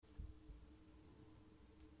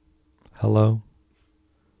Hello.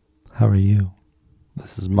 How are you?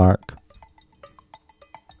 This is Mark.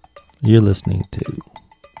 You're listening to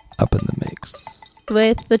Up in the Mix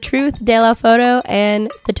with The Truth, De La Photo,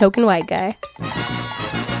 and The Token White Guy.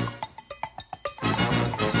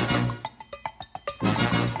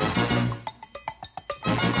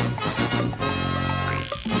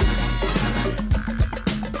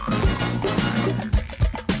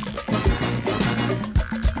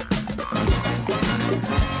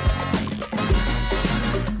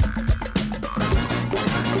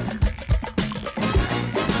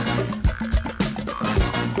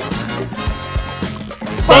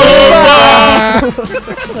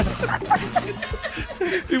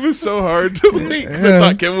 It was so hard to wait because I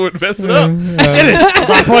thought Kevin would mess it up. I did it. It's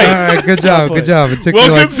on point. All right, good job, good job. It took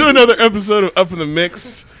Welcome to another episode of Up in the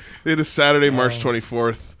Mix. It is Saturday, March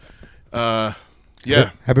 24th.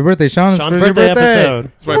 Yeah, Happy birthday, Sean. Sean's It's your birthday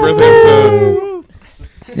episode. it's my birthday episode.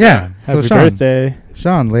 Yeah. So Happy Sean, birthday.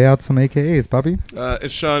 Sean, lay out some AKAs, puppy.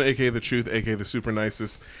 It's Sean, a.k.a. The Truth, a.k.a. The Super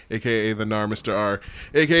Nicest, a.k.a. The Nar Mr. R,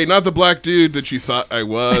 a.k.a. Not the Black Dude that you thought I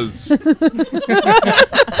was.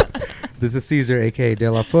 This is Caesar, aka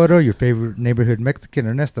De La Foto, your favorite neighborhood Mexican,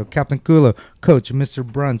 Ernesto, Captain Culo, Coach, Mr.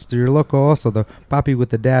 Brunch, to your local, also the papi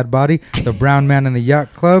with the dad body, the brown man in the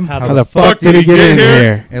yacht club. How the fuck did he get in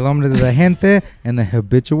here? El hombre de la gente, and the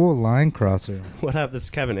habitual line crosser. What up? This is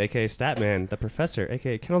Kevin, a.k.a. Statman, the Professor,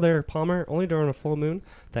 a.k.a. Kendall Palmer, only during a full moon,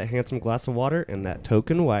 that handsome glass of water, and that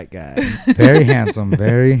token white guy. Very handsome,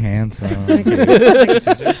 very handsome. Thank you,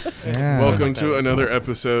 Caesar. Yeah. Welcome to another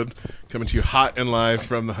episode coming to you hot and live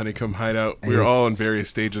from the Honeycomb Hideout. We're all in various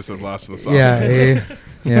stages of Lost in the Sauce. Yeah,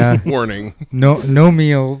 yeah. Warning. No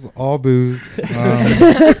meals, all booze.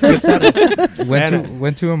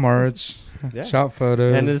 Went to a march, Yeah. shot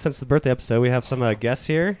photos. And since the birthday episode, we have some guests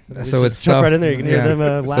here. So Just it's jump tough. right in there. You can hear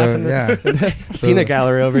them laughing. Yeah. So- Peanut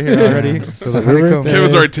gallery over here already. So the honeycomb.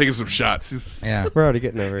 Kevin's already taking some shots. Yeah. We're already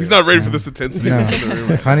getting over He's it. not ready for this intensity No. that's in the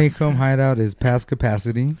room. Honeycomb Hideout is past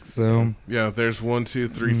capacity. So Yeah, there's 1, 2,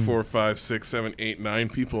 3, 4, 5, 6, 7, 8, 9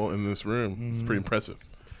 people in this room. It's pretty impressive.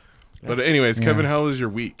 But anyways, Yeah. Kevin, how was your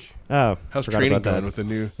week? Oh, How's forgot training about that. going with the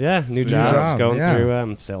new? Yeah, new New job. job, Just going yeah. through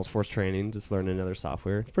Salesforce training, just learning another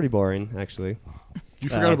software. It's pretty boring, actually. You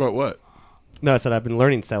forgot Uh, about what? No, I said I've been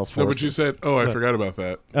learning Salesforce. No, but you said, "Oh, I What? forgot about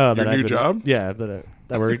that." Oh, Your that I've new been- job? Yeah, that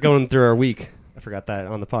we're going through our week. I forgot that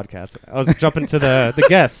on the podcast. I was jumping to the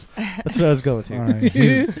guests. That's what I was going to. all right,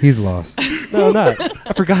 he's lost. No, I'm not.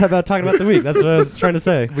 I forgot about talking about the week. That's what I was trying to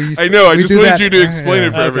say. I know. I we just do wanted that- you to explain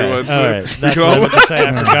it for Okay, everyone. all right. we That's can what I all- meant to say.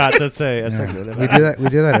 I forgot to say a Yeah. second of We it. do that. We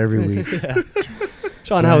do that every week.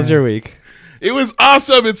 Sean, how was your week? It was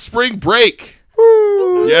awesome. It's spring break.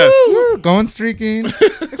 Yes. Woo, going streaking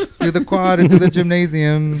through the quad into the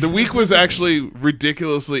gymnasium. The week was actually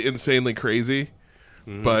ridiculously, insanely crazy,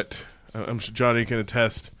 but I'm sure Johnny can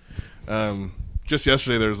attest. Just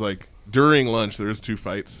yesterday, there was during lunch, there was 2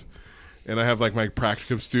 fights, and I have my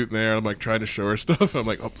practicum student there. I'm trying to show her stuff. I'm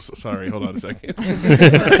oh, sorry, hold on a second.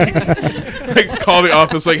 I call the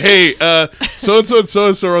office hey, so and so and so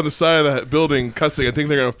and so are on the side of that building cussing. I think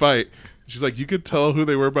they're gonna fight. She's like, you could tell who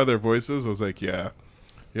they were by their voices. I was like, yeah.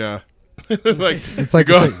 It's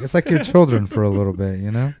like your children for a little bit,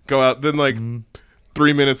 you know. Go out. Then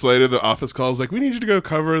 3 minutes later, the office calls we need you to go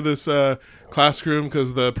cover this classroom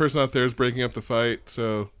because the person out there is breaking up the fight.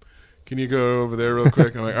 So can you go over there real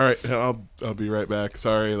quick? I'm all right, I'll be right back.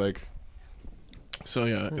 Sorry. So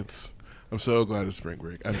yeah, I'm so glad it's spring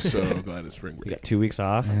break. I'm so glad it's spring You break. got 2 weeks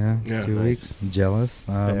off. Yeah, Yeah. 2 Nice. weeks. Jealous.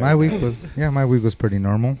 Very My week nice. was pretty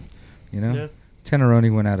normal. You know, Yeah.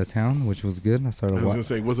 Teneroni went out of town, which was good. I I started. was gonna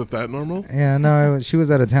say, was it that normal? Yeah, no, she was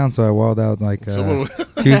out of town, so I walled out Someone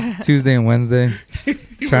Tuesday and Wednesday,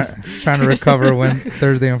 trying to recover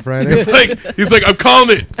Thursday and Friday. he's like, I'm calling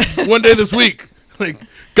it one day this week.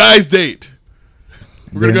 Guys date.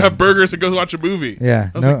 We're gonna go have burgers and go watch a movie. Yeah,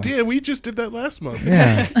 I was damn, we just did that last month.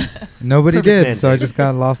 yeah, nobody Perfect did, so I mandate. just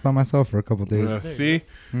got lost by myself for a couple days. See,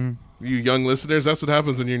 Mm. you young listeners, that's what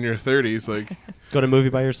happens when you're in your 30s. Go to a movie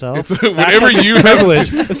by yourself. It's whenever you have,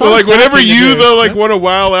 privilege. It's so not a sad whenever thing to you do. though want to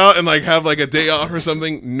while out and have a day off or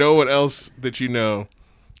something, no one else that you know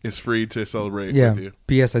is free to celebrate Yeah. with you.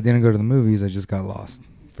 P.S. I didn't go to the movies. I just got lost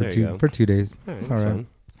for There you go. 2 days. All right, It's that's all right. fun.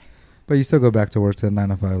 But you still go back to work to 9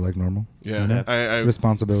 to 5 like normal. Yeah, Yeah. I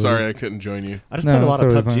Responsibilities. sorry I couldn't join you. I just No, played a lot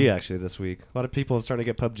it's of totally PUBG fine. actually this week. A lot of people are starting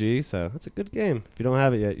to get PUBG, so it's a good game. If you don't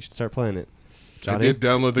have it yet, you should start playing it. I Johnny? did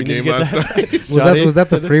download the You need to game get last that. night. Was that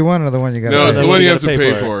the free one or the one you got? No, it's the the one one you you have to gotta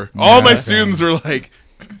pay pay for. for. All my Okay. students are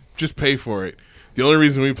just pay for it. The only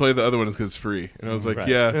reason we play the other one is because it's free. And I was like, Right.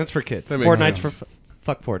 yeah. And it's for kids. that makes Fortnite's sense. for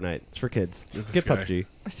fuck Fortnite. It's for kids. This Get guy. PUBG.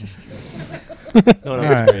 No one All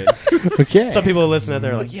else right. is great. Okay. Some people listen and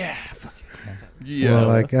they're like, yeah. Yeah. Well,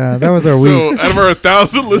 like that was our so week. out of our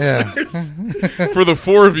 1,000 Yeah. listeners, for the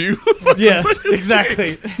 4 of you, Yeah,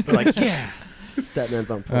 exactly. They're like, yeah. Statman's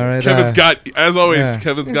on point. All right. Kevin's got, as always, yeah.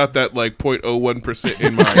 Kevin's got that like 0.01%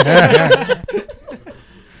 in mind.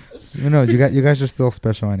 You know, you guys are still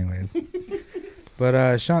special, anyways.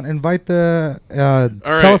 But Sean, invite the. All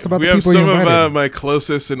right, Tell us about we the have people you some invited. of my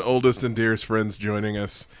closest and oldest and dearest friends joining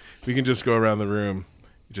us. We can just go around the room,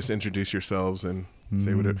 just introduce yourselves and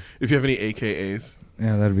say whatever. If you have any AKAs,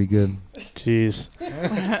 Yeah, that'd be good. Jeez.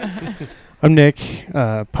 I'm Nick.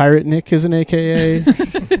 Pirate Nick is an AKA.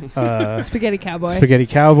 Spaghetti Cowboy. Spaghetti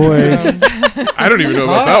Cowboy. I don't even know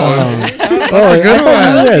about that one. That's a good I thought you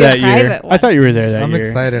were one. there that Private year. one. I thought you were there that I'm year.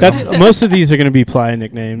 excited. That's most of these are going to be playa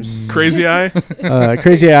nicknames. Crazy Eye.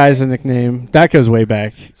 Crazy Eye is a nickname that goes way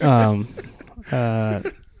back.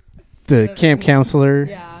 The camp counselor.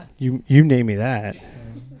 Yeah. You name me that.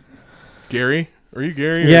 Gary. Are you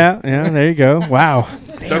Gary? or- Yeah. There you go. Wow.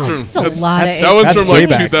 That's from. It's a That's, lot of. that one's That's from way like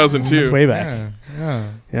back. 2002. That's way back.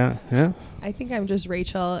 Yeah. I think I'm just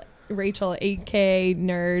Rachel, aka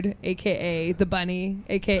Nerd, aka the Bunny,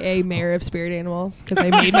 aka Mayor of Spirit Animals, because I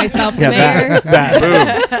made myself the mayor.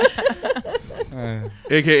 Boom.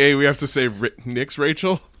 AKA, we have to say Nick's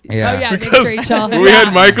Rachel. Yeah. Oh yeah, Nick's Because Rachel. When we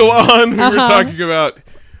had Michael on, we were Uh-huh. talking about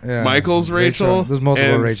Yeah. Michael's Rachel. There's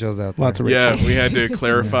multiple and- Rachels out there. Lots of Yeah, Rachels. we had to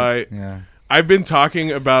clarify. Yeah. I've been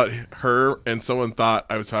talking about her, and someone thought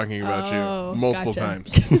I was talking about Oh, you multiple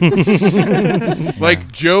gotcha. times.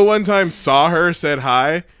 Like Joe one time saw her, said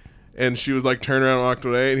hi, and she was like turned around and walked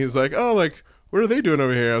away, and he's like, "Oh, like what are they doing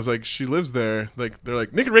over here?" I was like, "She lives there." Like they're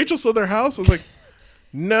like, "Nick and Rachel sold their house." I was like,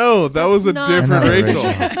 "No, that was a not different Another Rachel."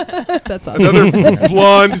 That's awesome. Another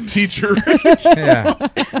blonde teacher. Yeah.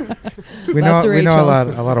 We know Lots of we know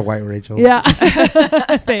Rachels. a lot of white Rachels. Yeah.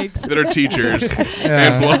 Thanks. that are teachers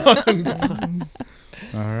Yeah. and blonde.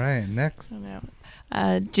 All right. Next.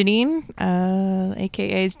 Janine,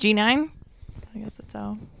 aka is G9. I guess that's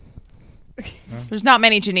all. There's not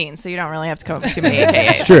many Janines, so you don't really have to come up with too many AKAs.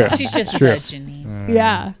 It's true. She's just True. the Janine.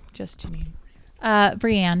 Yeah. Just Janine.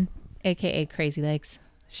 Brienne, aka Crazy Legs.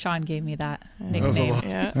 Sean gave me that was a nickname. lot.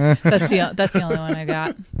 Yeah. That's the only one I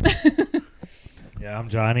got. Yeah, I'm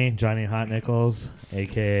Johnny Hot Nichols,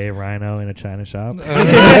 aka Rhino in a China shop.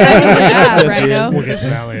 Yeah, Rhino. We'll get to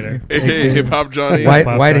that later. AKA Hip Hop Johnny.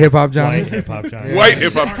 White hip hop Johnny. White hip hop Johnny. White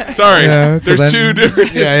hip hop. Sorry, Yeah, 'cause there's then- two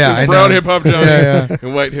different. Yeah, yeah, I There's brown know. hip hop Johnny Yeah, yeah.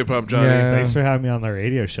 and white hip hop Johnny. Yeah. Thanks for having me on the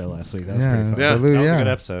radio show last week. That was Yeah, pretty fun. Yeah. salute, That was yeah. a good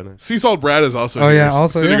episode. Sea Salt Brad is also Oh, here, yeah,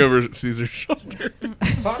 also, sitting yeah. over Caesar's shoulder.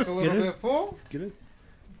 Talk a little bit full.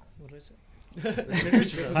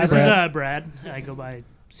 This Brad. is Brad. I go by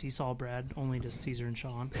Seesaw Brad, only to Caesar and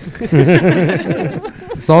Sean.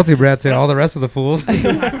 Salty Brad to all the rest of the fools.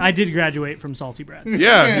 I did graduate from Salty Brad.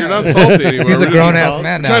 Yeah, you're not salty anymore. He's a We're just grown ass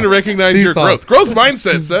man now. trying to recognize Sea your salt. growth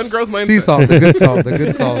mindset, son. Growth mindset. Sea salt, the good salt, the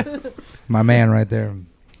good salt. My man right there,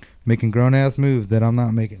 making grown ass moves that I'm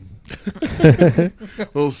not making.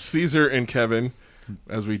 Well, Caesar and Kevin,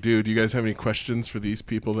 as we do you guys have any questions for these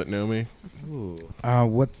people that know me?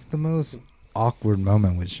 What's the most awkward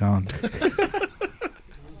moment with Sean?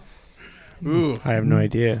 Ooh, I have no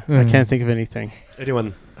idea. I can't think of anything.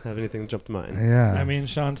 Anyone have anything jump to mind? Yeah. I mean,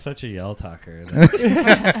 Sean's such a yell talker. that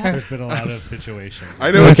There's been a lot of situations. I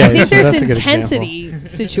know. Okay. I think so there's that's a good intensity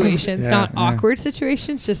situations, Yeah. not Yeah. awkward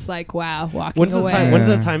situations. Just like walking When's the away. time? When's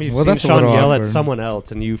the time you've Well, seen that's a Sean little yell at awkward. someone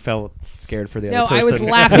else and you felt scared for the No, other I person?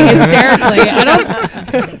 was laughing hysterically. I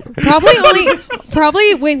don't.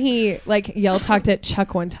 Probably when he like yell talked at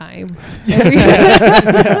Chuck one time.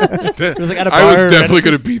 It was like at a I was bar, definitely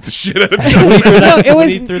going to beat the shit out of When John. he threw that, No, it when was-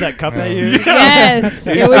 he threw that cup at you. Yes,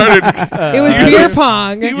 He it was. started. It was he beer was-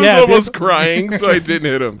 pong. He was Yeah, almost crying, so I didn't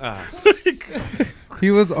hit him. He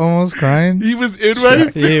was almost crying. He was in my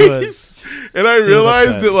face, He was- and I realized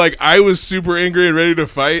upset. that like I was super angry and ready to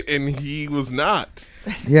fight, and he was not.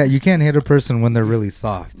 Yeah, you can't hit a person when they're really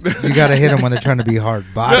soft. You got to hit them when they're trying to be hard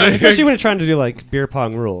body. Especially when you're trying to do like beer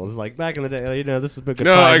pong rules. Like back in the day, you know, this is a good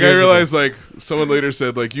No, 5 like I years ago. realized like someone later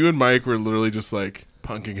said like you and Mike were literally just like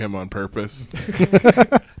punking him on purpose.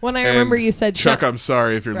 When I And remember you said Chuck, I'm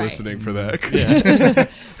sorry if you're Right. listening for that.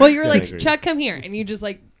 Well, you were I like, agree. Chuck, come here, and you just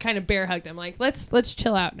like kind of bear hugged him, like let's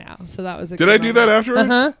chill out now. So that was a. Did good I do that moment. afterwards?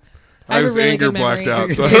 Uh-huh. I I have a was really anger good memory. blacked out.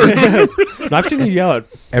 So I don't remember. No, I've seen you yell at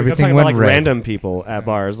Everything I'm talking went about, like red. random people at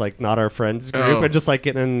bars, like not our friends group, Oh. and just like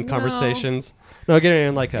getting in No. conversations. No, getting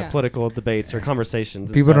in like Yeah. political debates or conversations.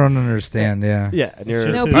 and People stuff. don't understand. Yeah. Yeah, and you're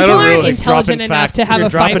No, I people don't aren't really- intelligent dropping enough facts, to have you're a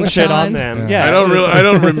fight dropping with shit Sean. on them. Yeah. Yeah, I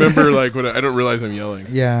don't remember like when I don't remember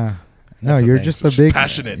like No, That's the you're thing. just a big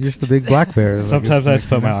Passionate. You're just a big black bear. Like, Sometimes it's I like, just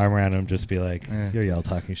put you my know? arm around him, just be like, Yeah. "You're yell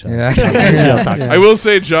talking, Sean." Yeah. Yell talking. I will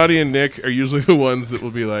say Johnny and Nick are usually the ones that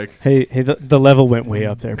will be like, Hey, the level went way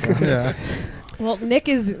up there, bro. Yeah. Well, Nick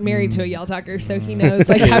is married to a yell talker, so he knows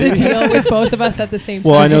like how to deal with both of us at the same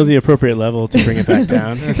time. Well, I know the appropriate level to bring it back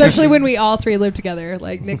down. Especially when we all three live together.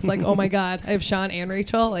 Like Nick's like, oh my god, I have Sean and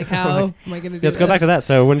Rachel. Like, how am I going to do Let's go back to this? that.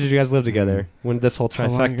 So when did you guys live together? When did this whole How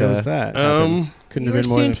long ago was trifecta? that? Couldn't You have been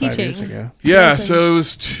were more than student 5 years teaching. ago. yeah. 2000. So it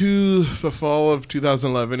was the fall of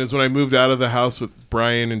 2011 is when I moved out of the house with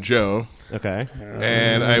Brian and Joe, Okay.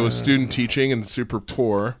 and I was student teaching and super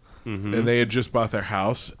poor, Mm-hmm. and they had just bought their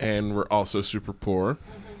house and were also super poor.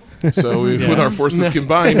 So with our forces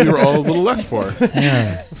combined, we were all a little less poor.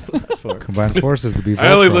 Yeah. Combined forces to be.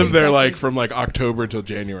 I only Voltron. lived there like from like October till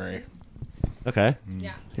January. Okay.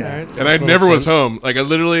 Yeah. Yeah. All right, so And I that's a never little was home. Like I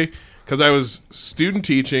literally, because I was student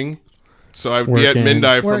teaching, so I would be at Working.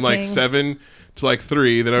 Mendai from like Working. 7 to like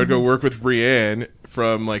 3. Then I would go work with Brienne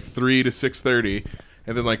from like 3 to 6:30,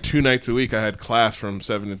 and then like 2 nights a week I had class from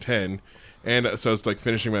 7 to 10, and so I was like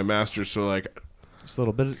finishing my master's. So like Just a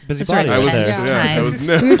little busy Just body. right I was, Tense Yeah. yeah, I was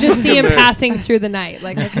times. We would just see him there. passing through the night.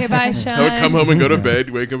 Like, okay, bye, Sean. I would come home and go to bed,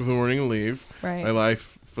 wake up in the morning and leave. Right. My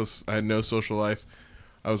life was, I had no social life.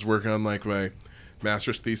 I was working on like my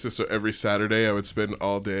master's thesis, so every Saturday I would spend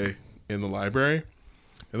all day in the library.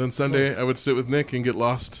 And then Sunday I would sit with Nick and get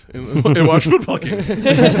lost and watch football games. Some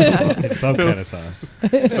It's some kind of sauce.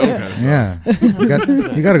 kind of sauce. Yeah. you got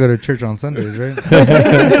to go to church on Sundays, right?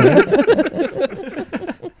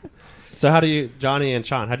 So how do you, Johnny and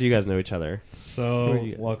Sean, how do you guys know each other? So, Where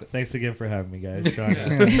you- welcome. Thanks again for having me, guys. Johnny.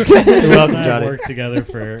 Welcome, I Johnny. worked together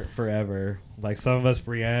for forever. Like some of us,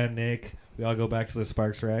 Brienne, Nick, we all go back to the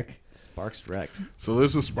Sparks Rec. Sparks Rec. So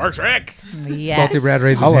there's the Sparks Rec. Yes. Salty Brad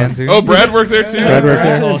raised his Hello. hand too. Oh, Brad worked there too. Brad worked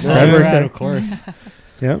there. Oh, Brad worked there. of course.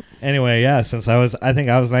 Yep. Anyway, yeah, since I think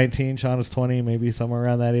I was 19, Sean was 20, maybe somewhere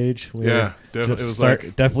around that age. We Yeah, were it just was start-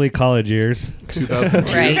 like definitely college years.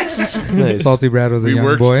 2002. Right. Nice. Salty Brad was a We young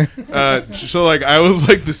worked. boy. So like I was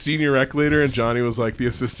like the senior rec leader, and Johnny was like the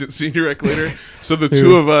assistant senior rec leader. So the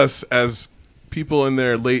two of us, as people in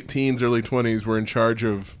their late teens, early 20s, were in charge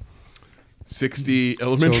of 60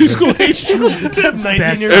 elementary Children. school age children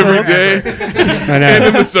 19 years every day, I know. and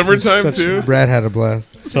in the summertime Such- too. Brad had a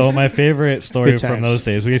blast. So my favorite story Good from times. those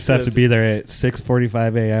days, we used to have to be there at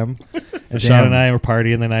 6:45 a.m. And Sean Damn. and I were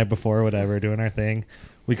partying the night before, whatever, doing our thing.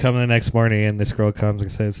 We come in the next morning, and this girl comes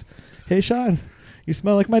and says, "Hey, Sean, you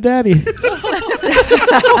smell like my daddy."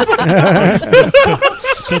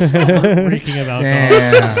 Just reeking of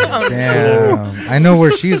alcohol. Damn. I know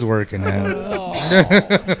where she's working at.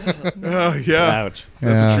 Oh yeah, Ouch.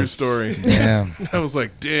 that's Yeah. a true story. Damn. I was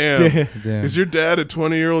like, damn. Damn. Is your dad a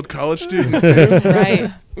 20-year-old college student too?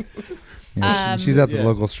 Right. Yeah, she's at the Yeah.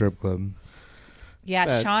 local strip club.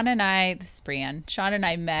 Yeah, Sean and I, this is Brienne. Sean and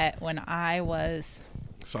I met when I was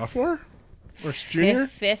Sophomore or junior?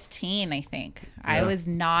 15, I think. I was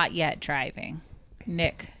not yet driving.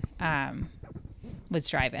 Nick was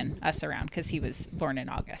driving us around because he was born in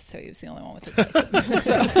August, so he was the only one with his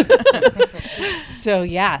license. So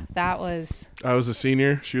yeah, that was I was a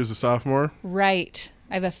senior. She was a sophomore. right.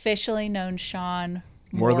 I've officially known Sean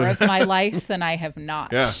More more than- of my life than I have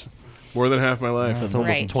not. Yeah. More than half my life. That's almost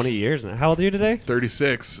Right. 20 years now. How old are you today?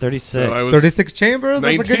 36. 36. So I was 36 chambers?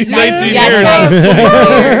 That's a good 19 year. Yeah,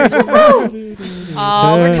 years. 19 years.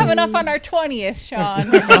 Oh, we're coming up on our 20th,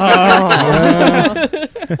 Sean.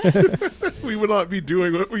 We would not be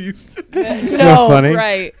doing what we used to do. No, So funny.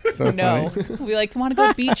 right. So no. funny. We'll be like, want to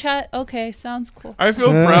go beach hut? Okay, sounds cool. I feel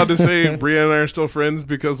proud to say Brianna and I are still friends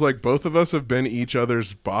because like both of us have been each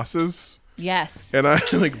other's bosses. Yes. And I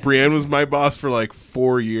like Brienne was my boss for like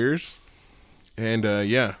 4 years. And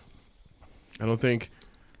yeah. I don't think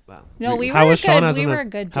Wow. No, we How were was Sean good. as We an were a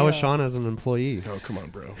good How was duo. Sean as an employee? oh come on,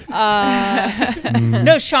 bro.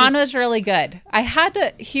 No, Sean was really good. I had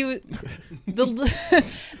to.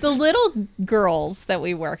 The little girls that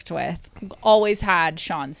we worked with always had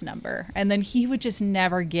Sean's number, and then he would just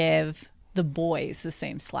never give the boys the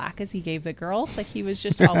same slack as he gave the girls. Like he was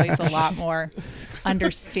just always a lot more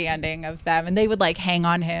understanding of them, and they would like hang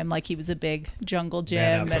on him like he was a big jungle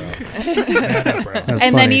gym, Man and up, bro. That's and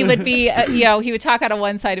then funny. he would be, he would talk out of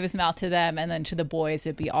one side of his mouth to them, and then to the boys,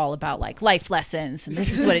 it'd be all about like life lessons, and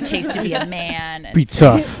this is what it takes to be a man. And Be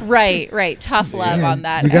tough. right, tough love on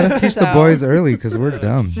that. You gotta teach the So- boys early because we're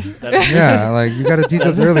dumb. Yeah, like you gotta teach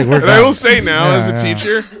us early. We're dumb. And I will say now, as a Yeah, yeah.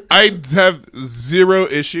 teacher, I have zero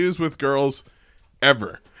issues with girls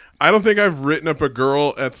ever. I don't think I've written up a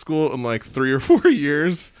girl at school in like 3 or 4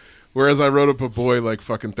 years. whereas I wrote up a boy like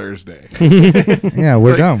fucking Thursday. Yeah,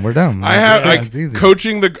 we're Like, dumb. We're dumb. I have It's easy.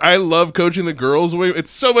 I love coaching the girls way.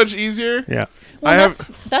 It's so much easier. Yeah. Well,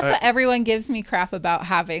 that's what everyone gives me crap about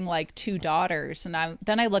having like 2 daughters, and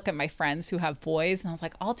then I look at my friends who have boys, and I was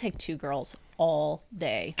like, I'll take 2 girls all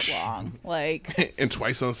day long, like, and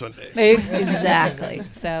twice on Sunday. exactly.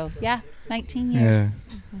 So yeah, 19 years.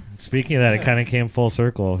 Speaking of that, it kind of came full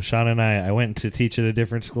circle. Sean and I went to teach at a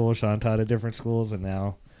different school. Sean taught at different schools, and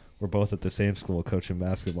now we're both at the same school coaching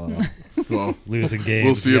basketball. Well, losing games.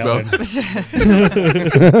 We'll see yelling.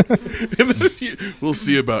 We'll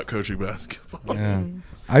see about coaching basketball. Yeah.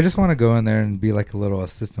 I just want to go in there and be like a little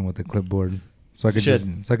assistant with the clipboard, so I could just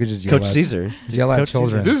yell Coach at, Caesar. yell at Coach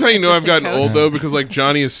children. This is how you know I've gotten Assistant old, coach. though, because like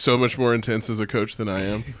Johnny is so much more intense as a coach than I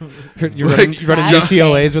am. You're Like, running That's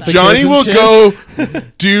UCLA's with the Johnny kids and will shit? go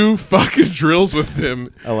do fucking drills with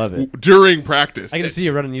them I love it. during practice. I can see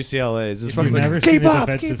you running UCLA's. It's If fucking you've never like, seen keep a up,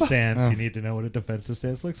 defensive keep up. stance, Oh. you need to know what a defensive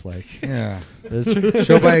stance looks like. Yeah. That's true.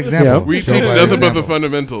 Show by example. Yep. We Show teach by nothing but the example.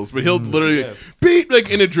 fundamentals, but he'll literally Yeah. beat like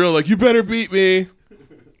in a drill, like you better beat me.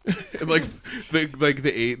 And, like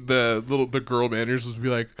the girl managers would be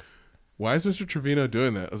like, "Why is Mr. Trevino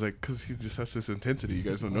doing that?" I was like, "Because he just has this intensity you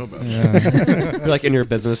guys don't know about." Yeah. You're like in your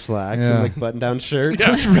business slacks Yeah. and like button-down shirt. Yeah.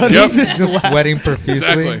 Just running. Yep. Just sweating profusely.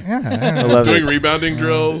 Exactly. Yeah. I love Doing it. rebounding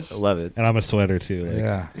drills. I love it. And I'm a sweater too. Like,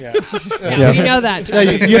 Yeah. Yeah, we know that. Yeah,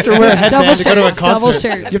 you have to wear a headband to go to a shirts, double concert.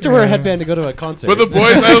 shirts. You have to wear a headband to go to a concert. But the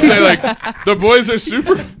boys, I will say, like, the boys are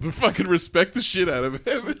super fucking respect the shit out of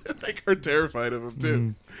him. Like, are terrified of him,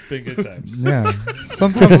 too. It's been good times. Yeah.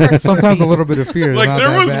 Sometimes a little bit of fear. is Like, not there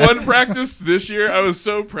that was bad. one practice this year I was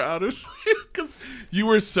so proud of you because you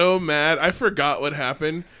were so mad. I forgot what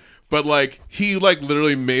happened, but, like, he, like,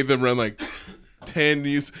 literally made them run, like,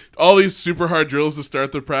 10 all these super hard drills to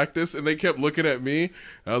start the practice, and they kept looking at me.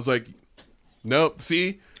 I was like, nope,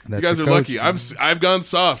 see? That's you guys are your coach. lucky. I've gone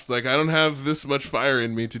soft. Like, I don't have this much fire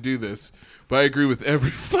in me to do this. But I agree with every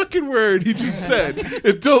fucking word he just said.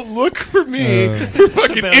 And don't look for me for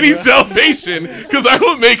fucking any salvation, because I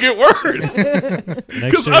will make it worse. Next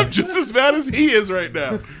Because year, I'm just as mad as he is right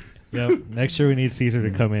now. yep, next year we need Caesar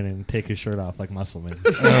to come in and take his shirt off like Muscleman.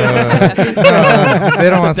 They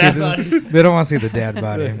don't want to see Dad the, body. they don't want to see the dad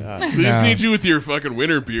body. They just need you with your fucking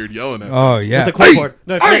winter beard yelling at me. Oh yeah. the clipboard.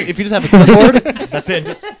 No, if you just have a clipboard, that's it.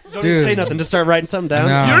 Just don't Dude. even say nothing. Just start writing something down.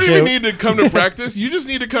 No. You don't Shoot. even need to come to practice. You just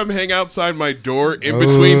need to come hang outside my door in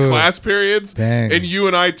between Ooh. class periods, Dang. and you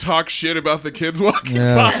and I talk shit about the kids walking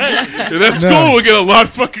Yeah. by. And that's No. cool. We'll get a lot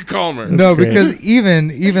fucking calmer. No, great. because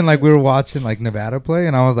even like we were watching like Nevada play,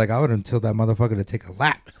 and I was like, I would have told that motherfucker to take a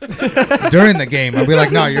lap during the game. I'd be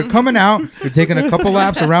like, no, you're coming out, you're taking a couple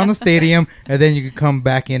laps around the stadium, and then you can come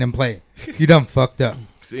back in and play. You done fucked up.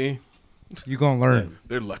 See, You gonna learn.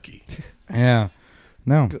 they're lucky. Yeah.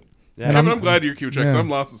 No. Yeah. Kevin, I'm glad you're cute, because yeah. I'm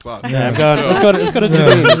lost in sauce. Yeah, I'm going. Let's go to Yeah,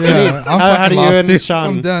 Janine. yeah. Janine, I'm how fucking do you lost and too. Sean?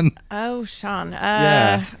 I'm done. Oh, Sean.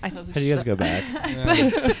 Yeah. I How do you guys go back?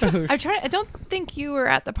 I'm trying. I don't think you were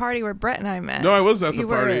at the party where Brett and I met. No, I was at the You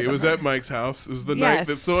were party. at It the was party. at Mike's house. It was the Yes. night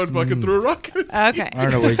that someone fucking threw a rock at his Okay. I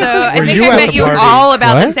don't know where So you- I were think you I at met the you party? all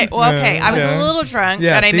about the What? same. Well, okay, I was Yeah. a little drunk,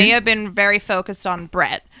 Yeah, and I may see? have been very focused on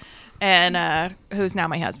Brett, and who's now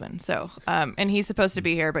my husband. So, and he's supposed to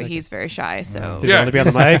be here, but he's very shy. So He's Yeah. going to be on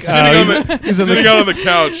the mic. sitting out on the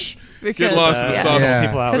couch, because getting lost in the Yeah. sauce. Yeah.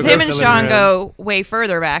 People out because with him their and living Sean room. go way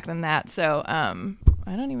further back than that. So,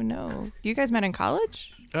 I don't even know. You guys met in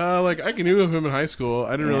college? Like I knew of him in high school.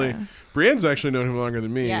 I didn't really. Yeah. Brienne's actually known him longer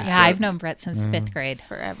than me. Yeah. Yeah, I've known Brett since 5th grade.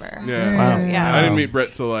 Forever. Yeah. Wow. Yeah. I didn't meet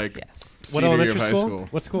Brett till like Yes. What senior year elementary of high school? school.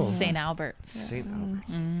 What school? St. Albert's. St.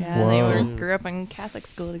 Albert's. Yeah, they Whoa. grew up in Catholic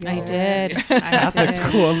school together. I did. Catholic did.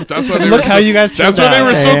 school. That's why they Look were how so, you guys. That's turned why they out.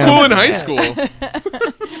 were so Yeah. cool in high school.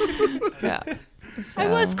 Yeah. I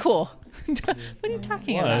was So- cool. What are you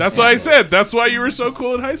talking What? about? That's why I said. That's why you were so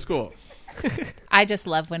cool in high school. I just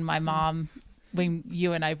love when my mom, when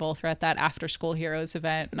you and I both were at that After School Heroes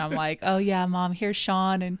event, and I'm like, oh yeah, Mom, here's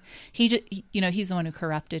Sean, and he just, he's the one who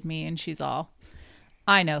corrupted me, and she's all,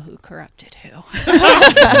 I know who corrupted who.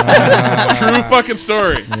 True fucking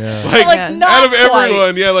story. Yeah. Like, Like, not out of quite.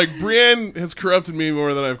 everyone, yeah, like Brienne has corrupted me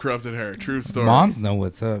more than I've corrupted her. True story. Moms know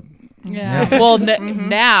what's up. Yeah. Well,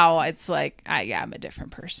 now it's like, I'm a different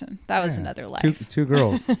person. That was Yeah. another life. Two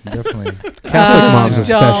girls, definitely. Catholic moms don't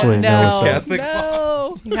especially know what's no, up. Catholic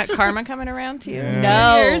no. You got karma coming around to you? Yeah.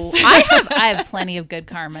 No, Years. I have plenty of good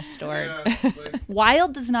karma stored.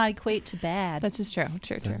 Wild does not equate to bad. That's just true.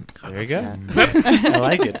 True. There you go. I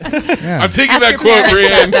like it. Yeah, I'm taking Ask that your quote, parents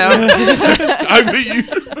Brienne. I'm gonna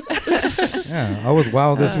use. yeah. I was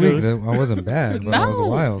wild this week. I wasn't bad, but I was No.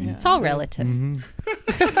 wild. It's all relative. Mhm.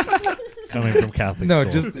 coming from Catholic No,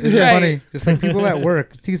 school. just it's funny. Just like people at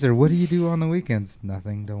work. Caesar, what do you do on the weekends?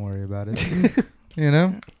 Nothing. Don't worry about it. You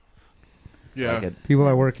know, Yeah. Like it. people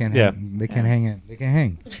at work can't. Yeah. Hang. They can't hang it. They can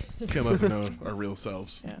hang. Can't let them know our real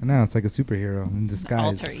selves. I know it's like a superhero in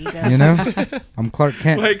disguise. Alter ego. You know, I'm Clark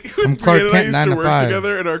Kent. Like when I'm Clark Brian and I Kent used 9 to to work 5.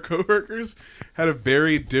 together, and our coworkers had a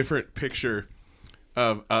very different picture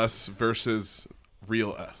of us versus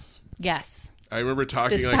real us. Yes. I remember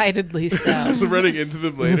talking Decidedly so. running into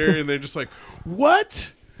them later, and they're just like,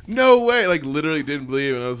 "What? No way!" Like literally didn't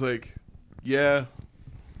believe, and I was like, "Yeah."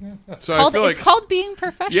 So I feel It's like, called being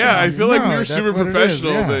professional. yeah, I feel like No, we were that's super what it is,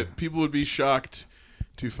 professional, yeah. but people would be shocked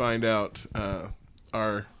to find out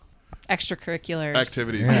our Extracurriculars.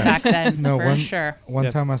 activities. Yeah. Back then, No, for sure. One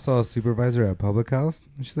Yep. time I saw a supervisor at Public House,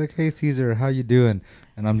 and she's like, "Hey Caesar, how you doing?"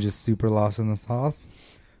 And I'm just super lost in the sauce.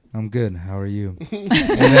 I'm good. How are you? And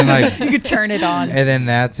then like, You could turn it on. and then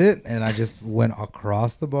that's it. And I just went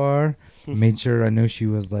across the bar, made sure I knew she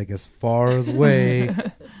was like as far away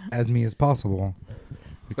as me as possible.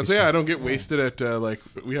 And so yeah, I don't get wasted at like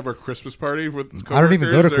we have our Christmas party with I don't even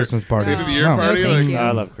go to coworkers or Christmas parties. End of the year No. party. No, thank Like, you.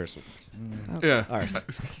 I love Christmas. yeah, Ours.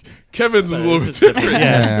 Kevin's is a little bit It's different. different.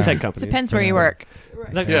 Yeah, Yeah. tech company. Depends where you work.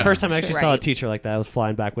 Like Yeah. the first time I actually saw a Right. teacher like that, I was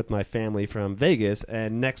flying back with my family from Vegas,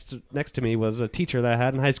 and next to me was a teacher that I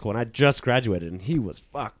had in high school, and I just graduated, and he was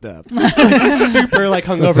fucked up, like, super like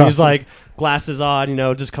hungover. That's He was awesome. like glasses on, you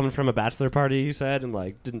know, just coming from a bachelor party. He said, and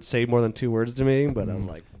like didn't say more than 2 words to me, but I was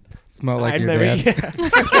like, Smell like I your remember, dad.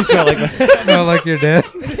 yeah. He smelled like my, Smell like your dad.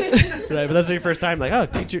 right, but that's your first time. Like, oh,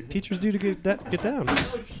 teachers do to get down.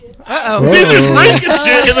 Uh-oh. Caesar's breaking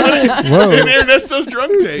shit Whoa. in Ernesto's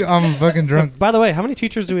drunk take. I'm fucking drunk. By the way, how many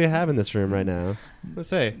teachers do we have in this room right now? Let's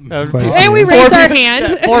say. Quite a And we few. raise our hand.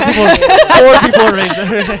 Four people raised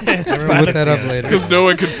their hands. We'll look that up later. Because no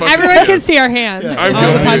one can fucking Everyone see can us. see our hands. I'm on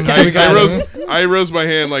the guilty. podcast. So we got I rose my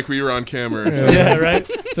hand like we were on camera. Yeah, right.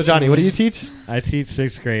 So Johnny, what do you teach? I teach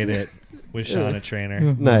 6th grade at with Sean, a trainer.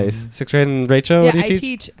 Nice. 6th grade and Rachel, Yeah, what do you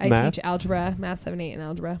teach? I Math? teach algebra, math 7, 8, and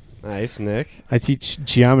algebra. Nice, Nick. I teach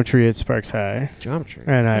geometry at Sparks High, Geometry.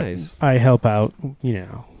 and nice. I help out, you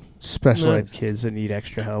know, special ed Nice. kids that need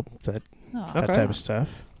extra help, that Oh. Okay. type of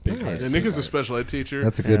stuff. Nice. And Nick is a special ed teacher.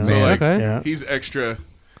 That's a good Yeah. So man. like Okay. Yeah. he's extra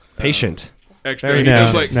Patient. extra. Very He good.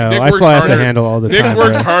 does No, like no, Nick I works fly off the harder. handle all the Nick time.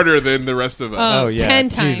 works bro. harder than the rest of us. Oh, yeah. 10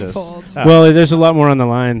 Jesus. timefold. Oh. Well, there's a lot more on the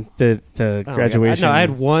line. The Oh, my graduation. God. No, I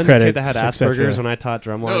had one credits, kid that had et cetera. Asperger's when I taught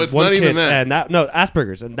drumline. No, it's one not kid, even that. And no,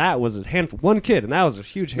 Asperger's, and that was a handful. One kid, and that was a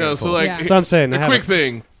huge handful. No, so like Yeah. So I'm saying, I a have quick a-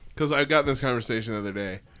 thing because I got in this conversation the other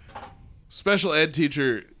day. Special ed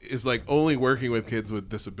teacher is like only working with kids with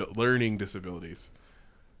learning disabilities.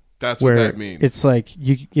 That's where what that means. it's like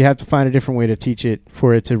you have to find a different way to teach it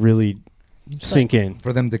for it to really sink in.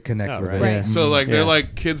 For them to connect Oh, with right. it. Right. Yeah. So like they're Yeah.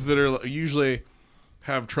 like kids that are usually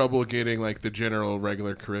have trouble getting like the general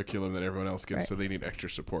regular curriculum that everyone else gets, Right. so they need extra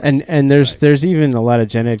support. And there's even a lot of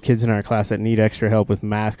gen ed kids in our class that need extra help with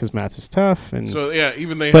math because math is tough. And so yeah,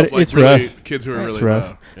 even they But help like it's really rough. kids who are Right. really it's rough.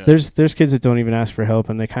 low. Yeah. There's kids that don't even ask for help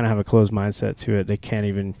and they kind of have a closed mindset to it. They can't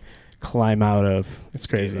even climb out of. It's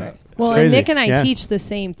crazy. Right. Well, It's and crazy. Nick and I Yeah. teach the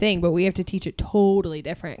same thing, but we have to teach it totally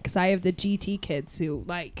different because I have the GT kids who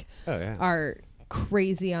like Oh, yeah. are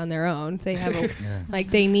crazy on their own. They have a, Yeah. like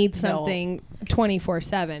they need something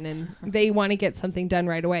 24/7 and they want to get something done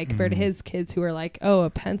right away compared to his kids who are like, "Oh, a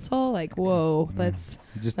pencil? Like, whoa, let's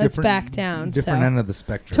Just Let's different- back down, Different so. end of the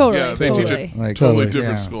spectrum. totally Yeah, they teach totally." it Like totally yeah.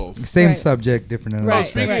 different schools. Same Right. subject, different end Right, of the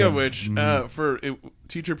Speaking spectrum. of which, Mhm. for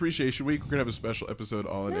Teacher Appreciation Week, we're gonna have a special episode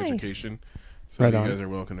all in Nice. education. So Right you on. guys are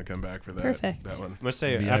welcome to come back for that. Perfect. That one. I must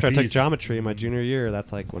say, VIPs. after I took geometry in my junior year,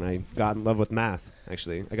 that's like when I got in love with math.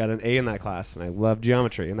 Actually, I got an A in that class, and I loved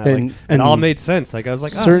geometry, and that And- like, and it all made sense. Like I was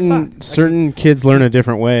like, certain oh, fuck. certain kids learn a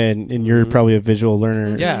different way, and you're Mhm. probably a visual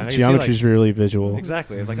learner. Yeah, I can see, Geometry's like- really visual.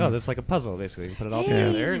 Exactly. It's like, oh, this is like a puzzle, basically. You put it all Yeah.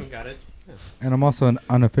 together and got it. And I'm also an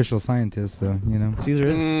unofficial scientist, so you know Caesar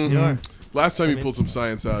is. Mhm. You are. Last time I you mean- pulled some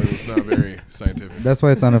science out, it was not very scientific. that's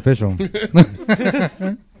why it's unofficial.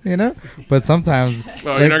 You know, but sometimes.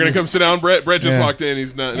 Oh, you're not gonna come sit down, Brett? Brett just Yeah. walked in.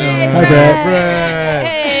 He's not. Hi, Brett.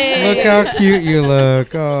 Brett, look how cute you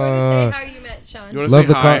look. Oh, how you met Sean. You want to love say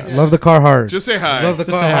the hi? car. Love the Carhartt. Just say hi. Love the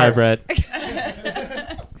Just say hi, Carhartt.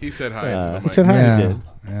 Brett. He said hi. into the He mic. said hi. Yeah, did.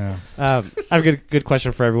 yeah. I have a good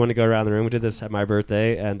question for everyone to go around the room. We did this at my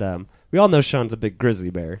birthday, and we all know Sean's a big grizzly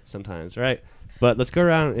bear sometimes, right? But let's go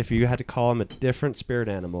around. If you had to call him a different spirit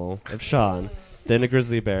animal of Sean than a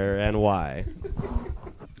grizzly bear, and why?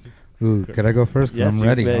 Ooh, could I go first? 'Cause I'm you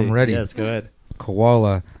ready. may. I'm ready. Yes, go ahead.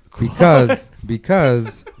 Koala, because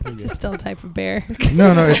It's a still type of bear.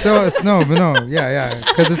 no, it's still because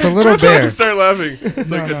it's a little I'm trying bear. to start laughing. It's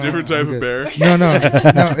like No, a different type I'm of bear.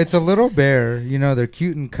 No, it's a little bear. You know, they're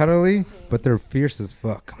cute and cuddly, but they're fierce as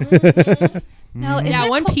fuck. No, is Yeah, it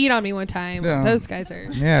one clo- peed on me one time. Yeah. Those guys are.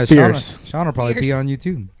 Yeah, Fierce. Sean will probably Fierce. pee on you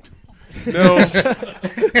too. No.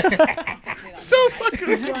 So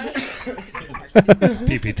fucking.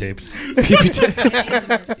 PP tapes.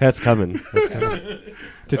 That's coming. That's coming.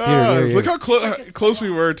 To theater near you. Look how close we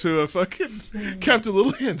were to a fucking Captain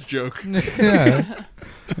Little Hands joke. Yeah.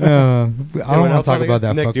 I don't want to talk about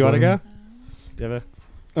that. Nick, fuck do you want to boy. go? Do you have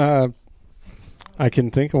a? I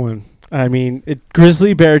can think of one. I mean,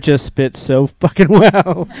 grizzly bear just fits so fucking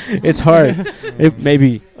well. It's hard. It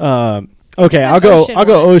maybe. Okay, I'll go. Ocean I'll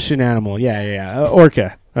go one. ocean animal. Yeah.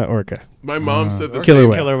 Orca. Orca. My mom said the Killer same.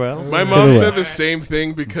 whale. Killer whale. My Killer mom whale. said the same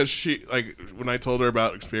thing because she when I told her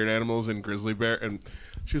about spirit animals and grizzly bear, and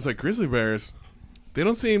she was like, grizzly bears, they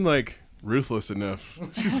don't seem like ruthless enough.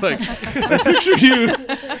 She's like, I picture you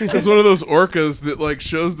as one of those orcas that like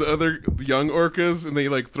shows the other young orcas and they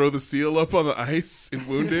like throw the seal up on the ice and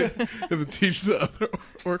wound it and then teach the other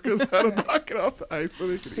orcas how to knock it off the ice so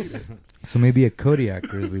they can eat it. So maybe a Kodiak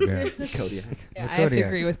grizzly bear. Kodiak. Yeah, I The have to Kodiak.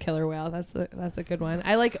 agree with killer whale. That's a good one.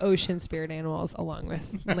 I like ocean spirit animals along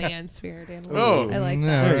with land spirit animals. Oh. I like Yeah,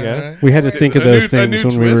 that. There you go. right. We had to think of A those new things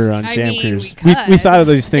when we twist. were on I Jam mean, Cruise. we We could. thought of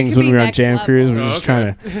those It things could when we be were on next Jam level. Cruise. We Oh, were just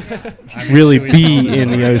okay. trying to really be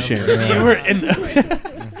in the ocean. You were in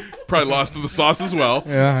the. Probably lost to the sauce as well.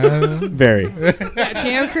 Yeah. Very. Yeah,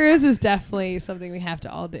 Jam Cruise is definitely something we have to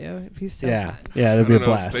all do. It'd be so Yeah. fun. Yeah, it'd I be a don't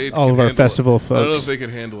know if blast. they All can of our handle it. festival I don't know if folks. they can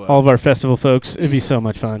handle it. All of our festival folks. It'd be so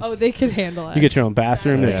much fun. Oh, they could handle us. You get your own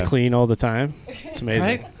bathroom that's Yeah. clean all the time. It's amazing.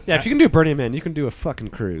 Right? Yeah, if you can do Burning Man, you can do a fucking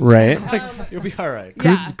cruise. Right? You'll be all right.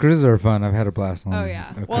 Yeah. Cruises are fun. I've had a blast on. Oh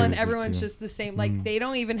yeah. a Well, and cruise, everyone's too. just the same. Like they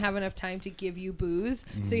don't even have enough time to give you booze,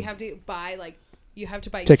 so you have to buy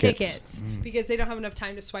tickets because they don't have enough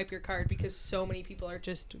time to swipe your card because so many people are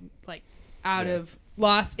just like out of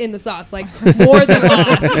lost in the sauce, like more than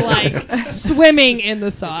lost, like swimming in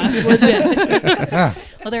the sauce, legit. Yeah,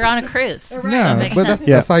 Well, they're on a cruise. Right. yeah, That makes but sense.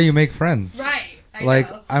 that's how you make friends. Right. I Like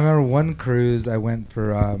know. I remember one cruise I went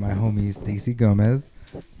for my homie Stacy Gomez.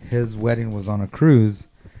 His wedding was on a cruise,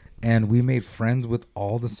 and we made friends with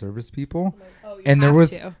all the service people. Oh, you And there have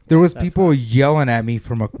was to. people yelling at me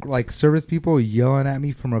from service people yelling at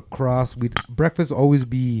me from across. Breakfast always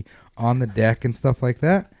be on the deck and stuff like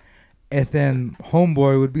that. And then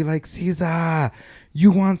homeboy would be like, Caesar,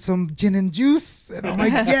 you want some gin and juice? And I'm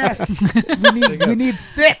like, yes, we need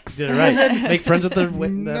 6. Did it right. Make friends with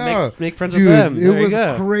No. make friends Dude, with them. it There you was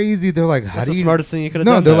go. crazy. They're like, how That's do the you? smartest thing you could have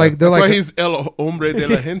No, done. they're though. like, That's why he's el hombre de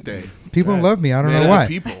la gente. people love me. I don't Man know of why.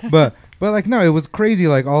 the people. But like, no, it was crazy.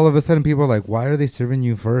 Like all of a sudden, people are like, why are they serving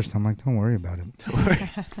you first? I'm like, don't worry about it.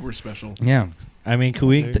 We're special. Yeah. I mean, can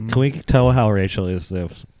we tell how Rachel is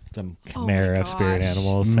the Oh mayor my of spirit gosh.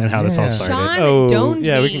 animals and how this all Yeah. started? Sean Oh, don't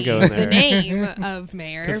yeah, we can go in the there. name of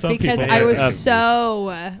mayor 'Cause some because people I are- was so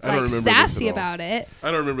don't remember this sassy at all. about it.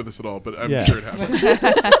 I don't remember this at all, but I'm Yeah. sure it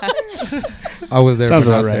happened. I was there. Sounds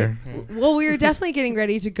but not about right. there. Well, we were definitely getting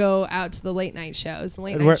ready to go out to the late night shows. The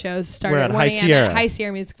late And night we're- shows we're started at at High 1 a.m. Sierra. at High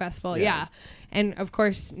Sierra Music Festival. Yeah. Yeah. And of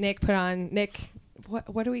course, Nick.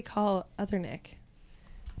 What do we call other Nick?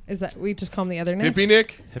 Is that we just call him the other Nick? Hippie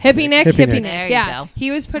Nick? Hippie Nick. Hippie Hippie Nick. Nick. There you Yeah. go.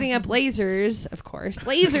 He was putting up lasers, of course.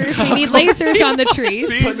 Lasers. We need lasers on the trees.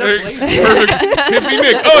 See? Perfect. Hippie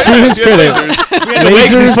Nick. Oh, To yeah. his yeah, credit. lasers.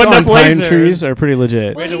 Lasers putting on up pine lasers. trees are pretty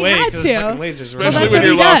legit. We had Well, to he wait had 'cause to. fucking lasers were Well, Especially that's when what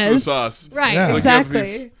you're he lost in the does. sauce. Right. Yeah. Like you have Exactly.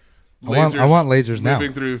 these I want lasers now.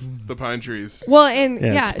 moving through the pine trees. Well, and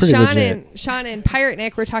Yeah, yeah, it's pretty legit. Sean and Pirate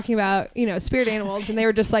Nick were talking about, spirit animals, and they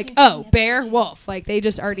were just like, oh, bear, wolf. Like, they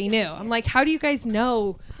just already knew. I'm like, how do you guys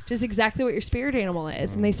know just exactly what your spirit animal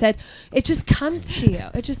is? And they said, it just comes to you.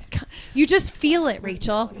 You just feel it,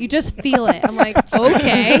 Rachel. You just feel it. I'm like,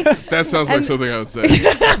 okay. That sounds like And- something I would say.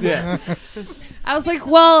 Yeah. I was like,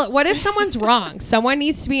 well, what if someone's wrong? Someone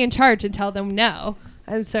needs to be in charge and tell them no.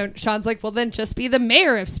 And so Sean's like, well, then just be the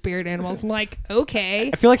mayor of spirit animals. I'm like, okay.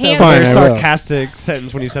 I feel like that was a Fine, very I will. sarcastic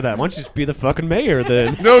sentence when you said that. Why don't you just be the fucking mayor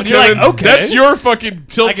then? No, And you're Kevin, like, okay. that's your fucking I can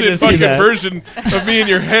tilted just see fucking that. version of me in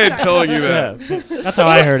your head telling you that. Yeah. That's how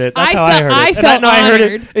I heard it. That's I how I felt- heard it. I And felt no, I heard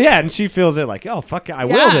honored. it. Yeah, and she feels it like, oh, fuck it, I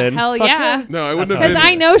will Yeah, then. hell Fuck yeah. No, I wouldn't That's have Because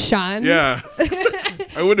been. I know Sean. Yeah.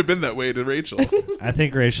 I wouldn't have been that way to Rachel. I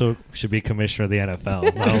think Rachel should be commissioner of the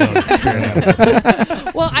NFL. Let alone spirit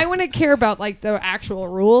animals. Well, Well, I wouldn't care about like the actual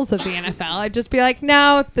rules of the NFL. I'd just be like,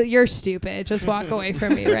 no, you're stupid. Just walk away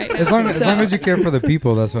from me right now. As long as you care for the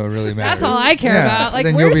people, that's what really matters. That's all I care about. Like,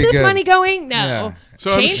 then where's you'll be this good. money going? No. Yeah.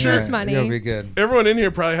 So Change this money. You'll be good. Everyone in here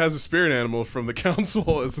probably has a spirit animal from the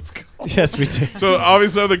council, as it's called. Yes, we do. So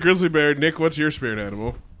obviously, I'm the grizzly bear. Nick, what's your spirit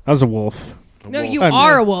animal? I was a wolf. No, you I'm-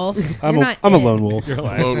 are a wolf. I'm You're a not lone it. wolf.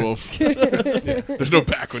 Lone wolf. Yeah. There's no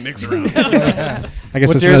back when Nick's around. I guess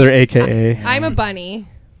What's that's yours? another AKA. I'm a bunny.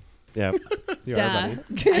 Yeah. You are, Duh.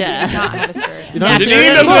 buddy. Not have a spirit.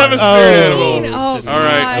 Janine doesn't have a spirit animal. Oh, All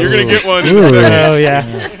right, you're gosh. gonna get one in a Ooh. second. Oh,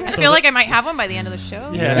 yeah. I feel like I might have one by the end of the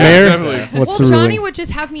show. Yeah. Mayor, definitely. what's Well, the Johnny ruling? would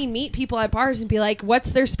just have me meet people at bars and be like,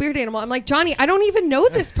 "What's their spirit animal?" I'm like, "Johnny, I don't even know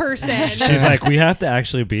this person." She's like, we have to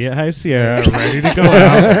actually be at High Sierra, ready to go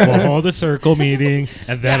out. We'll hold a circle meeting,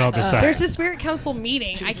 and then I'll decide. There's a spirit council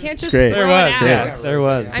meeting. I can't just great. throw There was. it out. Yeah, there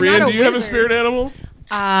was. I'm Brian, not a do you have a wizard. spirit animal?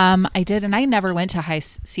 I did, and I never went to High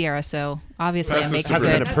Sierra, so obviously That's I'm a making super-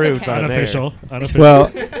 Hasn't been good. That's approved okay. by the mayor. Unofficial. Unofficial.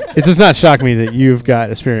 Well, it does not shock me that you've got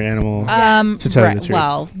a spirit animal. To tell you the truth.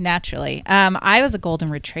 Well, naturally, I was a golden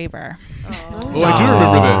retriever. Oh, I do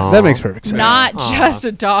remember this. That makes perfect sense. Not Aw. just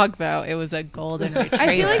a dog, though. It was a golden retriever.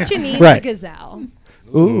 I feel like Janine's Right. a gazelle,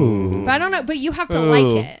 Ooh. but I don't know. But you have to Ooh.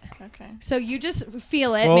 like it. Okay. So you just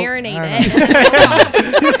feel it, Well, marinate I it.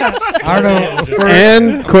 And then I don't know.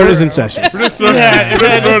 And court is in session. We're just throwing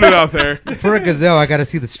it out there. For a gazelle, I got to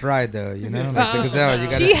see the stride, though. You know, like the gazelle. You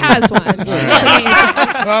got. she has one. She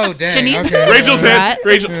has Oh dang. Janine's okay. got Rachel's head. Right.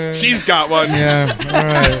 Rachel, she's got one. Yeah.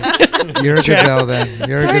 All right. You're a gazelle then.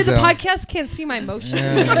 You're a Sorry, the gazelle. podcast can't see my motion.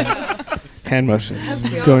 Yeah. Hand motions.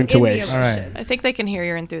 That's Going to in the waste. All right. I think they can hear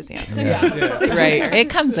your enthusiasm. right. It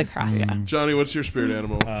comes across. Johnny, what's your spirit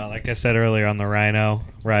animal? Like I said earlier on the Rhino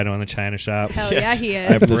in the China shop. Hell yeah, he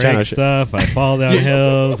I is. The China break shop. stuff. I fall down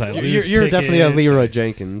hills. I lose You're definitely a tickets. Leroy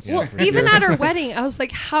Jenkins. Well, even at our wedding, I was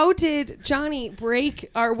like, "How did Johnny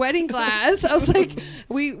break our wedding glass?" I was like,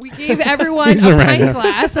 "We gave everyone He's a a pint rhino.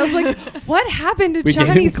 glass." I was like, "What happened to We gave him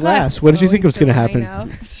Johnny's glass. What did you think was he's gonna a happen?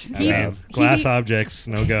 rhino. Glass he- objects,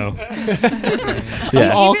 no go.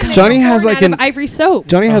 Yeah. All Even Johnny made has corn like out of an ivory soap.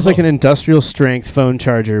 Johnny has like an industrial strength phone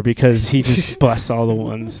charger because he just busts all the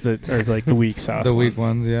ones that are like the weak sauce. The weak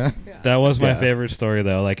ones. ones, yeah. That was my Yeah. favorite story,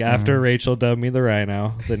 though. Like, after Rachel dubbed me the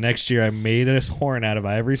Rhino, the next year I made a horn out of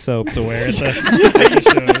ivory soap to wear at the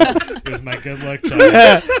shows. It was my good luck charm.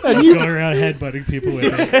 I was going around headbutting people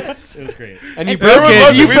with it. It was great. And you Everyone broke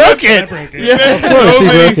loved it. You We broke met- I it. broke it. We met Of course, so he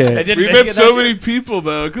many. broke it. I didn't We make met it so that many people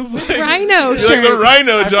though, because like, Rhino you're like the shirts.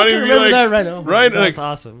 Rhino. Johnny would be remember like, that Rhino. Rhino, That's like,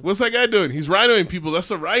 awesome. what's that guy doing? He's rhinoing people. That's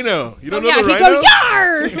the Rhino. You Oh, don't know yeah, the he Rhino? go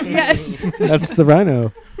yar. Yes. That's the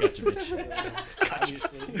rhino.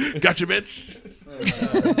 Gotcha, bitch.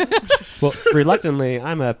 Well, reluctantly,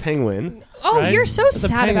 I'm a penguin. Oh, Right? you're so It's a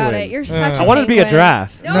sad about penguin. it. You're such. I a wanted to be a penguin.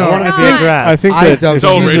 giraffe. No, No, I you're wanted to be a not. giraffe. I think I that dubbed if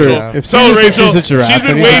Tell Caesar, Rachel. if Tell Caesar Rachel. is a giraffe, She's been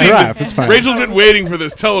then he's a waiting. giraffe. It's fine. Rachel's been waiting for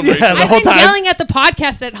this. Tell him, Rachel. the I've whole been time. yelling at the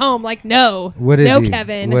podcast at home, like, no, What is no, he?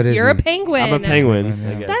 Kevin, What is you're a he? penguin. I'm a penguin. Yeah.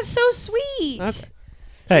 I guess. That's so sweet. Okay.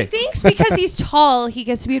 Hey, He thinks because he's tall, he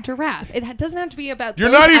gets to be a giraffe. It doesn't have to be about. You're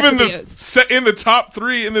those not even attributes. in the top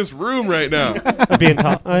 3 in this room right now. being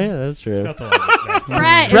tall. Oh yeah, that's true. Got the longest neck.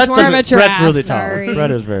 Brett is Brett's more of a giraffe. Brett's really sorry. tall.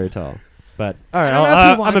 Brett is very tall. But all right, I don't know if he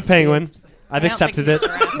I'm a wants to be. penguin. I've I don't think accepted he's it. a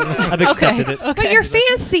giraffe. I've accepted it. But you're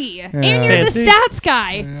fancy, and Yeah. you're Fancy. the stats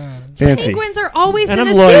guy. Fancy. Penguins are always And in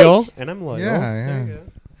I'm a loyal. suit. And I'm loyal. Yeah, There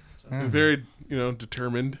yeah. you go. Very,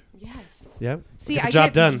 determined. Yes. Yep. See, Get the I job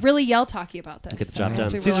get done. really yell talky about this. Get the so job I have done.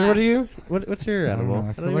 to Caesar, what are relax. you? What's your I don't animal? know. I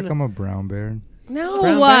I feel don't like even I'm a brown bear. No.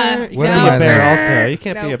 Brown bear? You What can't am be I a bear then? also. You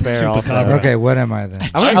can't be No. a bear Chupacabra. also. Okay, what am I then? I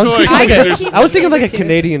I was feel thinking like I Caesar's- think I was thinking like a Saber-tooth.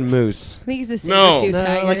 Canadian moose. I think he's a No. saber-tooth No,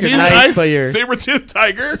 tiger. like a Caesar, nice, but you're- saber-tooth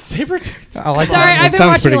tiger. Saber-tooth. I like Sorry, to, I've been sounds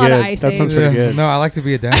watching pretty a lot of good. Ice That Age. sounds pretty yeah, good. no, I like to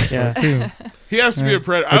be a dinosaur Yeah. too. He has to be a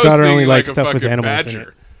predator. My I was daughter only thinking likes like a stuff with fucking animals in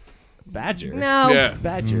badger. Badger. No. Yeah.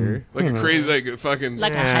 Badger. Like a crazy, like a fucking.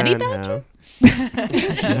 Like a honey badger?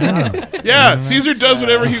 Yeah, Caesar does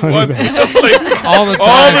whatever he Honey wants. badger. like, All the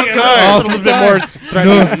time. all the time. A little bit more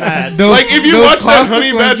threatening than that. No, Like if you no watch that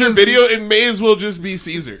honey badger consequences. video, it may as well just be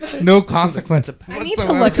Caesar. No consequences. I need to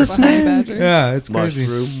whatsoever. look up a honey badger. Yeah, it's crazy.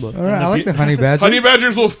 Mushroom. All right, I like the honey badger. Honey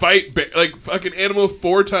badgers will fight like fucking animal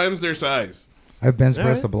 4 times their size. I've bench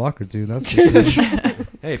pressed a block or two. That's for sure.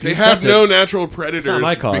 Hey, if They you have accept no it, natural predators not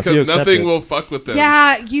my call. If because you accept nothing it. will fuck with them.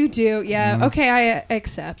 Yeah, you do. Yeah. Okay, I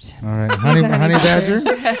accept. All right, honey badger.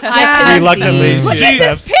 I reluctantly, Look She, at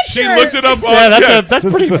this she picture. looked it up on yeah,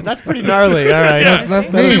 that's pretty gnarly. All right. Yeah. That's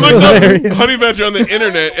She me. looked up Hilarious. honey badger on the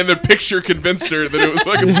internet, and the picture convinced her that it was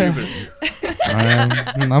fucking Caesar.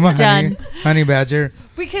 I'm a Done. honey badger.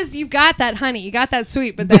 Because you got that honey, you got that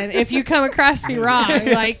sweet, but then if you come across me wrong,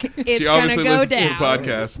 like it's She gonna obviously go listens down. to the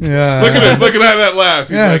podcast. Yeah. Look at him. Look at that laugh.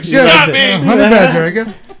 He's like, you shit. got me. Honey badger, I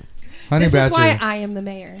guess. Honey This badger. is why I am the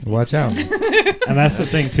mayor. Watch out. And that's the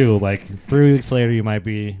thing too. Like 3 weeks later, you might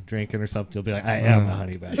be drinking or something. You'll be like, "I am a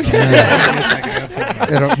honey badger."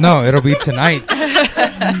 It'll be tonight.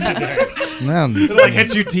 Man, It'll like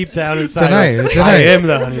hit you deep down inside. Tonight. I am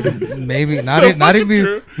the honey. Maybe So fucking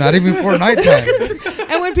true. not even before nighttime.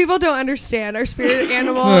 And when people don't understand our spirit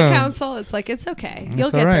animal Yeah. council, it's like it's okay. You'll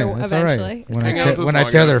It's get all right. there It's all right. eventually. It's When Hang okay. out with when us I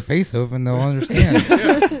long tear enough. their face open, they'll understand. But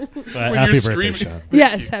When happy you're birthday, screaming. Sean.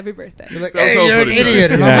 Yes, happy birthday. You're like, That was hey, all you're an footage,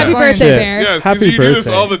 idiot. And Yeah. I'm Happy fine. birthday, Bear. Yeah, Happy Susie, you do this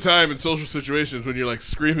birthday. all the time in social situations when you're like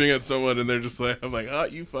screaming at someone and they're just like, I'm like, oh,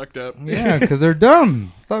 you fucked up. Yeah, because they're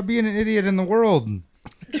dumb. Stop being an idiot in the world.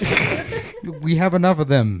 We have enough of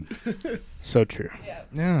them. So true.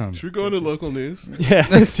 Yeah. Should we go into local news? Yeah.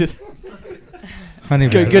 It's just Honey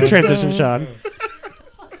good, badger. good transition, Sean.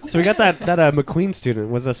 So we got that McQueen student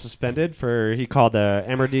was suspended for he called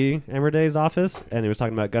Amaday's office and he was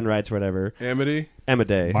talking about gun rights or whatever. Amity? Amaday.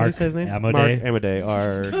 How do you Mark say his name? Amaday. Mark Amaday.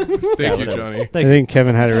 Or Thank you, whatever. Johnny. I Thank you. think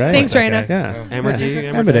Kevin had it right. Thanks, Raina. Yeah. Amaday.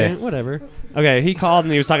 Yeah. Amaday. Whatever. Okay, he called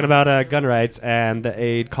and he was talking about gun rights and the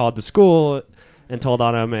aide called the school and told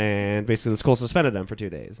on him and basically the school suspended him for 2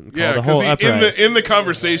 days and Yeah, called the whole because upright. in the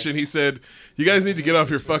conversation he said, "You guys need to get off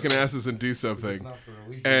your fucking asses and do something."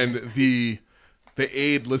 And the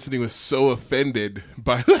aide listening was so offended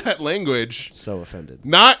by that language. So offended.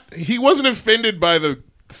 He wasn't offended by the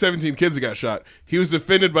 17 kids that got shot. He was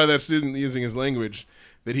offended by that student using his language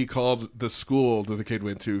that he called the school that the kid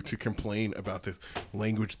went to complain about this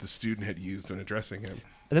language the student had used when addressing him.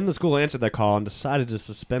 And then the school answered that call and decided to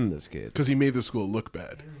suspend this kid. Because he made the school look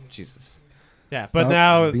bad. Jesus. Yeah, but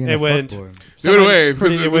now being a it went. fuckboy. It went someone away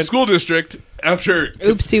pretty- because it the went- school district, after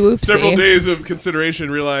Oopsie whoopsie. several days of consideration,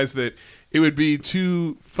 realized that it would be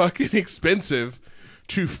too fucking expensive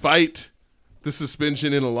to fight the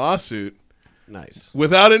suspension in a lawsuit. Nice.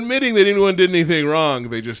 Without admitting that anyone did anything wrong,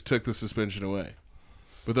 they just took the suspension away.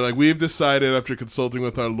 But they're like, we've decided after consulting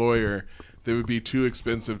with our lawyer that it would be too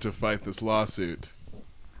expensive to fight this lawsuit.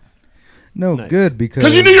 No, Nice. good because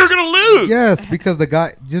Because you knew you were going to lose! Yes, because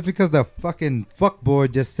the fucking fuckboy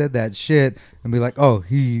just said that shit and be like, oh,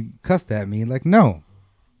 he cussed at me. Like, no.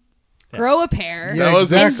 Grow a pair. Yeah, That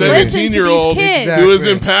was exactly. a Listen to these 17-year-old kids. who was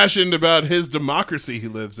Exactly. impassioned about his democracy he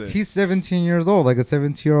lives in. He's 17 years old. Like a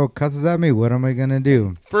 17-year-old cusses at me. What am I gonna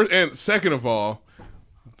do? First, and second of all,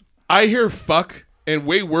 I hear fuck and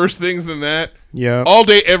way worse things than that Yeah. all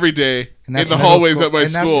day, every day And in that's the middle hallways school- at my and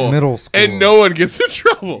that's school. middle school. And no one gets in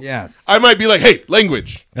trouble. Yes. I might be like, hey,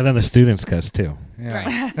 language. And then the students cuss too.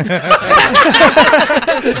 Yeah.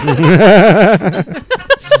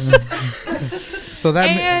 So that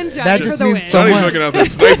And Johnny that for just the means win. Johnny's someone looking out there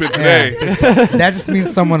sniping today. that just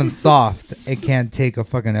means someone is soft and can't take a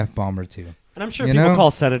fucking F-bomb or two. And I'm sure You people know?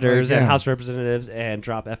 call senators Like, and yeah. House representatives and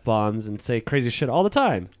drop F-bombs and say crazy shit all the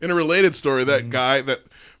time. In a related story, that guy, that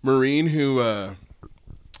Marine who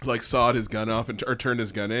like sawed his gun off or turned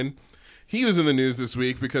his gun in, he was in the news this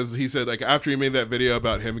week because he said, like, after he made that video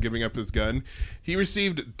about him giving up his gun, he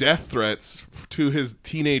received death threats to his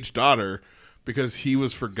teenage daughter because he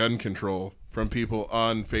was for gun control from people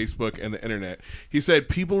on Facebook and the internet. He said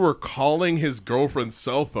people were calling his girlfriend's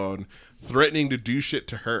cell phone, threatening to do shit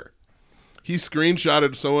to her. He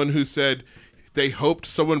screenshotted someone who said they hoped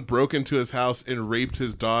someone broke into his house and raped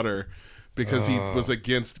his daughter because he was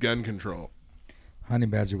against gun control. Honey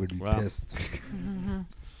Badger would be Wow. pissed.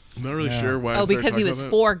 I'm not really Yeah. sure why. I Oh, started because he talking was about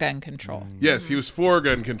that. for gun control. Yes, he was for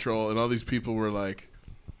gun control, and all these people were like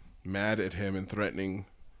mad at him and threatening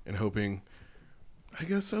and hoping. I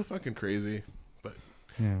guess so fucking crazy, but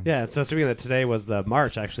Yeah, so speaking of that, today was the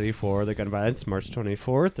march actually for the gun violence, March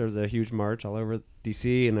 24th. There was a huge march all over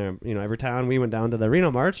DC and every town. We went down to the Reno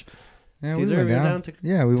march. Yeah, Caesar, we went we went down. down, took-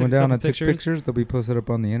 Yeah, we took went a down couple and took pictures. pictures. They'll be posted up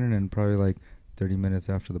on the internet in probably like 30 minutes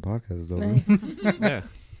after the podcast is over. Nice. Yeah, that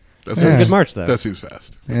it was seems a good march though. That seems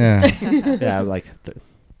fast. Yeah. Yeah, like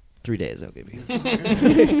 3 days I'll give you.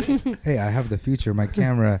 Hey, I have the feature. My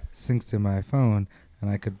camera syncs to my phone, and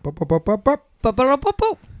I could pop, pop, pop, pop, pop.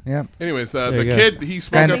 Ba-ba-da-ba-ba. Yeah. Anyways, There the you go. kid he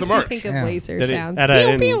spoke Kinda at the Makes me march. think of Yeah. laser Did it sounds. at Pew,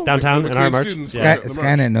 in pew. downtown The in our McQueen march? students Yeah. at the march.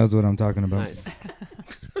 Skynet knows what I'm talking about. Nice.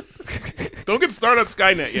 Don't get started on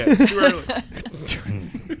Skynet yet. It's too early.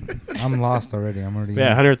 I'm lost already. I'm already. Yeah,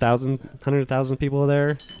 100,000 people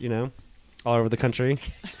there, all over the country.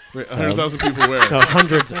 Wait, 100,000 people where? No,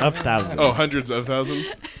 hundreds of thousands. Oh, hundreds of thousands.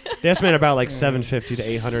 They estimate about like 750 to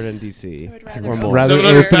 800 in DC rather or open more. Rather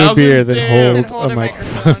 700,000? open a beer than Damn. And hold hold a a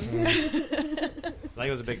microphone. microphone. Like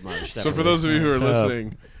was a big munch. So for those of you who are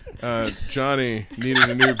listening, Johnny needed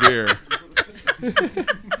a new beer.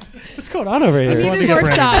 What's going on over here? We needed more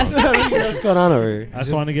sauce. What's going on over here? I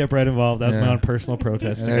just wanted to get Brett involved. That was my own personal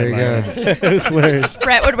protest. There you go. It was hilarious.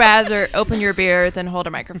 Brett would rather open your beer than hold a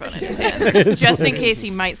microphone in his hands, just in case he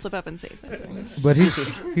might slip up and say something. But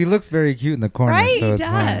he looks very cute in the corner, Right, so he it's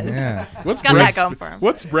fine. does. Yeah. What's Got Brett's that going for him.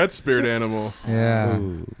 What's Brett's spirit animal? Yeah.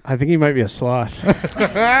 I think he might be a sloth.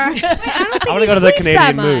 I don't think I want he to go to the sleeps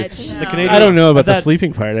that Canadian much. Moose. No. The Canadian, I don't know about the that,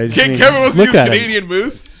 sleeping part. I just mean, Kevin wants to look use at him. Canadian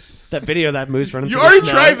moose. That video of that moose running You through already the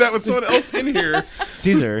snow. tried that with someone else in here.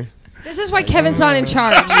 Caesar. This is why Kevin's not in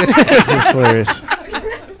charge. It's hilarious.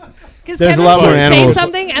 Because There's Kevin a lot more can animals say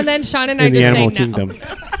something, and then Sean and I In the just say animal no. kingdom.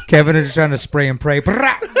 Kevin is trying to spray and pray.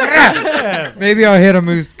 Maybe I'll hit a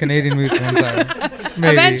moose, Canadian moose one time.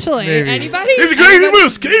 Maybe, Eventually. maybe. Anybody? He's a Canadian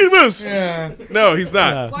moose. Canadian moose. Yeah. No, he's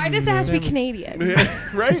not. Why does it have to be Canadian?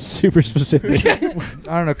 Right? Super specific. I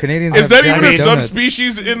don't know. Canadians Is have that even a giant donuts.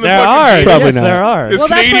 subspecies in the There fucking are. genus? Probably yes, not. there are. Is Well,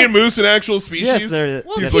 that's Canadian like- moose an actual species? Yes, there.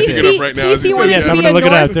 Well, He's looking it up right now. TC He's wanted like, Yes, to I'm be going to a look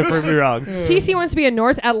it up North. to prove me wrong. TC wants to be a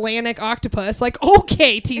North Atlantic octopus. Like,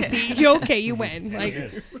 okay, TC, you win.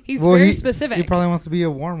 Like, he's Well, very specific. He probably wants to be a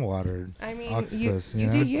warm-watered I mean, octopus. you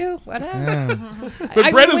know? do you. Whatever. Yeah. But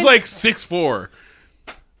I Brett would is win- like 6'4",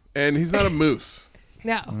 and he's not a moose.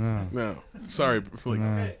 No. No. No, sorry. Like,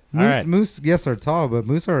 No. All right. Moose, yes, are tall, but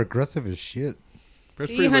moose are aggressive as shit. Brett's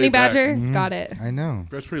See, pretty honey laid back. badger? Mhm. Got it. I know.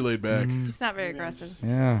 Brett's pretty laid back. He's not very aggressive.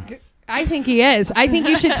 Yeah. I think he is. I think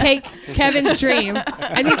you should take Kevin's dream.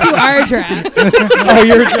 I think you are a giraffe. Oh,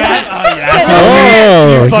 you're a giraffe? Oh,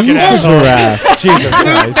 yeah. Oh, fucking he's a asshole. giraffe. Jesus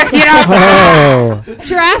Christ. Oh,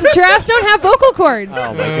 Giraffes don't have vocal cords.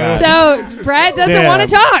 Oh, my God. So Brett doesn't Damn. want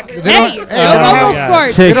to talk. don't- Hey, hey, no they don't vocal have-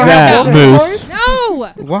 cords. take don't have that, vocal moose.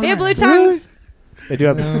 No. Why? They have blue tongues. They do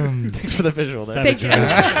have. Um, Thanks for the visual there. Thank you.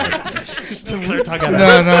 Just took their tongue out.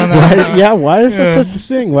 no, no, no. Why, no. yeah, why is that Yeah. such a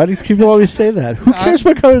thing? Why do people always say that? Who cares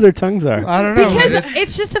what color their tongues are? I don't know. but Because it's-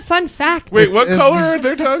 it's just a fun fact. Wait, what it's- color are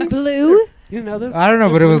their tongues? Blue. You didn't know this? I don't know,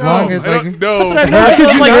 but it was long. It's I like don't- no. Something I How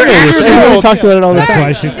could you like know this? 6 years Everybody old. talks about it all the That's time.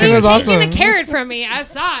 why she's Sorry, It was you're taking awesome. a carrot from me. I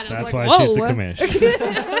saw it. I That's was why like, she's the whoa.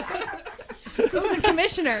 commissioner. The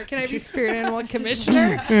commissioner. Can I be spirit animal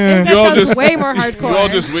commissioner? You That all sounds just- way more You hardcore. all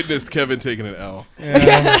just witnessed Kevin taking an L.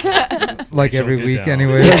 Yeah. Like every Rachel week, Goodell.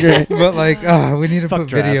 anyway. But like, we need to Fuck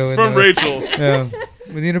put video in From the, Rachel. Yeah,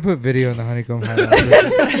 we need to put video in the honeycomb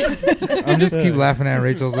hideout. I'm just keep laughing at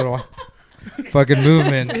Rachel's little fucking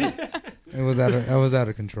movement. It was out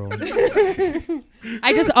of control.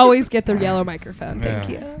 I just always get the yellow microphone. Thank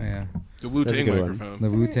yeah. you. Yeah, The Wu That's a Tang good one. microphone. the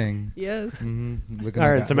Wu Tang. Yes. Mm-hmm. All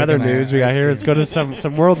right, some other news we got here. Let's go to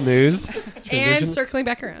some world news. And Transition. circling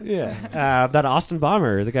back around. Yeah, that Austin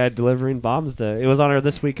bomber, the guy delivering bombs to. It was on our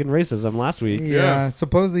This Week in Racism last week. Yeah, Yeah.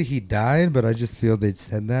 supposedly he died, but I just feel they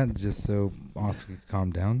said that just so Oscar could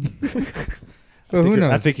calm down. But who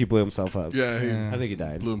knows? I think he blew himself up. Yeah, he Yeah. I think he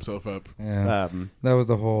died. blew himself up. Yeah, that was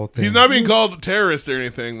the whole thing. He's not being called a terrorist or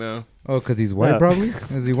anything, though. Oh, because he's white, No. probably.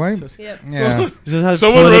 Is he white? Yep. Yeah. He just has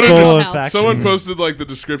Someone wrote political it- faction. Someone posted like the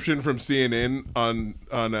description from CNN on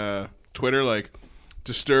Twitter, like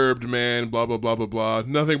disturbed man, blah blah blah blah blah.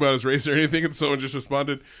 Nothing about his race or anything, and someone just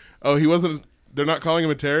responded, "Oh, he wasn't. They're not calling him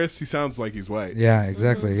a terrorist. He sounds like he's white." Yeah,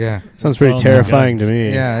 exactly. Yeah. Sounds pretty Sounds terrifying to like me.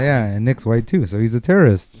 Yeah, yeah. And Nick's white too, so he's a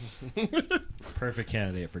terrorist. Perfect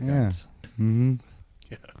candidate for Yeah. guns. Mm-hmm.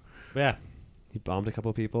 Yeah, he bombed a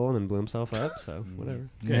couple people and then blew himself up. So whatever.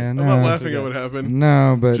 Yeah, I'm no. not laughing at what happened.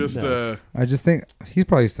 No, but Just I just think he's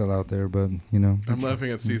probably still out there, but you know. I'm laughing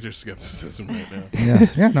at Caesar's skepticism right now. Yeah,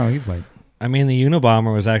 yeah. No, he's white. I mean, the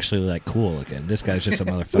Unabomber was actually like cool looking. This guy's just a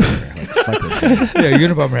motherfucker. Like, fuck this guy. Yeah,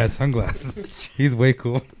 Unabomber has sunglasses. He's way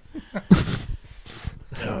cool.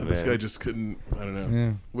 This guy just couldn't. I don't know.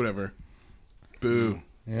 Yeah, Whatever. Boo.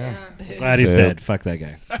 yeah. Glad he's Boo. dead. Fuck that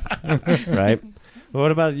guy. Right. Well,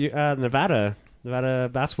 what about you, Nevada? Nevada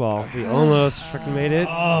basketball. We almost freaking made it.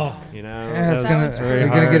 Oh, You know, Yeah, it's That gonna, was we're very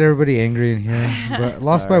gonna hard. get everybody angry in here. But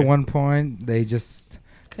lost by Sorry. 1 point. They just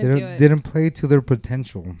Couldn't do it. didn't play to their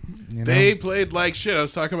potential. You know? They played like shit. I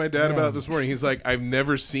was talking to my dad Yeah. about it this morning. He's like, I've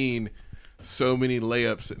never seen so many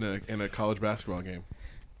layups in a college basketball game.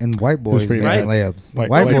 and white boys pretty making right. layups. White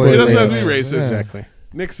White boys boys. It doesn't have make to be layups. racist. Yeah. Exactly.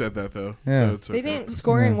 Nick said that though. Yeah. So it's They okay. didn't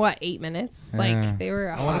score in Yeah. what, 8 minutes? Yeah. Like they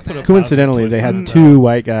were. I wanna hot put a mess. Coincidentally, they had Mm. two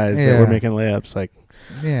white guys that Yeah. were making layups. Like,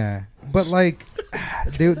 Yeah, but like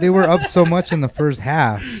they were up so much in the first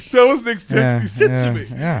half. That was Nick's text Yeah, he sent yeah, to me.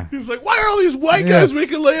 yeah. He's like, why are all these white Yeah. guys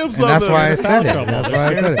making layups And on that's them? why I said foul it. trouble. That's They're why I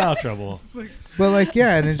scared said of it. foul trouble. But like,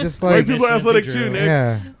 yeah, and it's just White like, people are athletic too, Nick.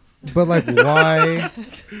 yeah. But like, why?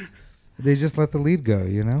 they just let the lead go.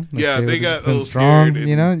 You know. Like Yeah, they would've got just a been little strong. scared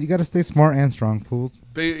You know, you got to stay smart and strong, fools.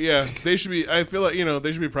 They should be. I feel like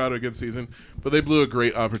they should be proud of a good season, but they blew a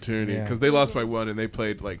great opportunity Yeah. because they lost by 1 and they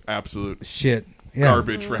played like absolute Shit. Yeah.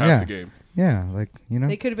 garbage for half Yeah. the game. Yeah, like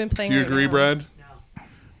They could have been playing. Do you right agree, now. Brad?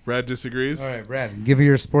 Brad disagrees. All right, Brad, give me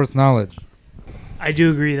your sports knowledge. I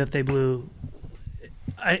do agree that they blew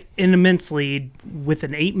an immense lead with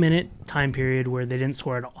an 8-minute time period where they didn't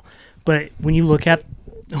score at all. But when you look at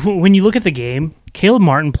the game, Caleb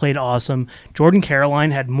Martin played awesome. Jordan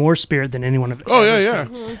Caroline had more spirit than anyone I've Oh, ever yeah.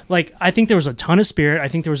 seen. Like, I think there was a ton of spirit. I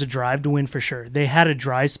think there was a drive to win for sure. They had a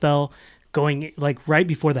dry spell going like right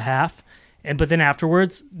before the half, but then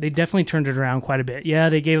afterwards they definitely turned it around quite a bit. Yeah,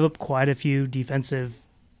 they gave up quite a few defensive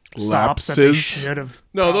stops that they Lapses. should have.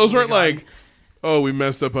 No, those weren't probably like, oh, we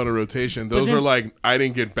messed up on a rotation. Those then- were like, I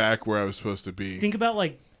didn't get back where I was supposed to be. Think about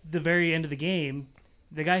like the very end of the game.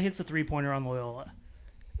 The guy hits a 3-pointer on Loyola.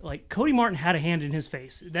 Like Cody Martin had a hand in his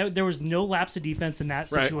face. There was no lapse of defense in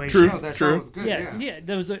that Right. situation. True. No, that True. shot was good. Yeah.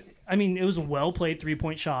 There was it was a well played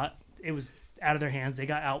 3-point shot. It was out of their hands. They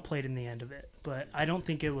got outplayed in the end of it. But I don't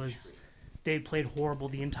think it was. They played horrible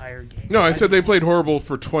the entire game. No, I said they played horrible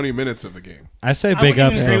for 20 minutes of the game. I say I big wouldn't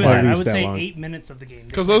ups even to say the that. at I least would that say long. 8 minutes of the game.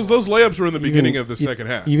 Because those layups were in the beginning of the second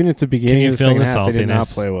half. Even at the beginning you of the feel second the half, they did not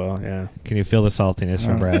saltiness? play well. Yeah. Can you feel the saltiness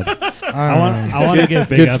from Brad? I I want to give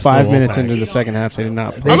big Good ups 5 to the minutes Wolfpack. into the second half, they did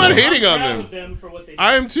not play I'm not well. hating on Proud them. of them for what they did.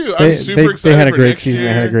 I am too. I'm super excited. They had a for great next season.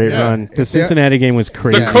 year. They had a great Yeah. run. The Cincinnati game was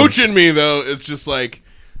crazy. The coach in me, though, is just like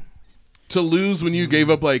to lose when you gave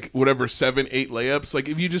up like whatever 7, 8 layups. Like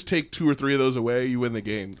if you just take 2 or 3 of those away, you win the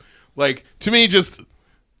game. Like to me, just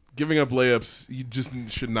giving up layups, you just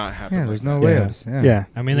should not happen. Yeah, like there's that. no layups. Yeah. Yeah.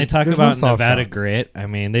 I mean, they talk There's about no soft Nevada shots. grit. I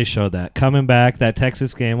mean, they showed that. Coming back, that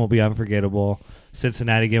Texas game will be unforgettable.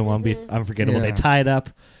 Cincinnati game won't be unforgettable. Yeah. They tied up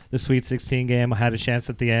the Sweet 16 game, had a chance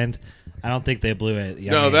at the end. I don't think they blew it.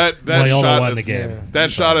 No, that Loyola shot won at the game.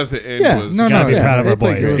 That shot at the end Yeah. was No, Gotta be yeah, proud of they our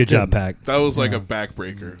played boys. good. Good job, Pack. that was like a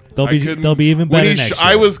backbreaker. They'll I be couldn't- they'll be even when better he next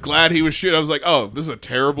I year. was glad he was shooting. I was like, oh, this is a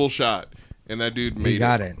terrible shot, and that dude made He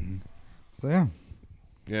got it. So yeah,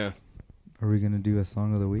 Yeah. are we gonna do a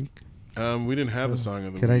song of the week? We didn't have a song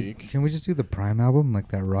of the week. Can we just do the Prime album, like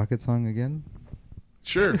that Rocket song again?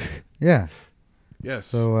 Sure. Yeah. Yes.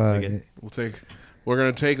 So We're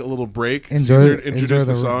gonna take a little break. enjoy, Caesar, enjoy introduce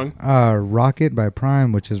the song. Rocket by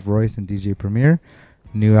Prime, which is Royce and DJ Premier.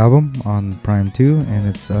 New album on Prime 2, and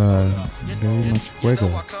it's very much fuego.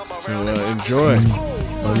 So enjoy.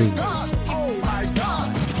 Salud.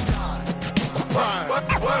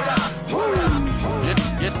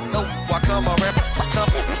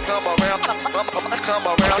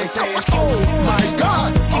 They saying, oh my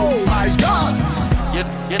God, oh my God.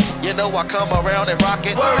 You know I come around and rock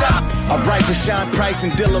it. Word up. I write for Sean Price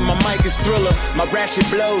and Dilla, my mic is Thriller. My ratchet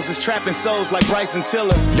blows is trapping souls like Bryson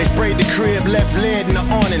Tiller. They sprayed the crib, left lead in the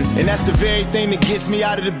awnings, and that's the very thing that gets me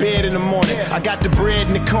out of the bed in the morning. I got the bread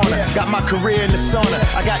in the corner, got my career in the sauna.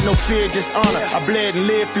 I got no fear, just honor. I bled and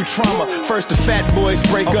lived through trauma. First the fat boys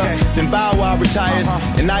break up, then Bow Wow retires,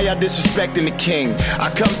 and now y'all disrespecting the king. I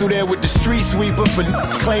come through there with the street sweeper for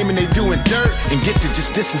claiming they doing dirt and get to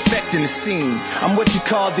just disinfecting the scene. I'm what you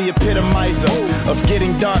call the epitomizer of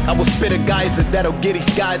getting dark. I will spit a geyser that'll get these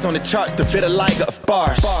guys on the charts to fit a liger of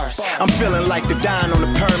bars. I'm feeling like the dying on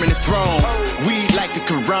the permanent throne. Weed like the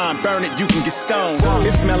Quran, burn it, you can get stoned.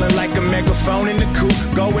 It's smelling like a megaphone in the coupe,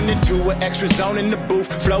 going into an extra zone in the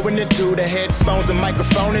booth, flowing into the headphones, a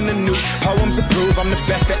microphone in the news. Poems approve, I'm the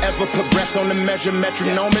best to ever put breaths on the measure,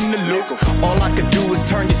 metronome in the loop. All I could do is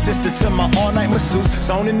turn your sister to my all-night masseuse.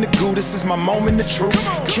 Zone in the goo, this is my moment of truth.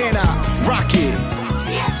 Can I rock it?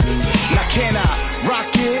 Now can I rock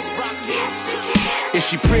it? If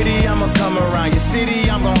she pretty, I'ma come around your city,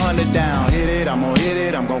 I'm gon' hunt her down. Hit it, I'm gon' hit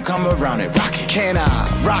it, I'm gon' come around it. Rock it. Can I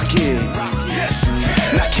rock it?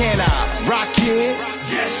 Now can I rock it?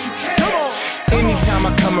 Come on. Anytime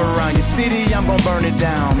I come around your city, I'm gon' burn it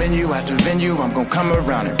down. Venue after venue, I'm gon' come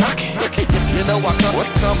around it. Rock it. You know I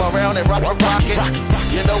come around and rock it.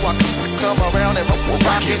 You know I come around and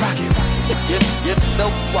rock it. You know I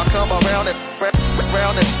come around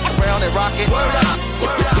and rock it. Word up,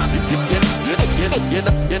 word up.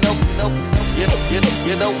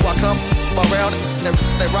 You know I come around and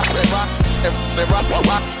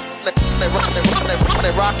rock.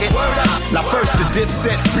 they rock it. Now first the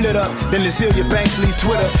Dipset split up, then the Zillia Banks leave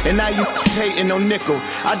Twitter, and now you hating on Nickel.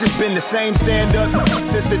 I just been the same stand-up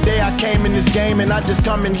since the day I came in this game, and I just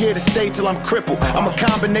come in here to stay till I'm crippled. I'm a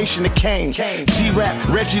combination of Kane, G-Rap,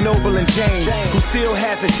 Reggie Noble, and James, who still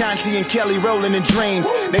has Ashanti and Kelly rolling in dreams.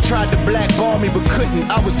 They tried to blackball me but couldn't,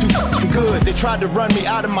 I was too good. They tried to run me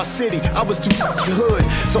out of my city, I was too hood.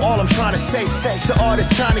 So all I'm trying to say to all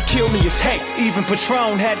that's trying to kill me is hey. Even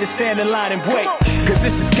Patron had to stand in line and wait, cause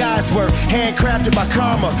this is God's work, handcrafted by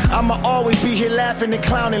karma. I'ma always be here laughing and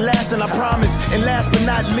clowning last, and I promise. And last but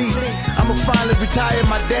not least, I'ma finally retire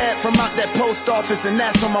my dad from out that post office, and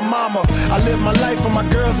that's on my mama. I live my life for my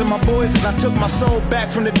girls and my boys, and I took my soul back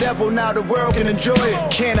from the devil, now the world can enjoy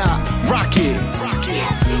it. Can I rock it?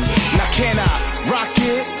 Now can I rock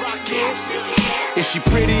it? If she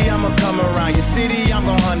pretty, I'ma come around your city, I'm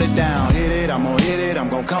gon' hunt it down. Hit it, I'm gon' hit it, I'm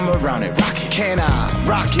gon' come around it. Rock it. Can I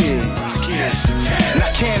rock it?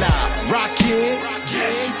 Now can I rock it?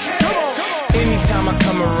 Come on. Anytime I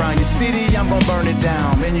come around your city, I'm gon' burn it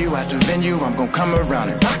down. Venue after venue, I'm gon' come around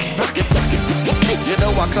it. Rock it. You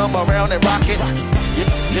know I come around and rock it.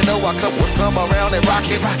 You know I come around and rock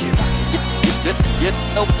it. You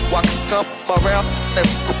know I come around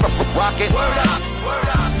and rock it.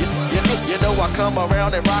 You know I come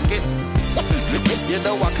around and rock it. You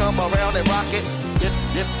know I come around and rock it.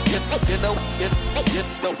 You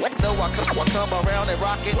know I come around and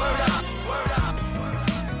rock it.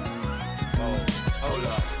 Hold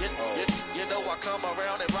up. You know I come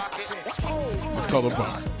around and rock it. It's called a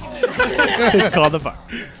bar. It's called the bar.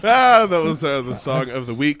 That was the song of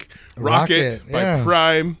the week. Rocket by yeah.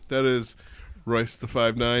 Prime. That is Royce the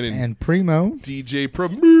 5'9" And Primo. DJ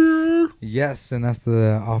Premier. Yes, and that's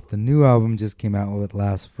off the new album, just came out with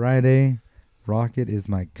last Friday. Rocket is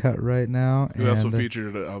my cut right now. We also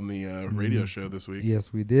featured it on the radio show this week.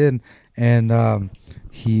 Yes, we did. And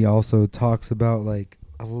he also talks about like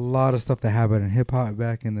a lot of stuff that happened in hip hop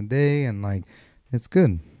back in the day, and like it's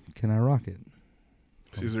good. Can I rock it?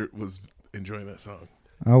 Caesar was enjoying that song.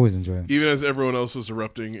 I always enjoy it. Even as everyone else was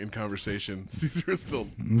erupting in conversation, Caesar was still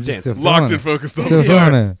still locked feeling and focused on Still the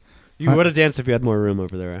feeling song. it. You would have danced if you had more room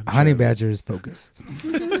over there. Honey Badger is focused.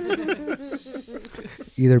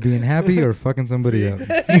 Either being happy or fucking somebody up.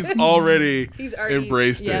 He's already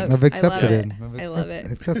embraced yep, it. I've accepted it. I love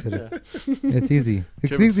it. Accepted it. It's easy. It's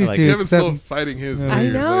Kevin's, easy to Kevin's still accept. fighting his. I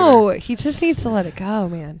years know. later. He just needs to let it go,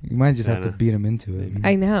 man. You might just have I to know. beat him into it.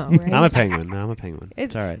 I know, right? I'm a penguin.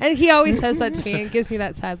 It's all right. And he always says that to me and gives me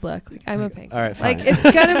that sad look. Like, I'm a penguin. All right, like, fine. it's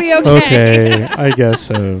going to be okay. Okay, I guess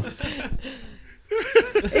so.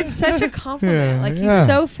 It's such a compliment. Yeah, like, yeah. he's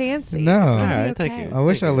so fancy. No. It's gonna be All right, okay. thank you. I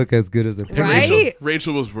wish I look as good as a And penguin. Right?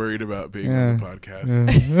 Rachel was worried about being Yeah. on the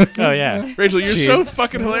podcast. Oh yeah. Rachel, you're She- so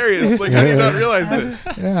fucking hilarious. Like, how do you not realize this?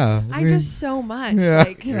 Yeah. I just so much. Yeah.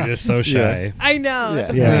 Like, You're just so shy. I know. Yeah.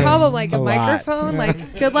 That's Yeah. the problem. Like, A a lot. microphone.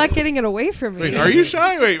 Like, good luck getting it away from me. Wait, are you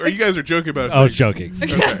shy? Wait, or you guys are joking about it? Oh, joking.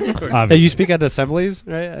 Okay. Hey, Obviously. you speak at assemblies,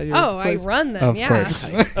 right? At your Oh, I place? run them. Of yeah. course.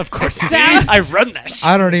 Of course. See? I run that shit.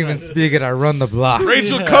 I don't even speak it. I run the block.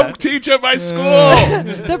 Rachel, come teach at my school.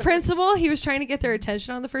 The principal, he was trying to get their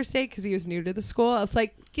attention on the first day because he was new to the school. I was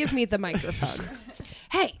like, give me the microphone.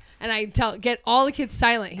 Hey. And I get all the kids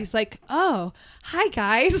silent. He's like, oh, hi,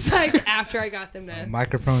 guys. Like, after I got them to.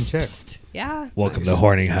 Microphone check. Psst. Yeah. Welcome to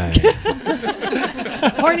Horning High.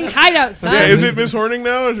 Horning hideout, son. Yeah, is it Miss Horning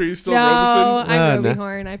now? Or are you still No, Robeson? I'm Roby no.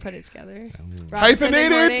 Horn. I put it together.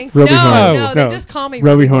 Hyphenated? Roby no, Horn. no, they just call me Roby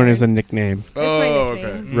Roby Horn is a nickname. It's my Oh,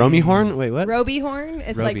 nickname. okay. Romy Horn? Wait, what? Roby Horn.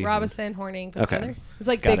 It's like Roby. Robinson Horning put Okay. together. It's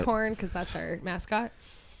like Got Big it. Horn because that's our mascot.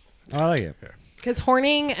 I like it. Because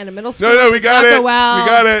Horning and a middle school. No, we does got not it. go well. We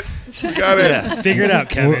got it. We got it. Yeah, figure it out,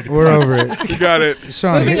 Kevin. We're over it. We got it.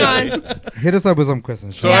 Sean, Moving hit us up with some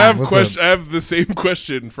questions. So Sean. I have What's question. up? I have the same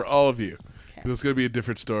question for all of you. 'Cause it's going to be a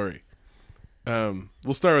different story.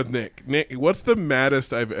 We'll start with Nick. Nick, what's the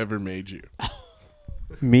maddest I've ever made you?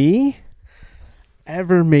 Me?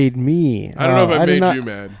 Ever made me? I don't know if I did made not- you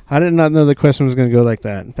mad. I did not know the question was going to go like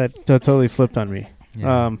that. That totally flipped on me.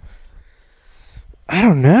 Yeah. I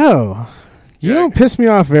don't know. You Yeah. don't piss me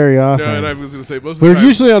off very often. No, and I was going to say most of the We're time.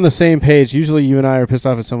 usually on the same page. Usually you and I are pissed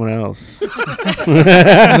off at someone else. No,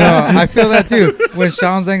 I feel that too. When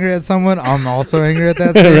Sean's angry at someone, I'm also angry at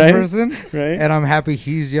that same Right? person, Right? and I'm happy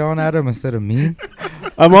he's yelling at him instead of me.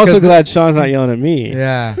 I'm also because- glad Sean's not yelling at me.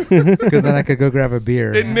 Yeah, because then I could go grab a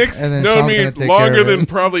beer. And Nick's and then known Sean's me gonna take care longer of than it.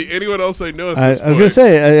 probably anyone else I know at I this was going point. to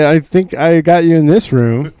say, I think I got you in this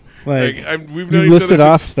room. Like, We've you known each listed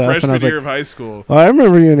other off since stuff, and I freshman was year like- of high school. well, I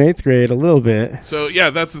remember you in 8th grade a little bit. So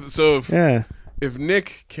yeah, that's so. Yeah. If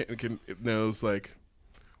Nick knows like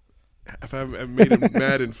if I haven't made him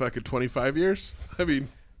mad in fucking 25 years. I mean,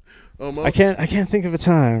 almost. I can't think of a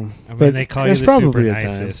time. I mean, but they call you there's the probably super a time.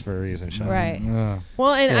 nicest for a reason, Sean. Right. Yeah.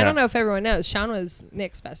 Well, and I Yeah. don't know if everyone knows, Sean was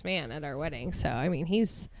Nick's best man at our wedding. So I mean,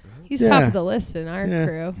 he's Yeah. top of the list in our Yeah.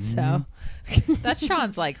 crew. So That's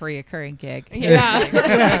Sean's like reoccurring gig.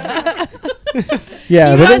 yeah.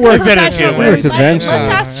 Yeah, He but has it a worked. professional It voice. worked Let's eventually.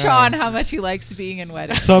 ask Sean how much he likes being in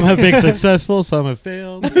weddings. Some have been successful, some have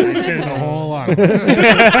failed. It's been a whole lot. Of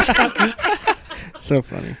them. So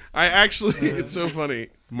funny. I actually, it's so funny.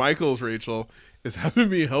 Michael's Rachel is having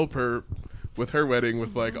me help her with her wedding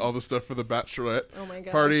with like all the stuff for the bachelorette Oh my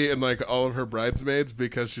gosh. party and like all of her bridesmaids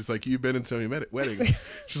because she's like, you've been in so many weddings.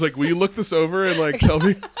 She's like, will you look this over and like tell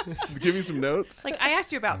me, give me some notes? Like I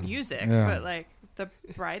asked you about music, Yeah. but like the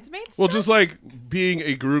bridesmaids. Well, just like being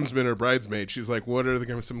a groomsman or bridesmaid, she's like, what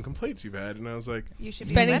are some complaints you've had? And I was like, you should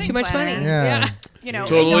Spending be a too much wedding money. planner. Yeah. You know,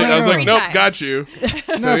 totally. and I was like, free nope, time. got you.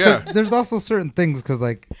 So No, yeah. but there's also certain things because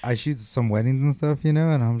like I shoot some weddings and stuff, you know,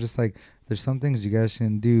 and I'm just like, there's some things you guys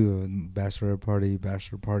shouldn't do. Bachelor party,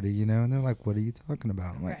 you know, and they're like, what are you talking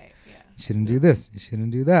about? I'm like, Right. Yeah. you shouldn't do this, you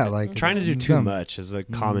shouldn't do that. Like Trying to do it's too dumb. much is a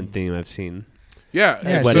common theme I've seen. Yeah.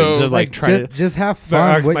 Yeah, Weddings So of, like, try to- just have But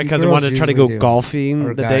fun. what my you cousin girls wanted to try to go usually do. golfing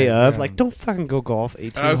Or the day guys, of. yeah. Like, don't fucking go golf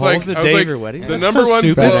 18 I was holes like, the I was day like, of your wedding. the That's number so one.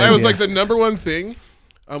 stupid. Well, I was idea. like, the number one thing.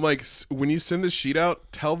 I'm like, when you send the sheet out,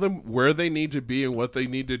 tell them where they need to be and what they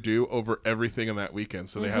need to do over everything on that weekend,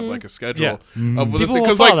 so they have like a schedule Yeah. of Mm-hmm. the People will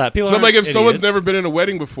because follow like, that. People so I'm like, if aren't someone's idiots. never been in a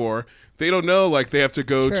wedding before, they don't know like they have to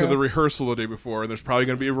go to True. the rehearsal the day before, and there's probably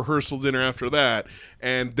going to be a rehearsal dinner after that,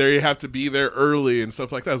 and they have to be there early and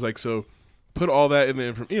stuff like that. I was like, so put all that in the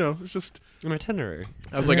information. You know, it's just. An itinerary.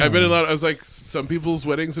 I was like, I've been in a lot. I was like, some people's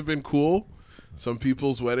weddings have been cool. Some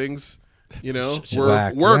people's weddings, you know, were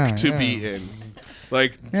Whack. work Yeah, to yeah. be in.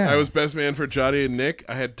 Like, Yeah. I was best man for Johnny and Nick.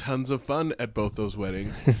 I had tons of fun at both those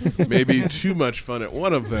weddings. Maybe too much fun at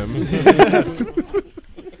one of them.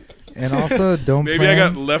 And also, don't. Maybe I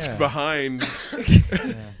plan- got left yeah. behind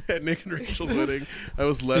at Nick and Rachel's wedding. I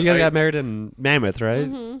was left. You guys got married in Mammoth, right?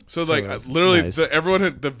 So like that's literally, nice. everyone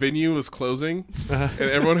had the venue was closing, and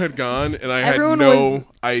everyone had gone, and I Everyone had no was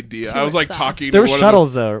idea. too I was like exhausted. talking. There to were one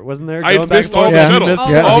shuttles, though, wasn't there? I Going back missed and all forth? the Yeah. shuttles. missed-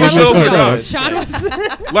 Oh, yeah, all the you missed shuttles the were gone. shuttles.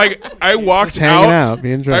 Sean was. Like I walked hanging out, out,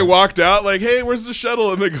 being drunk. I walked out like, "Hey, where's the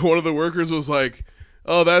shuttle?" And like one of the workers was like,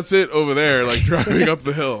 "Oh, that's it over there," like driving up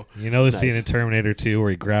the hill. You know the Nice. scene in Terminator 2 where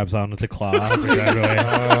he grabs on with the claws and drives away?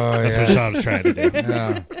 Oh, That's yeah. what Sean's trying to do.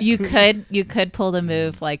 Yeah. You could pull the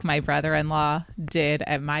move like my brother-in-law did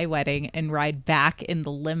at my wedding and ride back in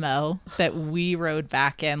the limo that we rode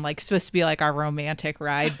back in, like supposed to be like our romantic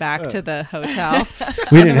ride back to the hotel. We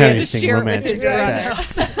didn't We have had to anything share it with romantic his like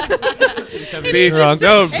that. brother. See, no,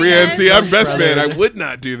 Just- Brienne, see, I'm best Brother. man. I would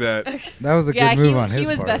not do that. That was a Yeah, good move on his he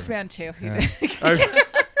was part. best man too. Yeah. I,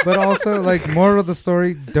 But also, like, moral of the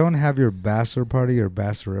story: don't have your bachelor party or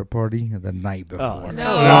bachelorette party the night before. Oh, that's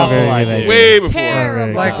No. an awful Very good idea. idea. way before.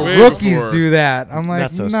 Terrible. Like Way rookies before. do that. I'm like,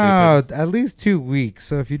 That's so no, at least 2 weeks.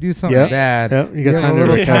 So if you do something Yep. bad, Yep, you you got have time a to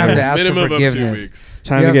little recover. time to ask Minimum for of 2 forgiveness. weeks.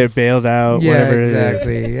 Time Yeah. to get bailed out. Yeah, whatever It is.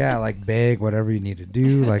 exactly. Yeah, like beg whatever you need to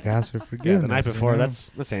do. Like ask for Yeah, forgiveness. the night you before, know?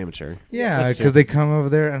 that's amateur. Yeah, That's because they come over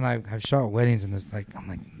there and I've shot weddings and it's like I'm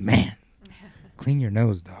like, man, clean your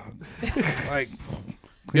nose, dog. Like, clean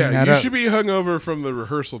Yeah, that you up. should be hungover from the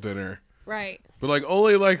rehearsal dinner. Right. But like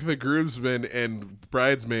only like the groomsmen and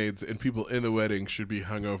bridesmaids and people in the wedding should be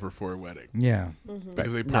hungover for a wedding Yeah,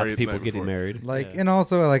 because they Not party the the people night getting before. married. like Yeah. and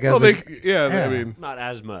also like as Well, a, yeah, yeah. I mean, Not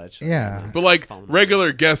as much. yeah, but like Follow them.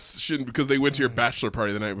 regular guests shouldn't because they went to your bachelor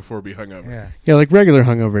party the night before be hungover. yeah. Yeah, like regular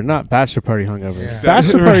hungover, not bachelor party hungover. Yeah.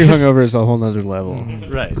 Bachelor party hungover is a whole nother level.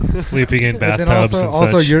 Right. Sleeping in But then bathtubs and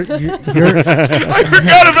also such. you're I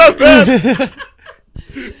forgot about that.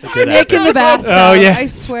 Nick in the bathtub. Oh, yeah. I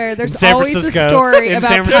swear, In there's San always a Francisco. story In about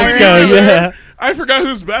San Francisco, pirates. yeah. I forgot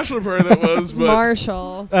whose bachelor party that was, but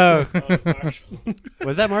Marshall. Oh.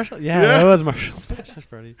 Was that Marshall? Yeah, Yeah. that was Marshall's bachelor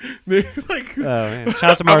party. Nick, like, Oh, man. Shout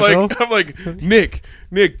out to Marshall. I'm like, Nick,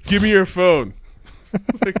 give me your phone.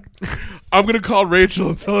 Like, I'm gonna call Rachel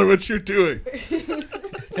and tell her what you're doing.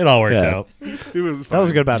 It all worked Yeah. out. It was fine. That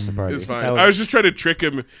was a good bachelor party. It was fine. That I was just trying to trick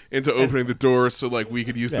him into opening the door so like we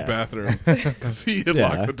could use the Yeah. bathroom because he had Yeah.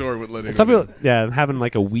 locked the door with letting. And some him in. people, yeah, having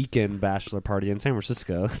like a weekend bachelor party in San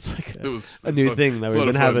Francisco. It's like It was a new fun. thing that It was a we've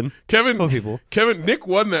lot been of fun. having. Cool Kevin, people. Nick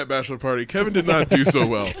won that bachelor party. Kevin did not do so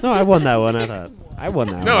well. No, I won that one. I thought I won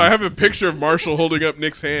that. No, one. I have a picture of Marshall holding up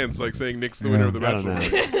Nick's hands, like saying Nick's the winner of the I don't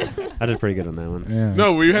bachelor. know. I did pretty good on that one. Yeah.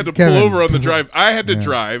 No, we had to Kevin. pull over on the drive. I had to Yeah.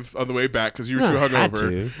 drive on the way back because you were No, too I had hungover.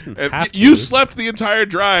 to. Didn't And have you to. slept the entire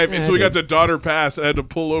drive Yeah, until I we got did. to Donner Pass. I had to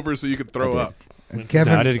pull over so you could throw did. up.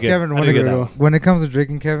 Kevin, No, I did good. Kevin, I when did it, good. when it comes to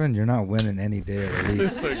drinking, Kevin, you're not winning any day of the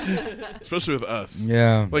week. Especially with us.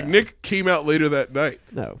 Yeah. Like Nick came out later that night.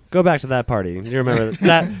 No, go back to that party. You remember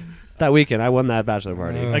that weekend? I won that bachelor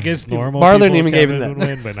party. Against normal Marlon people, even gave Kevin me would that.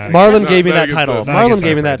 win, but not Marlon Not- gave me not that against title. us. Not Marlon against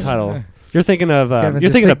gave me our that friends. title. You're thinking of Kevin, you're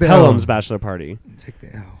just thinking take of the Pelham's L. bachelor party. Take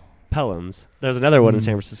the L. Pelham's. There's another one in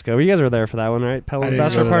San Francisco. You guys were there for that one, right? Pelham didn't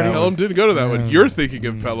bachelor go to party. that one. Pelham didn't go to that one. Yeah. You're thinking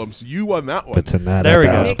of Pelham's. You won that one. But tonight, There we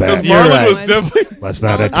go. Nick- Because You're Marlon right. was definitely. Let's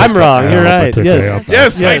not. I'm wrong. You're right. But Yes. today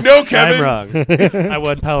Yes, I know, Kevin. I'm wrong. I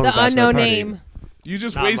won Pelham's The bachelor unknown party. name. You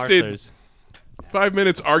just Not wasted Martha's. 5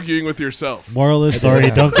 minutes arguing with yourself. Moral of the story: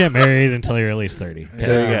 don't get married until you're at least 30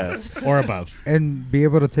 There you go. or above. And be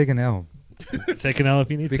able to take an L. Take an L if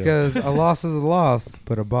you need Because a loss is a loss,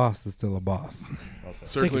 but a boss is still a boss.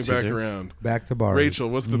 Circling back Caesar. around. Back to bars. Rachel,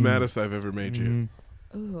 what's the maddest I've ever made you?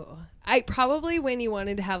 Ooh. I probably when you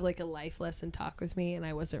wanted to have like a life lesson talk with me and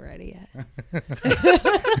I wasn't ready yet.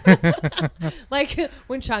 Like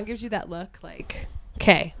when Sean gives you that look, like,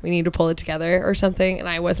 okay, we need to pull it together or something, and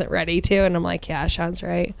I wasn't ready to, and I'm like, yeah, Sean's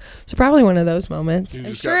right. So probably one of those moments. You I'm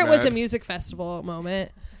just sure it got was a mad? music festival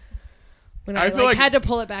moment when I I, feel like- had to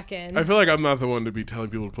pull it back in. I feel like I'm not the one to be telling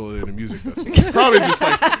people to pull it in a music festival. It's probably just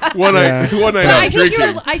like one night But out I think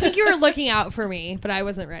drinking. I think you were looking out for me, but I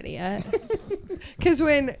wasn't ready yet. Because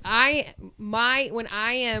when I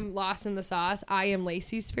am lost in the sauce, I am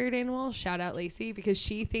Lacey's spirit animal. Shout out Lacey, because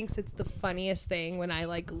she thinks it's the funniest thing when I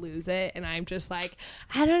like lose it, and I'm just like,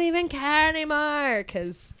 I don't even care anymore,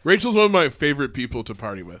 because Rachel's one of my favorite people to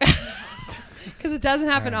party with. it doesn't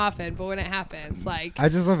happen often, but when it happens, like, I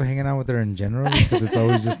just love hanging out with her in general because it's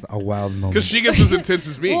always just a wild moment. Because she gets as intense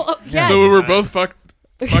as me. Well, yes. So when we're both fucked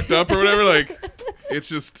up or whatever, like, it's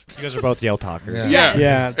just... You guys are both Yale talkers. Yeah. Yeah.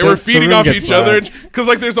 Yeah, And we're the feeding room off gets each other. loud. Because,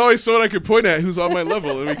 like, there's always someone I could point at who's on my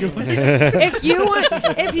level. And we can, like, if you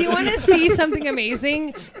want to see something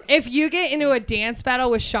amazing, if you get into a dance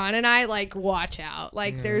battle with Sean and I, like, watch out.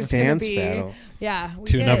 Like, there's gonna Dance be battle. yeah, we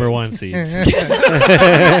Two get- number one seeds. Going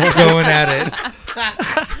at it.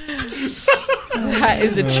 That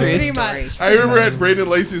is a true Pretty story. much. I remember at Brandon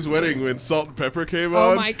Lacey's wedding when Salt and Pepper came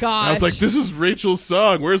on. Oh my gosh. I was like, this is Rachel's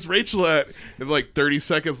song. Where's Rachel at? And like 30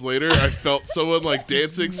 seconds later, I felt someone like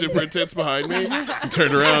dancing super intense behind me. I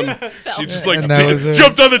turned around. She just like And that was it.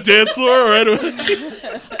 jumped on the dance floor right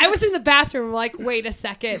away. I was in the bathroom, like, wait a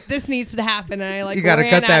second, this needs to happen, and I like You gotta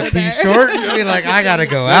ran cut out that of piece there. short. You'd be like, I gotta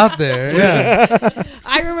go out there. Yeah.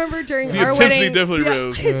 I remember during The our intensity wedding, definitely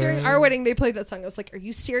rose. during our wedding, they played that song. I was like, "Are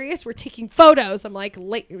you serious? We're taking photos." I'm like,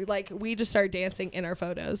 like we just started dancing in our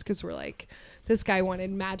photos because we're like, this guy wanted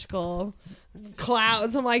magical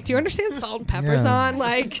clouds. I'm like, do you understand Salt and Pepper's Yeah. on?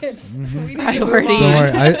 Like, we need to Priorities. move Don't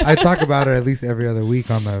on. worry. I talk about it at least every other week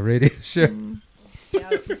on the radio show. Yeah,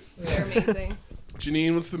 they're amazing.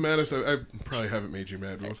 Janine, what's the maddest? I probably haven't made you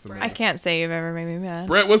mad. But what's the I maddest? can't say you've ever made me mad.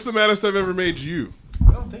 Brett, what's the maddest I've ever made you?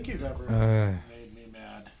 I don't think you've ever made me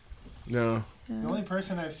mad. No. The only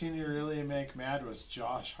person I've seen you really make mad was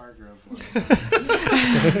Josh Hargrove.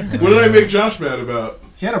 What did I make Josh mad about?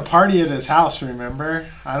 He had a party at his house, remember?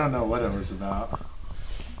 I don't know what it was about.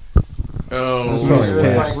 Oh, That's It probably was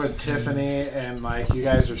pissed. like with Tiffany, and like you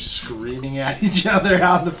guys were screaming at each other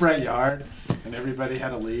out in the front yard, and everybody had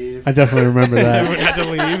to leave. I definitely remember that. everyone had to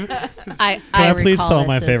leave. Can I please recall tell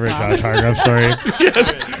my this as favorite well. Josh Hargrove story?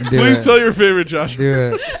 Yes. Do Please it. tell your favorite Josh.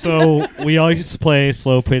 Do it. So we all used to play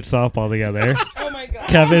slow pitch softball together. Oh my god.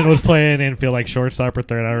 Kevin was playing infield, like shortstop or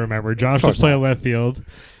third. I remember. Josh was playing left field,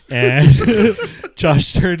 and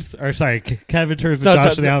Josh turns, or sorry, Kevin turns to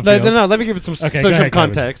Josh in the outfield. No, let me give it some, Okay, some go ahead, Kevin.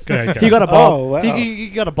 context. Go ahead, He Kevin. got a ball. Oh, wow. He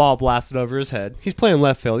got a ball blasted over his head. He's playing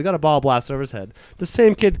left field. He got a ball blasted over his head. The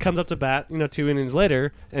same kid comes up to bat, 2 innings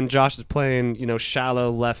later, and Josh is playing,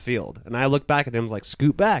 shallow left field. And I look back at him, like,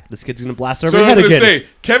 scoot back. This kid's gonna blast over So your I'm head going to again. say,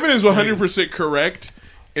 Kevin is 100% correct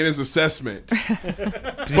in his assessment.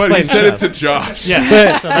 But he playing said it chess. to Josh.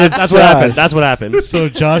 Yeah, so that's what Josh. happened. That's what happened. So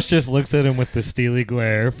Josh just looks at him with the steely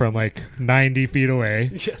glare from like 90 feet away.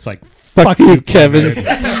 It's like, Fuck you, Kevin.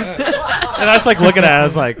 And I was like looking at it, I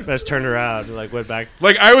was like, I just turned around and like went back.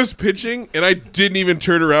 Like, I was pitching, and I didn't even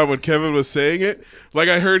turn around when Kevin was saying it. Like,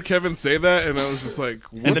 I heard Kevin say that, and I was just like,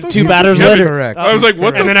 what And the then 2 fuck batters is Kevin? later. Correct. I was like,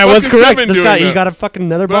 what the And then fuck I was is correct. Kevin This doing guy, he now? got a fucking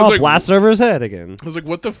another But I was ball like, blasted over his head again. I was like,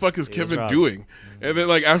 what the fuck is was Kevin wrong. doing? And then,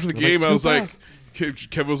 like, after the was like, game, I was scoot like,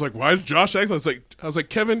 Kevin was like, why is Josh acting? I was like,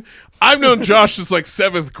 Kevin, I've known Josh since like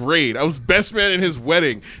 7th grade. I was best man in his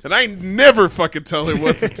wedding, and I never fucking tell him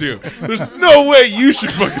what to do. There's no way you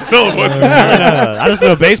should fucking tell him what to do. I just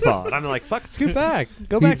know baseball. And I'm like, fuck, scoot back.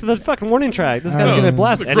 Go back to the fucking warning track. This guy's getting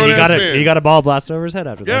blasted. He's a And he grown-ass got man. a ball blasted over his head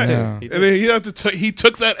after Yeah, that, too. Yeah. He and then he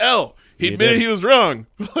took that L. He admitted did. he was wrong.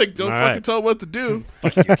 Like, don't All fucking right. tell him what to do. All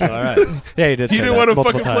right. Yeah, he did. He say didn't that want to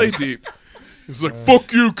multiple fucking play times. deep. He's like,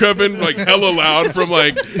 fuck you, Kevin. Like, hella loud from,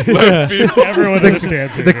 like, left field. Everyone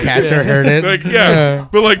understands it. The catcher heard it. Like, yeah.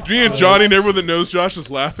 But, like, me and Johnny and everyone that knows Josh is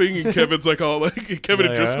laughing, and Kevin's like, all like, Kevin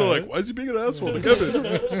and Driscoll, like, why is he being an asshole to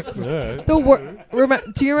Kevin?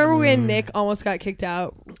 Do you remember when Nick almost got kicked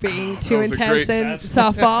out being too was a intense great- in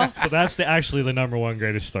softball? So that's actually the number one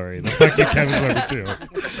greatest story. The fact that Kevin's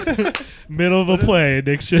number 2. Middle of a play,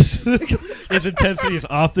 Nick's just his intensity is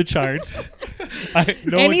off the charts.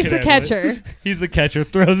 And he's the catcher. He's the catcher.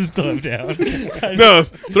 Throws his glove down. No,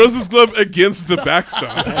 throws his glove against the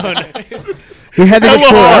backstop. We had to get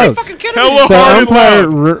 4 outs. Hella The hard and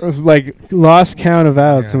umpire loud. lost count of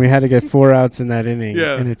outs, Yeah. and we had to get 4 outs in that inning.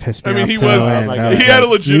 Yeah. And it pissed me I mean, off. he to was- no end. Oh my That God. was He had a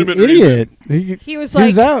like, legitimate you idiot. He was He like,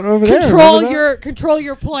 was out over there. control Remember that?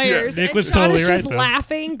 your players. Nick and was Sean totally is right, just though.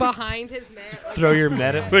 laughing behind his net. Throw your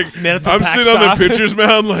med at Like, med at the I'm sitting on the backstop. pitcher's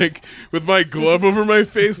mound, like, with my glove over my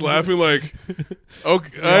face, laughing, like,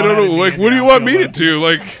 okay, I don't wanted know, me like, in what do the you want me to outfield. do?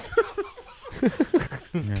 Like,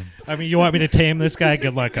 I mean, you want me to tame this guy?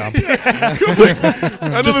 Good luck, ump. I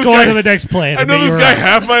know Just this go on to guy. the next play. and I know admit this you were guy right.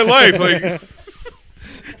 half my life.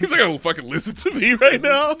 Like, he's not gonna fucking listen to me right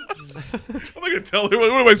now. I'm not gonna tell him.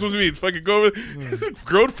 What am I supposed to be? It's fucking go over. He's a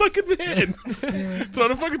grown fucking man. Put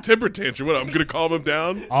on a fucking temper tantrum. What? I'm gonna calm him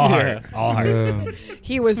down. All heart. All heart.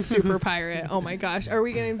 He was super pirate. Oh my gosh. Are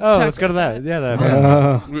we going to Oh, let's go to that. Yeah,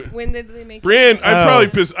 that. When did they make Brienne, I Oh. probably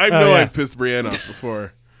pissed. I know yeah. I've pissed Brienne off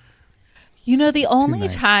before. You know, the only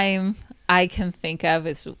nice. time I can think of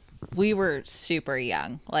is we were super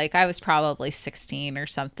young. Like, I was probably 16 or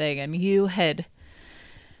something, and you had.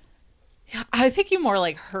 I think you more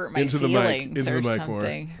like hurt my Into the mic. feelings Into or the mic more.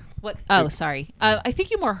 something. What? Oh, sorry. I think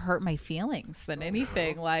you more hurt my feelings than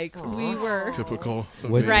anything. Like, we were. Typical. of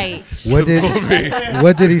What- me. Right. What did Me.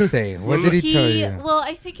 what did he say? What did he tell you? Well,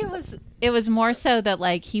 I think it was more so that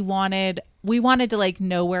like we wanted to like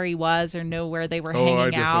know where he was or know where they were Oh, I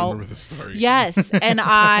hanging definitely out. remember the story. Yes, and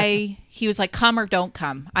he was like, come or don't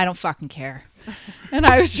come. I don't fucking care. And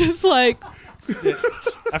I was just like,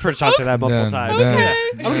 I've heard Sean say that multiple Done, times. done. okay.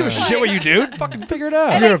 I don't give a shit what you do. Fucking figure it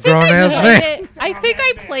out. And You're I a think I grown-ass played man. it- I think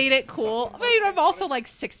I played it cool. I mean, I'm also like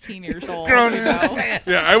 16 years old. Grown-ass you know? man.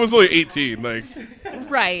 Yeah, I was only 18. Like,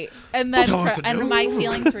 Right. And then know what to and do. my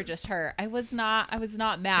feelings were just hurt. I was not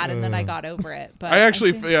mad, and then I got over it. But I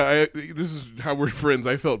actually, think- this is how we're friends.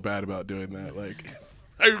 I felt bad about doing that. Like,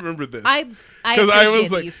 I remember this. I Because appreciate I was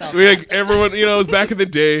that like, you felt we, that. like, everyone, it was back in the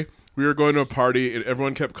day. We were going to a party and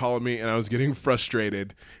everyone kept calling me, and I was getting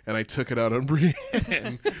frustrated, and I took it out on Brienne.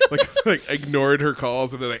 like ignored her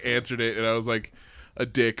calls, and then I answered it, and I was like a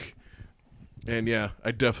dick. And yeah,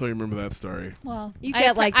 I definitely remember that story. Well, You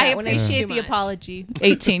get like I that when it's appreciate too the much. apology.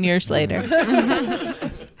 18 years later,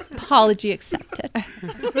 apology accepted.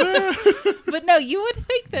 But no, you would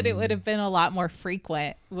think that it would have been a lot more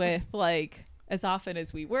frequent with like as often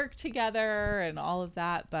as we worked together and all of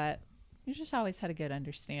that. But you just always had a good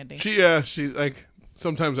understanding. She like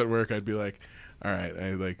sometimes at work I'd be like, all right,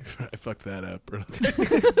 I fucked that up. Or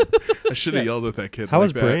I should have yelled at that kid. How like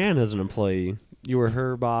was that. Brienne as an employee? You were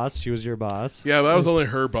her boss. She was your boss. Yeah, but I was only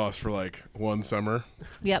her boss for like one summer,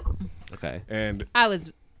 Yep, Okay. and I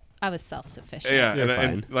was self-sufficient. yeah, You're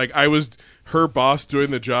and fine. like I was her boss doing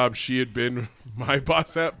the job she had been my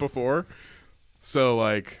boss at before. So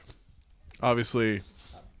like, obviously,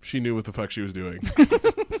 she knew what the fuck she was doing.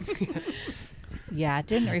 Yeah, it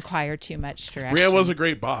didn't require too much direction. Brienne was a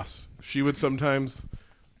great boss. She would sometimes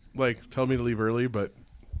like tell me to leave early, but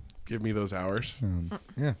give me those hours.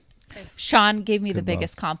 Yeah. Sean gave me the Good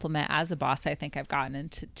biggest boss. compliment as a boss I think I've gotten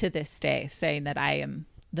into to this day, saying that I am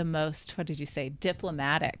the most, what did you say,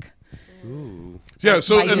 diplomatic. Yeah.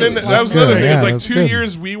 So I and do. then that was That's another good. thing. Yeah, It's like that's 2 good.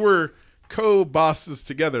 years we were co-bosses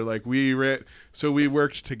together. Like we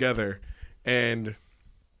worked together, and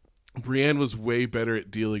Brienne was way better at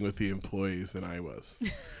dealing with the employees than I was.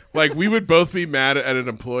 Like we would both be mad at an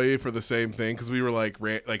employee for the same thing because we were like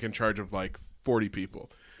in charge of like 40 people,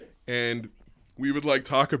 and we would like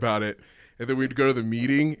talk about it, and then we'd go to the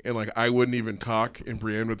meeting, and like I wouldn't even talk, and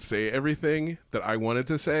Brienne would say everything that I wanted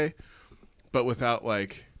to say, but without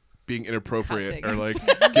like being inappropriate Cussing. or like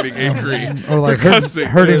getting angry Or like cussing.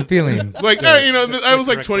 hurting feelings. Like I was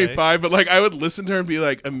like correct way. 25, but like I would listen to her and be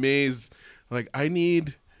like amazed. Like I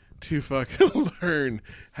need to fucking learn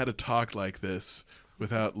how to talk like this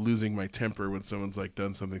without losing my temper when someone's like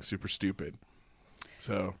done something super stupid.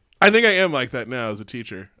 So I think I am like that now as a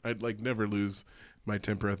teacher. I'd like never lose my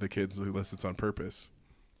temper at the kids unless it's on purpose.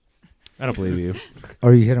 I don't believe you.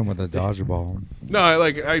 Or you hit him with a dodgeball. No,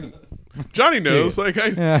 I Johnny knows. Like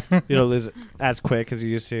you don't lose it as quick as you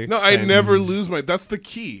used to. No, I never lose my. That's the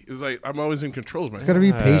key. Is I'm always in control of myself. It's gotta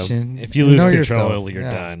be patient. If you lose know control, yourself. you're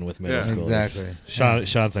done with middle schoolers. Exactly.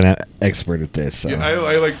 Sean's an expert at this. So. Yeah,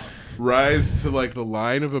 I like rise to like the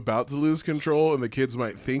line of about to lose control, and the kids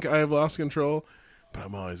might think I have lost control, but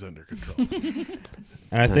I'm always under control.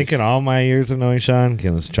 And I think in all my years of knowing Sean,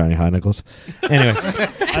 again, this is Johnny Hot Nichols. Anyway,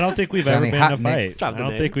 I don't think we've ever been in a fight. I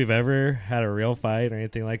don't think we've ever had a real fight or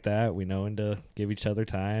anything like that. We know when to give each other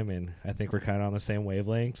time, and I think we're kind of on the same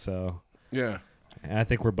wavelength. So yeah, and I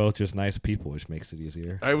think we're both just nice people, which makes it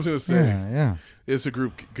easier. I was going to say, yeah, it's a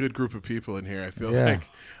good group of people in here. I feel like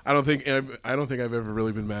I don't think I've ever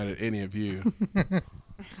really been mad at any of you.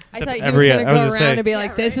 I thought you was going to go around and be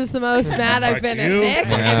like, this is the most mad I've been at Nick.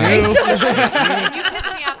 You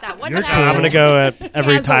pissed me off that one time. I'm going to go at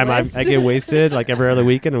every time I get wasted, like every other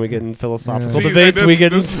weekend, and we get in philosophical See, debates. We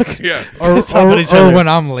get yeah. or when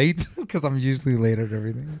I'm late, because I'm usually late at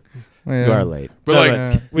everything. Yeah. You are late.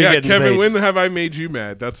 But we get Kevin, debates. when have I made you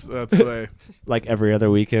mad? That's the way. Like every other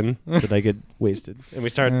weekend that I get wasted. And we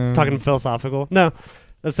start talking philosophical. No,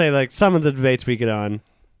 let's say like some of the debates we get on,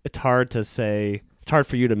 it's hard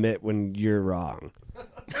for you to admit when you're wrong.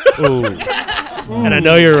 Ooh. And I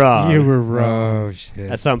know you're wrong. You were wrong. Oh shit!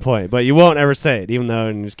 At some point, but you won't ever say it, even though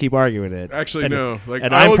and just keep arguing it. Actually, no. Like,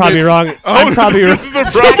 and I'm probably wrong. I'm probably this wrong.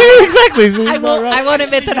 is the problem. Exactly. So I won't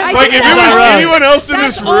admit that I Like if it was anyone else in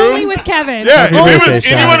this room, only with Kevin. Yeah, if Happy it was birthday,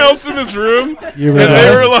 anyone Sean. else in this room, You and were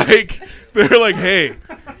they were like, hey,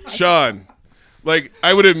 Sean, like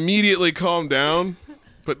I would immediately calm down,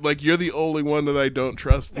 but like you're the only one that I don't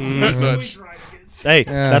trust that much. Hey,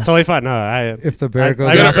 that's totally fine. No, if the bear goes,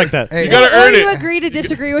 I respect that. Hey, You gotta Or earn you it. agree to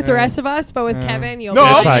disagree with the rest of us, but with Kevin, you'll No, be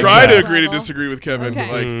I'll fine. try to Yeah. agree to disagree with Kevin, but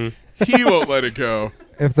Okay. like he won't let it go.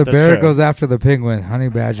 If the That's bear true. goes after the penguin, honey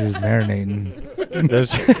badger is marinating.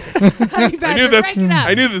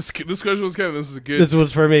 I knew this question was Kevin. This is a good. This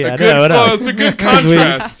was for me. a I good, know. well, it's a good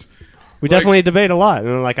contrast. We definitely debate a lot,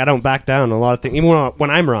 and like I don't back down on a lot of things. Even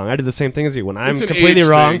when I'm wrong, I do the same thing as you. When I'm It's an completely age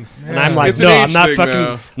wrong, thing. and I'm like, It's an no, age I'm not thing fucking,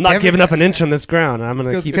 now. I'm not Kevin- giving up an inch on this ground. I'm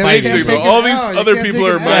gonna keep It's fighting. age thing, take though. it All these out. You other can't people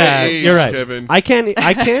take are it my out. age, You're right. Kevin. I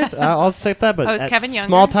can't. I'll accept that, but Oh, is at Kevin younger?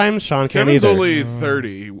 small times, Sean can't Kevin's either. only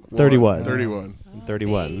 30. 31. 31.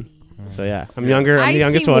 31. So yeah, I'm younger. I'm I the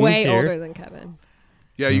youngest seem one way here. older than Kevin.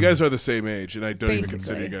 Yeah, you guys are the same age, and I don't even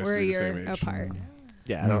consider Basically, you guys we're to a be the year same age. apart.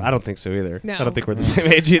 Yeah, I don't think so either. No. I don't think we're the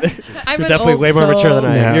same age either. I'm You're an definitely old way more mature than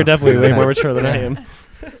I am. soul. You're definitely way more mature than I am.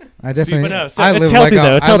 I definitely. But no, so I it's live healthy like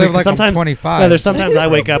though. It's I healthy live like because I'm sometimes 25. no, there's sometimes I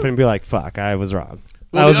wake up and be like, "Fuck, I was wrong."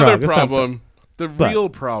 Well, I was the other wrong. It's something. problem, the But- real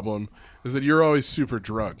problem, is that you're always super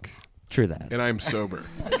drunk, True that. and I'm sober.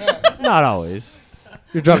 Not always.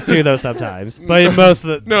 You're drunk too, though, sometimes. But most of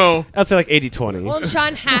the No, I'd say like 80-20. Well,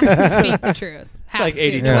 Sean has to speak the truth. Has like to,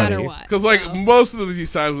 80-20. no matter what. because like So. most of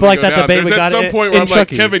these times, when But we like go that down, debate we there's at got some in- point where in I'm like,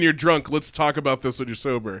 Truckee. Kevin, you're drunk. Let's talk about this when you're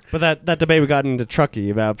sober. But that debate we got into Truckee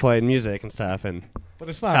about playing music and stuff, and But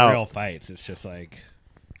it's not How- real fights. It's just like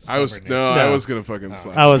I was stubbornness. I No. was gonna fucking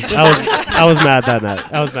slap. I was mad that night.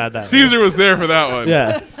 I was mad that night. Caesar was there for that one.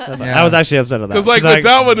 Yeah. Yeah. I was actually upset at that. Because like 'Cause with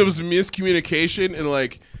that one, it was miscommunication and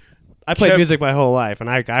like. I played Kev- music my whole life, and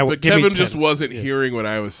I But give me Kevin just 10. wasn't hearing what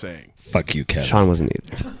I was saying. fuck you, Kevin. Sean wasn't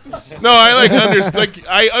either. No, I like understood. Like,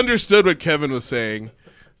 I understood what Kevin was saying,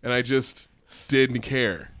 and I just didn't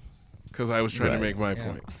care because I was trying to Right. make my Yeah.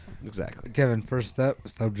 point. Exactly. Kevin, first step: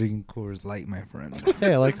 stop drinking Coors Light, my friend.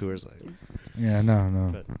 Hey, I like Coors Light. Yeah,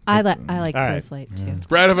 no. I like All right. Coors Light too.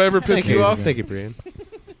 Brad, have I ever pissed Thank you you. off? Thank you, Brian.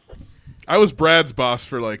 I was Brad's boss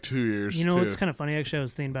for like 2 years. You know, too. it's kind of funny. Actually, I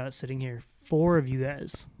was thinking about it sitting here. 4 of you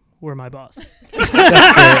guys were my boss.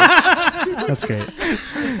 That's great.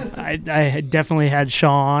 I had definitely had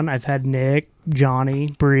Sean. I've had Nick, Johnny,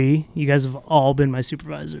 Bree. You guys have all been my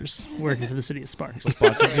supervisors working for the city of Sparks.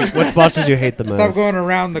 Which boss did you hate the Stop most? going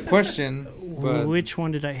around the question. But Which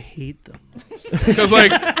one did I hate them? Because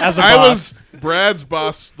like As a I boss. was Brad's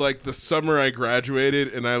boss like the summer I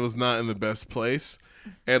graduated, and I was not in the best place.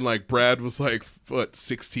 And like Brad was like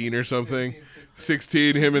 16 or something.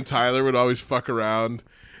 16. Him and Tyler would always fuck around,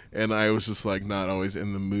 and I was just like not always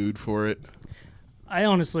in the mood for it. I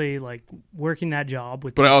honestly like working that job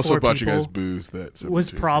with. But I these also 4 bought you people guys booze that summer, was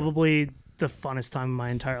too. probably the funnest time of my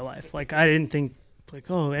entire life. Like I didn't think like,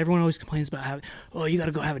 oh, everyone always complains about having, oh, you got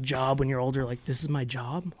to go have a job when you're older. Like this is my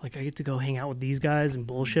job. Like I get to go hang out with these guys and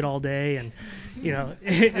bullshit all day, and you know,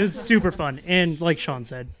 it was super fun. And like Sean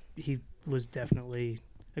said, he was definitely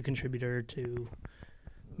a contributor to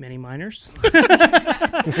many minors.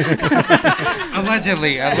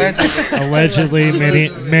 Allegedly. Allegedly,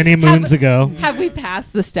 many moons ago. Have we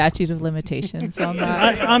passed the statute of limitations on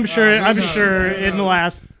that? I'm sure in the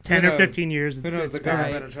last 10 or 15 years it's the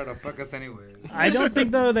government will try to fuck us anyway. I don't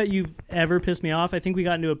think, though, that you've ever pissed me off. I think we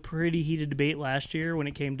got into a pretty heated debate last year when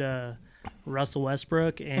it came to Russell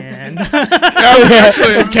Westbrook and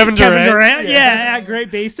Kevin Durant. Yeah, at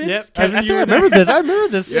Great Basin. Yep. Kevin, I remember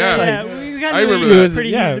this. Yeah, we got I into remember a that.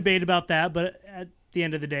 pretty heated debate about that, but at the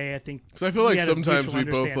end of the day, I think Because I feel like we had a sometimes mutual we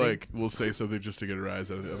both understanding. like will say something just to get a rise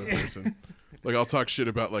out of the other person. Like I'll talk shit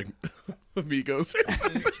about like Amigos.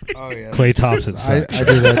 Oh yeah. Klay Thompson I sucks.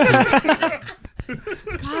 do that too.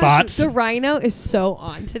 Bots. The Rhino is so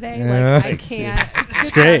on today. Yeah. Like I can't.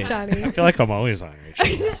 It's good great. job, Johnny. I feel like I'm always on Rachel.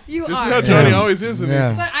 You This are. is how Johnny always is. In Yeah.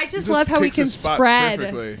 these. But I just He love how we picks can his spots spread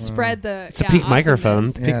perfectly. the. It's a peak microphone.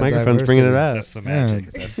 awesomeness. Peak Yeah, microphone's bringing it That's out. the magic.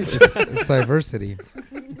 It's diversity.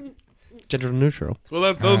 Gender neutral.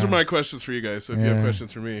 Well, those are my questions for you guys. So if you have Yeah.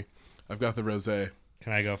 questions for me, I've got the rosé.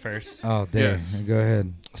 Can I go first? Oh, damn. Yes. Go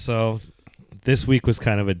ahead. So this week was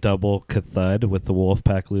kind of a double cathud with the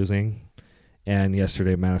Wolfpack losing. And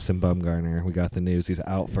yesterday, Madison Bumgarner, we got the news he's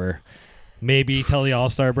out for maybe till the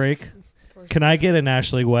All-Star break. Can I get a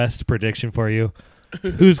National League West prediction for you?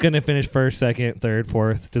 Who's going to finish first, second, third,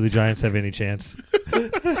 fourth? Do the Giants have any chance?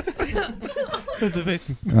 I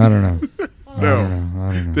don't know. I don't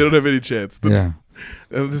know. They don't have any chance. Yeah.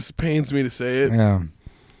 And this pains me to say it. Yeah.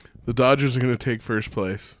 The Dodgers are going to take first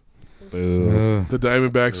place. Boo. The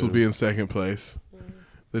Diamondbacks will be in second place.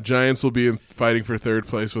 The Giants will be fighting for third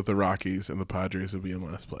place with the Rockies, and the Padres will be in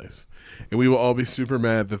last place. And we will all be super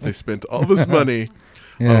mad that they spent all this money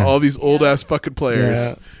on all these old-ass fucking players.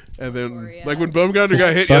 Yeah. And then, like, when Bumgarner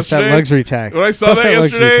got hit Bust yesterday, that luxury tax. when I saw Bust that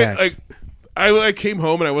luxury yesterday, tax. like, I came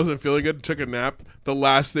home and I wasn't feeling good, took a nap. The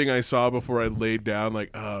last thing I saw before I laid down,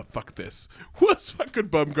 like, fuck this, was fucking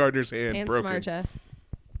Bumgarner's hand And broken. Samardzija.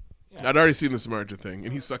 I'd already seen the Samardzija thing,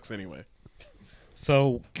 and he sucks anyway.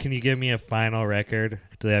 So can you give me a final record?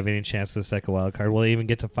 Do they have any chance to the second wild card? Will they even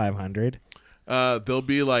get to 500? They'll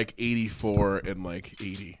be like 84 and like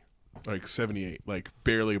 80, like 78, like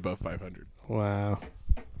barely above 500. Wow.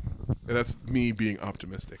 And that's me being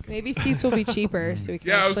optimistic. Maybe seats will be cheaper, so we can.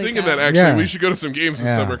 Yeah, I was actually thinking go. that actually. Yeah. We should go to some games this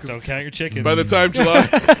Yeah. summer. 'Cause Don't count your chickens. by the time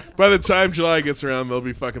July gets around, they'll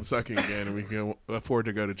be fucking sucking again, and we can afford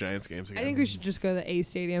to go to Giants games again. I think we should just go to the A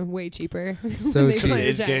Stadium. Way cheaper. So They cheap. play the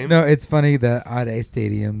Age Giants. game. No, it's funny that at A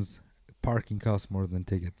stadiums, parking costs more than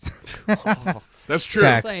tickets. That's true.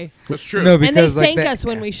 Facts. Like- That's true. No, And they because like thank that- us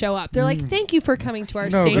when we show up. They're like, "Thank you for coming to our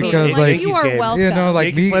No, stadium." because, Like, like- you are Yankees game. welcome. You know, like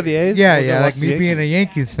Yankees me. play the A's? Yeah, We'll go yeah. Like watch me the being a Yankees.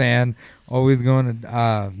 Yankees fan, always going to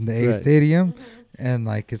the A Right. Stadium, and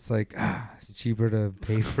like it's like it's cheaper to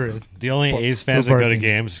pay for it. The only For- A's fans for that go to parking.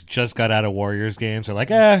 games just got out of Warriors games. They're like,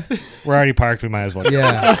 we're already parked. We might as well.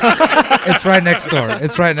 Yeah, it's right next door.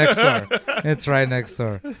 It's right next door. It's right next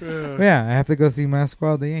door. But yeah, I have to go see my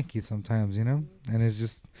squad, the Yankees, sometimes, you know, and it's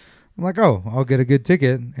just I'm like, oh, I'll get a good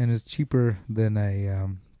ticket, and it's cheaper than a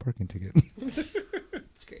parking ticket.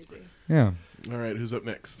 It's crazy. Yeah. All right, who's up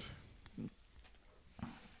next?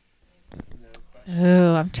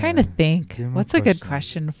 Oh, I'm trying to think. give him a What's a good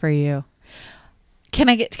question. question for you? Can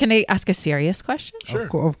I ask a serious question? Sure.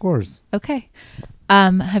 Of course. Okay.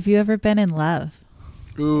 Have you ever been in love?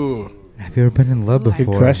 Ooh, Have you ever been in love Ooh, before?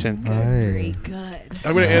 good question. Aye. Good.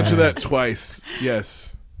 I'm going to answer that twice.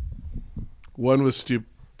 Yes. One was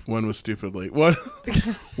stupidly.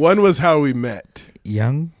 One was how we met.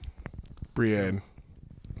 Young? Brienne.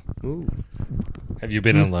 Have you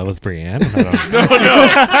been in love with Brienne? I don't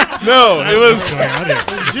know. No, it was.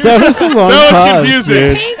 That was a long That was pause,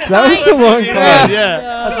 confusing. dude. That was a long pause.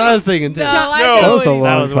 That's what I was thinking too. No. That was a long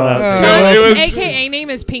That was what I was pause. No, it was AKA name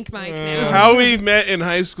is Pink Mike now. how we met in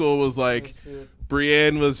high school. Was like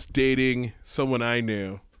Brienne was dating someone I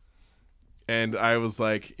knew, and I was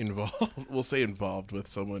like involved. We'll say involved with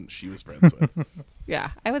someone she was friends with.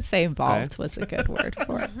 Yeah, I would say involved was a good word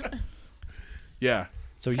for it. Yeah.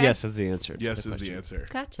 So Okay. yes is the answer. to Yes the is the question. answer.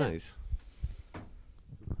 Gotcha. Nice.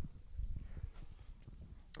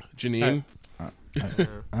 Janine. I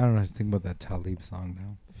don't know. Just think about that Talib song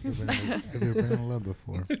now. Have you ever been in love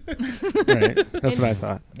before? Right. That's what I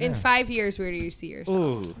thought. In 5 years, where do you see yourself?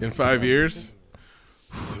 Ooh. In 5 years?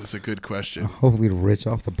 That's a good question. Hopefully, rich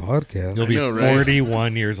off the podcast. You'll be know, right?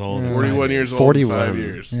 41 years old. in 41 5 years old. 41. 5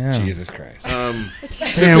 years. Yeah. Jesus Christ.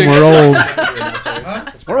 Damn, we're old.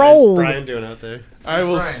 We're old. Brian doing out there. I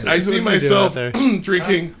will. I see doing myself out there?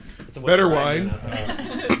 drinking better wine,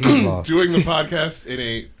 He's lost. doing the podcast in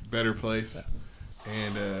a better place,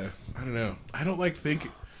 and I don't know. I don't like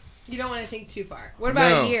thinking. You don't want to think too far. What about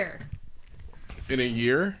No. a year? In a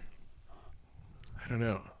year? I don't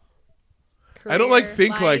know. I don't like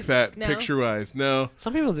think life? like that No? picture wise. No.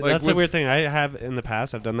 Some people. Like That's the with- weird thing. I have in the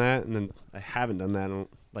past. I've done that, and then I haven't done that.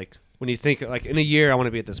 Like when you think like in a year, I want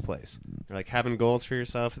to be at this place. Or like having goals for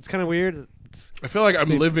yourself. It's kind of weird. I feel like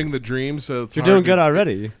I'm living the dream, so it's You're hard doing to- good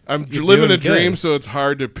already. I'm You're living the doing dream, good. so it's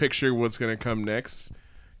hard to picture what's going to come next.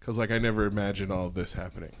 Because like I never imagined all of this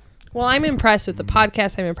happening. Well, I'm impressed with the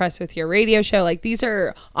podcast. I'm impressed with your radio show. Like, these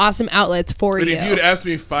are awesome outlets for But you. if you had asked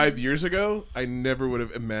me 5 years ago, I never would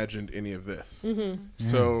have imagined any of this. Mm-hmm.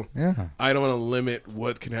 So Yeah. I don't want to limit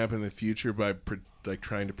what can happen in the future by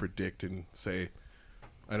trying to predict and say.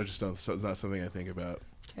 I don't just don't. It's not something I think about.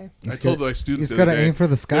 Okay. I told my students. You the other gotta day, aim for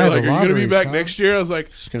the sky. they're like, the "Are you gonna be lottery, back Sean." next year?" I was like,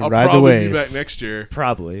 gonna "I'll ride the probably be wave. back next year."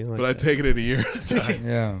 Probably. But I take it in a year at a time.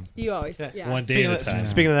 Yeah. You always, yeah. One day at a time.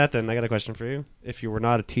 Speaking of that, then I got a question for you. If you were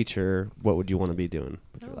not a teacher, what would you want to be doing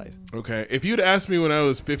with your life? Okay, if you'd asked me when I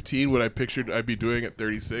was 15 what I pictured I'd be doing at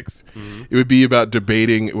 36, it would be about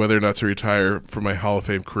debating whether or not to retire from my Hall of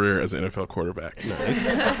Fame career as an NFL quarterback. Nice.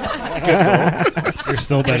 You're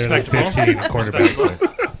still better than 15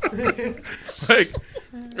 quarterbacks. Like,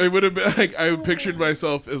 I would have been like I pictured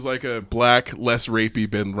myself as like a black, less rapey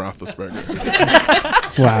Ben Roethlisberger.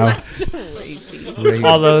 Wow.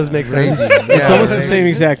 All those make sense. It's almost the same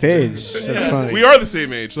exact age. That's funny. We are the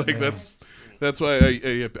same age. Like that's why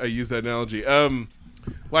I use that analogy.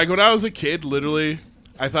 Like when I was a kid, literally,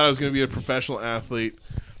 I thought I was going to be a professional athlete,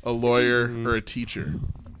 a lawyer, or a teacher.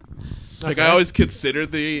 Like I always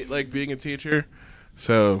considered being a teacher.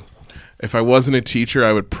 So if I wasn't a teacher,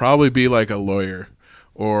 I would probably be like a lawyer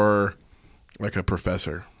or like a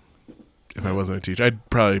professor. If I wasn't a teacher, I'd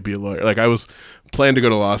probably be a lawyer. Like I was planning to go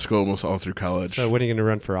to law school almost all through college. So when are you going to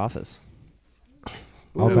run for office?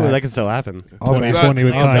 I'll Ooh, bet. that could still happen. I'll bet. 2020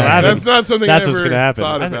 with I'll bet. Kyle. That's not something That's I what's ever gonna happen.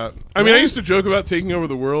 thought I about. think- I mean, I used to joke about taking over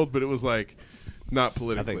the world, but it was like not I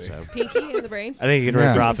politically. think so. Pinky in the brain. I think you can run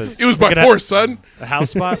Yeah. for office. It was by Look at force, son. a House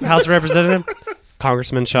spot, House representative,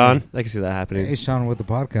 Congressman Sean. I can see that happening. Hey, Sean, with the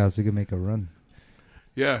podcast, we can make a run.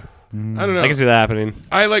 Yeah. I don't know. I can see that happening.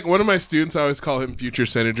 I like one of my students. I always call him future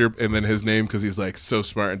senator, and then his name because he's like so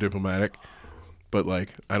smart and diplomatic. But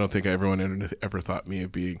like, I don't think everyone ever thought me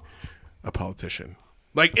of being a politician.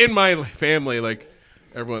 Like in my family, like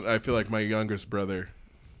everyone, I feel like my youngest brother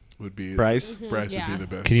would be Bryce? Bryce Yeah. would be the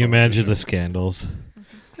best. Can you imagine the politician. scandals?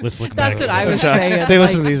 Let's look That's back what at I it. was saying. They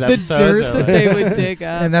listen to like, these the episodes, dirt they're that like- they would dig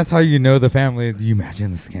up. And that's how you know the family. You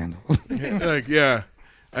imagine the scandal. Like, yeah.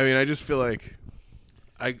 I mean, I just feel like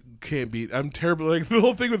I can't be. I'm terrible. Like the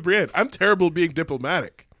whole thing with Brienne, I'm terrible at being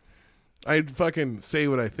diplomatic. I fucking say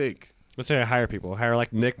what I think. Let's say I hire people. Hire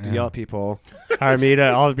like Nick to Yeah. yell at people. Hire me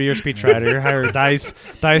to all be your speechwriter. Hire Dice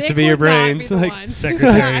to Nick be your would not be brains. the Like, one.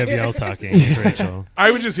 Secretary of Yell Talking is Rachel.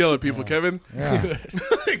 I would just yell at people, Kevin. Yeah.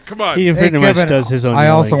 Come on. He Hey, pretty much Kevin, does his own. I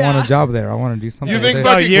also yelling. want a job there. I want to do something. You think with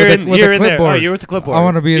fucking- it. oh, you're With in, a- with you're a in there. Oh, clipboard. you're with the clipboard. I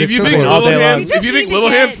want to be the If you think clipboard. All Little day long. Hands, We if you just think need to Little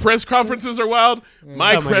get- Hands press conferences are wild,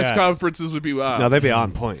 my Oh my press God. conferences would be wild. No, they'd be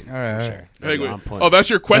on point. All right, all right. Sure. Like, wait, On point. oh, that's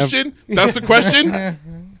your question? That's the question?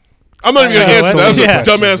 I'm not even going to Yeah, answer that. That's yeah. a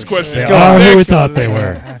dumbass question. They go are on. who we Next. thought they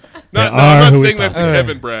were. No, They I'm are not who we saying that thought to they were.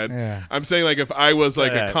 Kevin, Brad. Yeah. I'm saying like if I was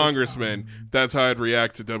like Yeah. a congressman, that's how I'd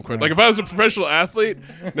react to dumb questions. Like if I was a professional athlete,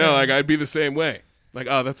 no, like I'd be the same way. Like,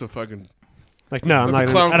 oh, that's a fucking. Like, no, I'm That's a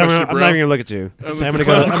not. clown I don't, question, I'm bro. not even gonna look at you. That's I'm a gonna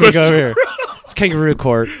clown go. I'm gonna go over question, here. It's kangaroo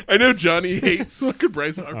court. I know Johnny hates fucking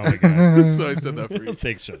Bryce Oh Harper, my god. so I said that for you.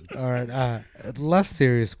 Thanks, Sean. All right. A less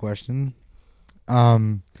serious question.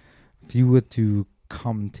 If you were to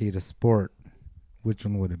commentate a sport, which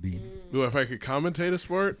one would it be? Ooh, if I could commentate a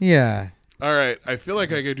sport, Yeah. all right. I feel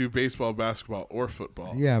like I could do baseball, basketball, or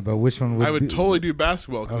football. Yeah, but which one would I would be? totally do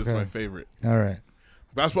basketball because Okay. it's my favorite. All right.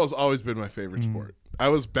 Basketball's always been my favorite sport. I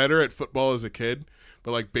was better at football as a kid,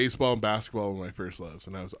 but like baseball and basketball were my first loves,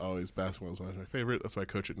 and I was always basketball was always my favorite. That's why I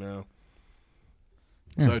coach it now.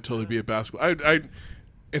 So Yeah. I'd totally be a basketball.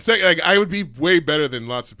 It's like I would be way better than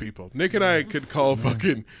lots of people. Nick and I could call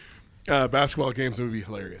fucking basketball games and it would be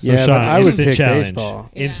hilarious. Yeah, Sean, but I would instant pick challenge. baseball.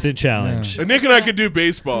 Instant challenge. And Nick and I could do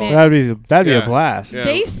baseball. Nick. That'd be Yeah. a blast. Yeah.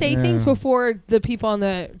 They say things Yeah. before the people on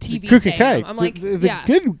the TV Crooked say Kite. them. I'm like, the yeah.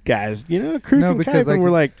 good guys, you know, Crooked No, because, Kite. like, We're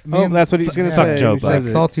like, me oh, and- that's what he's gonna yeah. say. Fuck Joe He Buck. Like says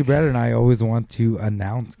it. Salty Brad and I always want to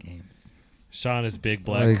announce games. Sean is big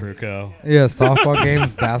black Like- Kruko. Yeah, softball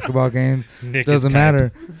games, basketball games. Nick is Doesn't Kite.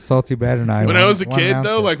 matter. Salty Brad and I. When I was a want kid, announce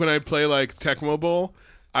though, it. like when I play like Tecmo Bowl,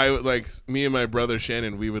 I would like me and my brother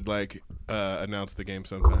Shannon. We would like announce the game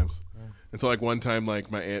sometimes. And so like one time,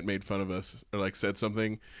 like my aunt made fun of us or like said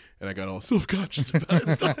something, and I got all self-conscious about it.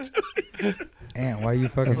 Stopped doing it. Aunt, why you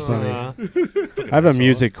fucking That's funny? funny. I have a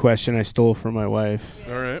music question I stole from my wife.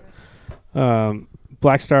 All right.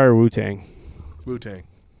 Black Star or Wu Tang? Wu-Tang.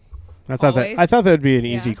 I thought that would be an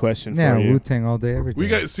easy question Yeah, for you. Wu-Tang all day, every day. We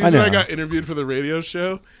got Caesar and I got interviewed for the radio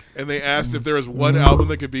show, and they asked if there was one album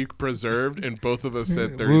that could be preserved, and both of us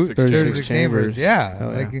said 36 36 Chambers. Yeah,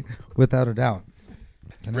 Hell like without a doubt.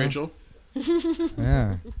 You know? Rachel?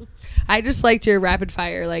 Yeah. I just liked your rapid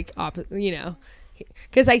fire,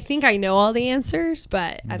 because I think I know all the answers,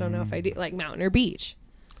 but I don't know if I do. Like mountain or beach.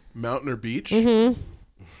 Mountain or beach? Mm-hmm.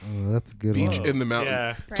 Oh, that's a good Beach one. in the mountain.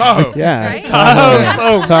 Yeah. Tahoe. Yeah. Right?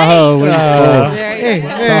 Tahoe. Tahoe wins both. Hey,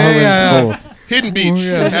 Tahoe wins both. Hidden Beach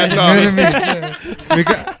Yeah. at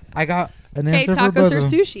Tahoe. I got an Okay, answer for tacos both or of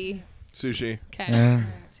them. sushi? Sushi. Okay. Yeah.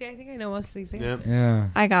 See, I think I know most of these Yep. answers. Yeah.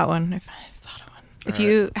 I got one. If I thought of one. If All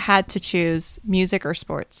you had to choose music or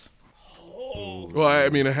sports. Well, I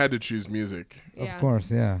mean, I had to choose music. Yeah. Of course,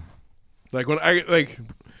 yeah. Like when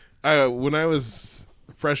I was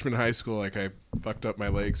freshman in high school, like I fucked up my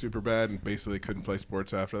leg super bad and basically couldn't play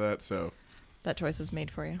sports after that. So That choice was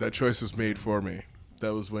made for you. that choice was made for me.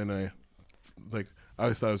 That was when I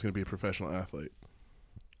always thought I was going to be a professional athlete.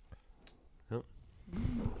 Yep.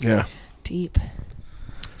 Yeah. Deep.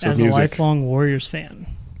 So As music. a lifelong Warriors fan.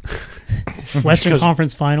 Western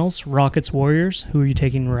Conference Finals, Rockets Warriors. Who are you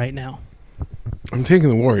taking right now? I'm taking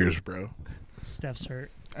the Warriors, bro. Steph's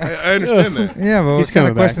hurt. I understand that. Yeah, but He's what kind coming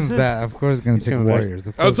of back. questions that? Of course, going to take coming back. Warriors.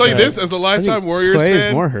 Of I'll course. tell you this: as a lifetime Warriors Clay is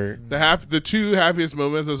fan, more hurt. the two happiest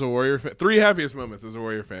moments as a Warrior fan, 3 happiest moments as a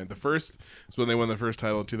Warrior fan. The first is when they won their first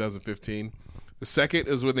title in 2015. The second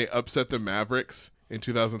is when they upset the Mavericks in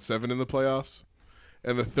 2007 in the playoffs,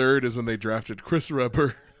 and the third is when they drafted Chris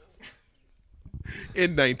Webber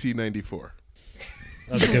in 1994.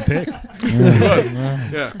 That's a good pick. It was, yeah,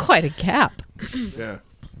 It's quite a gap. yeah.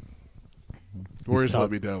 Warriors let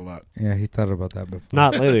me down a lot. Yeah, he thought about that before.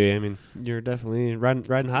 Not lately. I mean, you're definitely riding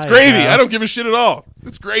high. It's gravy. now. I don't give a shit at all.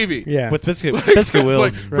 It's gravy. Yeah. With biscuit Brad's wheels.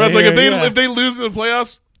 like, right Brad's like, here, if they lose in the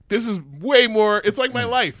playoffs, this is way more. It's like my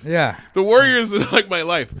life. Yeah. The Warriors is like my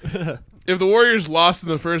life. If the Warriors lost in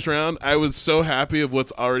the first round, I was so happy of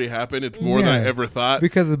what's already happened. It's more than I Yeah. ever thought.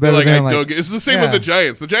 Because it's But, better like, than, I like- don't get. It's the same Yeah. with the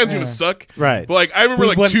Giants. The Giants are Yeah. gonna suck. Right. But like I remember We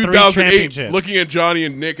like won 3 2008 championships. looking at Johnny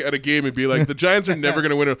and Nick at a game and be like, the Giants are never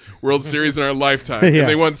gonna win a World Series in our lifetime. Yeah. And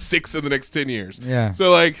they won 6 in the next 10 years. Yeah.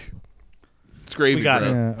 So like it's gravy, We got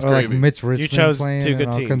bro. it. Yeah. It's Or like gravy. Mitch Richmond chose playing two good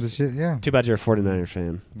and all kinds of teams. shit. Yeah. Too bad you're a 49ers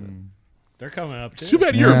fan. They're coming up too. Too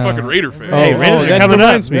bad you're Yeah. a fucking Raider fan. Hey, Raiders are that coming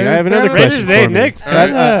reminds up. me. I have Raiders- another Raiders, question. hey, for me. Nick. I have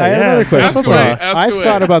another question. Ask Football. away, ask I away.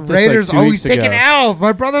 thought about this Raiders like 2 always weeks taking ago. L's.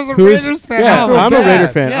 My brother's a Who's- Raiders fan. Yeah, I feel I'm a bad.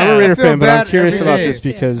 Raider fan. I'm Yeah. a Raider I feel fan, but I'm bad curious every about day. this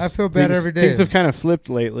because I feel bad things, every day. things have kind of flipped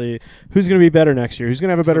lately. Who's going to be better next year? Who's going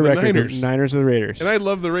to have a better The record? Niners. The Niners or the Raiders? And I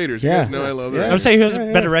love the Raiders. You Yeah. guys know I love the Yeah. Raiders. I'm saying who has Yeah, a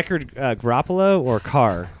yeah. better record, Garoppolo or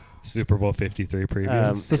Carr? Super Bowl 53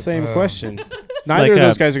 preview. It's the same question. Neither Like, of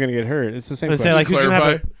those guys are going to get hurt. It's the same I'm question. saying like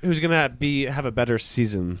Clarify. who's gonna have a better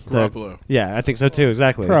season? Garoppolo. Yeah, I think so too.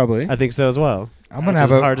 Exactly. Probably. I think so as well. I'm gonna It's have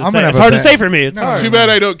just a. hard to I'm say. gonna have It's a hard to bet- say for me. It's No, hard. Too bad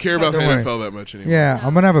I don't care about the Don't worry. NFL that much anymore. Yeah,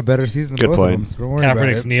 I'm gonna have a better season than Good both of point. them. So don't worry about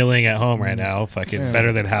Kaepernick's it. kneeling at home right now. Fucking Yeah.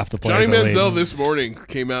 better than half the Johnny players. in the league. Manziel this morning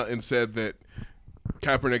came out and said that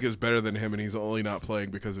Kaepernick is better than him, and he's only not playing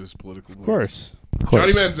because of his political Of course.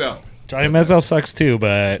 Johnny Manziel. Johnny Manziel sucks too,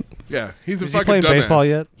 but Yeah, he's a Is he fucking playing dumbass. baseball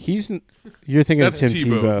yet? You're thinking That's of Tim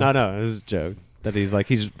Tebow. Tebow. No, it was a joke. That he's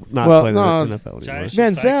not Well, playing no, in the NFL anymore. Johnny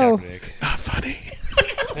should sign Manziel. Kaepernick. Not funny.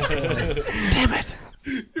 Damn it!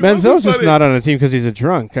 Manziel's just funny. not on a team because he's a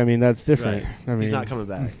drunk. I mean, that's different. Right. I mean, He's not coming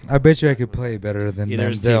back. I bet you I could play better than Either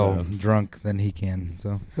is Manziel Tebow. drunk than he can.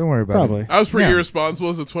 So don't worry about Probably. it. I was pretty Yeah. irresponsible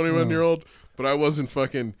as a 21-year-old, but I wasn't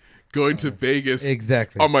fucking going to Vegas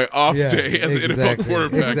Exactly. on my off Yeah, day as an NFL exactly,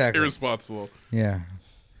 quarterback. exactly. Irresponsible. Yeah.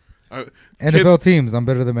 I- NFL kids- teams, I'm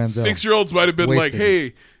better than Manziel. 6-year-olds might have been like, Wasted.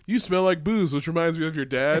 "Hey, you smell like booze," which reminds me of your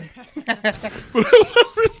dad. But I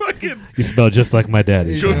wasn't fucking. You smell just like my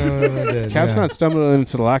daddy. Cap's not stumbling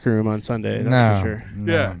into the locker room on Sunday. That's No. for sure.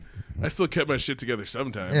 No. Yeah, I still kept my shit together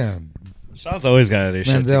sometimes. Yeah. Sean's always got his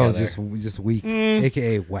shit Manziel together. is just weak,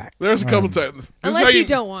 aka whack. There's a couple times. This is Unless how you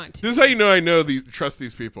don't want to. This is how you know I know these trust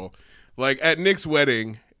these people. Like at Nick's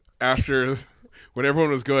wedding, after when everyone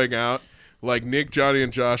was going out, like Nick, Johnny,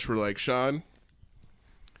 and Josh were like, "Sean,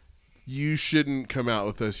 you shouldn't come out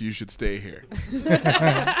with us. You should stay here."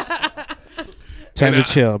 Time And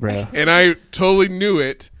to chill, bro. And I totally knew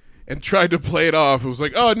it and tried to play it off. It was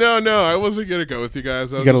like, "Oh no, I wasn't gonna go with you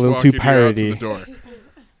guys. I was got a just little walking too you out to piratey. the door."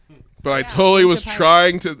 But I totally was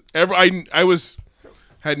trying to.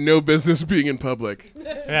 Had no business being in public.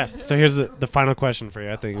 Yeah. So here's the final question for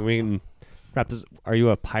you. I think we can wrap this. Are you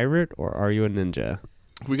a pirate or are you a ninja?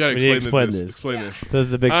 We gotta We need to explain explain this. this. Explain this. This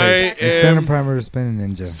is the big I thing. Spin a am primer, spin a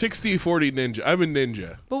ninja. 60-40 ninja. I'm a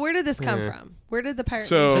ninja. But where did this come Yeah. from? Where did the pirate?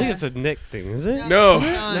 So- I think ninja- it's a Nick thing, is it? No,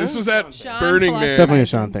 Sean. this was at Sean Burning Man. philosophizing. Definitely a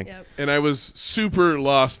Sean thing. Yep. And I was super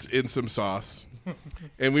lost in some sauce.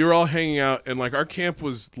 And we were all hanging out, and like our camp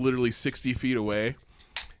was literally 60 feet away.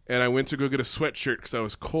 And I went to go get a sweatshirt because I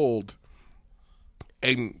was cold,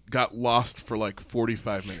 and got lost for like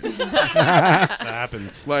 45 minutes. That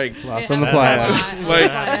happens. Like, Lost on the playa.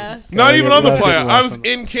 like not even on the playa. I was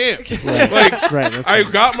in camp. Like, Right. That's I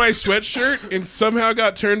fine. got my sweatshirt and somehow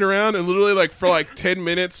got turned around and literally like for like 10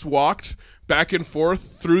 minutes walked back and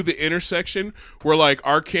forth through the intersection where like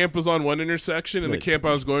our camp was on one intersection and the Right. camp I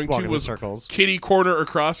was going Walking to in was circles. kitty corner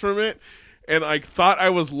across from it, and I thought I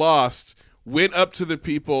was lost. Went up to the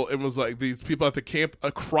people and was like, these people at the camp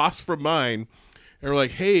across from mine, and were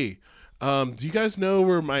like, "Hey, do you guys know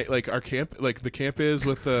where my like our camp like the camp is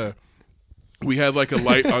with the?" We had like a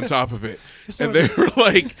light on top of it, and they're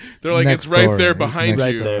like, Next it's right door. there It's behind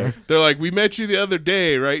next you. door. They're like, we met you the other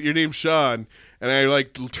day, right? Your name's Sean, and I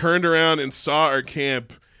like turned around and saw our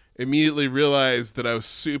camp. Immediately realized that I was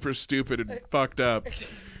super stupid and fucked up,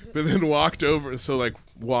 but then walked over. So like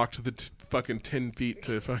walked the fucking 10 feet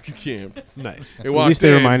to fucking camp. Nice. And At walked least they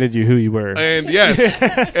in, reminded you who you were. and yes,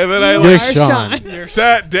 and then I You're like Sean.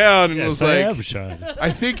 sat down and Yes, was I like, am Sean.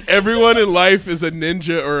 I think everyone in life is a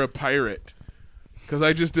ninja or a pirate. Because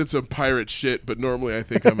I just did some pirate shit, but normally I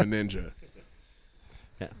think I'm a ninja.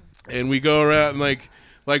 Yeah. And we go around and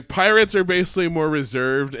like pirates are basically more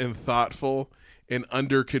reserved and thoughtful and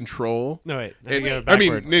under control. No, wait. And- You go I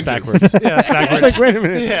mean, backward. ninjas. Backwards. Yeah, that's backwards. It's like, wait a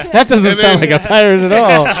minute. That doesn't And sound then- like a pirate at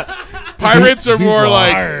all. Pirates are more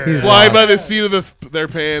like He's fly lost. by the seat of their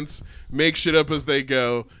pants, make shit up as they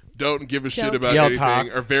go, don't give a shit Don't about yell anything,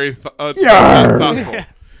 talk. are very Yarr. thoughtful.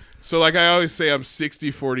 So like I always say I'm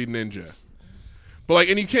 60-40 ninja. But like,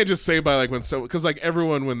 and you can't just say by like when so because like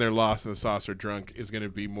everyone when they're lost in the sauce or drunk is going to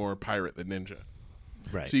be more pirate than ninja.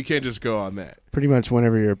 Right. So you can't just go on that. Pretty much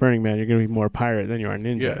whenever you're a Burning Man, you're going to be more pirate than you are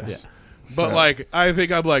ninja. Yes. But like I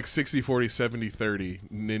think I'm like 60-40, 70-30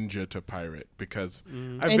 ninja to pirate because I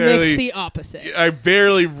And barely Nick's the opposite. I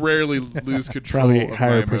very rarely lose control Probably of my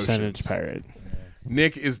higher emotions. percentage pirate.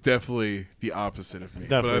 Nick is definitely the opposite of me.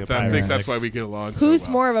 Definitely But I a think pirate. that's why we get along Who's so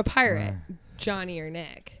well. more of a pirate, Johnny or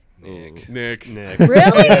Nick? Nick. Nick.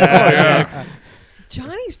 Really? Yeah.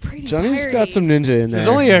 Johnny's pretty. Johnny's piratey. got some ninja in there. There's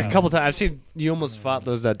only a couple times I've seen you almost fought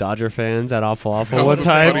those Dodger fans at Awful That Awful was one the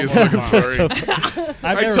time. funniest fucking story. So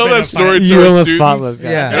I've I never tell been that a story pirate. to you our almost fought students. those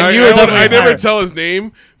guys. Yeah. And I, you were I definitely never pirate. tell his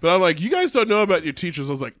name, but I'm like, you guys don't know about your teachers.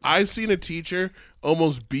 I was like, I seen a teacher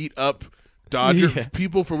almost beat up Dodger Yeah.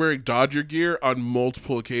 people for wearing Dodger gear on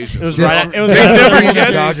multiple occasions. It was Just- right. It was They right never being a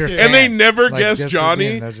guess, Dodger and they fan. never Like, guess just for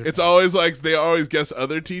being Johnny. a Dodger It's always like they always guess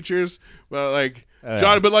other teachers, but like yeah.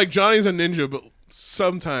 Johnny. But like Johnny's a ninja, but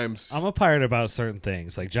sometimes I'm a pirate about certain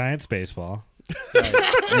things, like Giants baseball,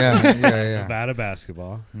 yeah. Nevada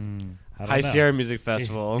basketball. I don't High know. Sierra Music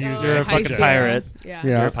Festival. He was You're a a fucking High pirate. Yeah.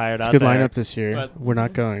 Yeah, You're a pirate it's a out good there. lineup this year. But- We're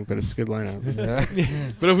not going, but it's a good lineup.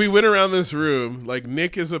 But if we went around this room, like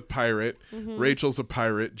Nick is a pirate, Rachel's a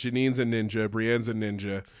pirate, Janine's a ninja, Brienne's a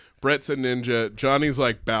ninja, Brett's a ninja, Johnny's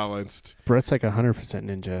like balanced. Brett's like 100%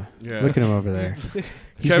 ninja. Yeah. Look at him over there.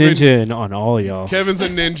 He's Kevin- ninja on all y'all. Kevin's a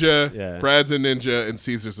ninja, Yeah. Brad's a ninja, and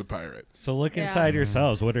Caesar's a pirate. So look Yeah. inside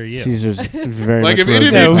yourselves. What are you? Caesar's very Like much if any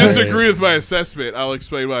of rose you gold. disagree with my assessment, I'll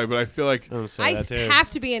explain why. But I feel like I'm say I that too.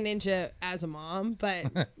 have to be a ninja as a mom,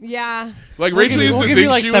 but yeah. like We'll Rachel give you- used we'll to give think you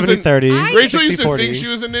like she was a 70-30. Rachel used to 60-40. think she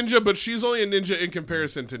was a ninja, but she's only a ninja in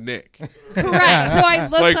comparison to Nick. Correct. So I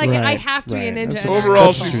look Like- like, I Right, have to be a right. ninja. That's in what- that Overall,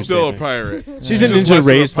 That's household. she's true still a statement. pirate. She's a Just less ninja of a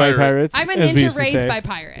raised by pirate. pirates. I'm a as we ninja used to raised say. by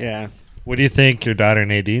pirates. Yeah. What do you think your daughter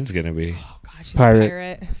Nadine's gonna be? Oh God, she's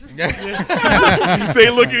Pirate. a pirate.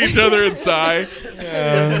 They look at each other and sigh.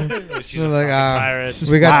 She's We're a like, fucking pirate.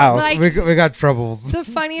 we got Wow. Like- we got troubles. The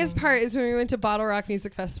funniest part is when we went to Bottle Rock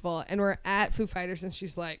Music Festival and we're at Foo Fighters and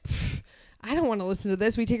she's like, "Pfft, I don't want to listen to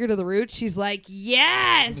this. We take her to the Roots. She's like,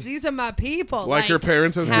 yes, these are my people. Like her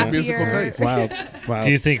parents has good musical happier- taste. Wow. Wow.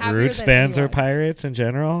 Do you think Happier Roots than fans are anyone. pirates in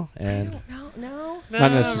general? And No.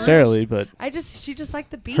 Not necessarily, but She just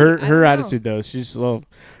liked the beat. her I don't her know. attitude though, she's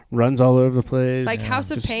runs all over the place. Like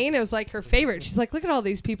House of Just- Pain, it was like her favorite. She's like, look at all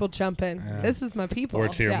these people jumping. This is my people. or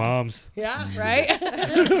to your yeah. moms? Yeah,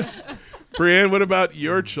 right? Brienne, what about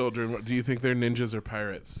your children? Do you think they're ninjas or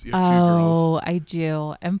pirates? You have two girls. Oh, I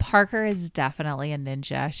do. And Parker is definitely a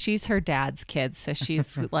ninja. She's her dad's kid, so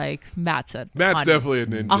she's like Matt's Matt's 100% definitely a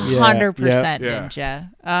ninja. Yeah. 100% Yeah.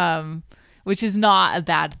 ninja. Which is not a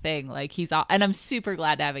bad thing. Like and I'm super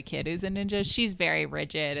glad to have a kid who's a ninja. She's very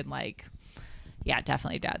rigid and like, Yeah,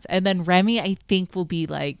 definitely dads. And then Remy, I think, will be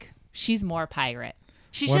like, she's more pirate.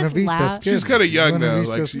 She's One just of each, that's loud. good. She's kind of young One of though. each,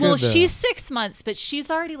 Like that's she's, Well, good, though. she's 6 months, but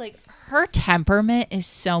she's already like, her temperament is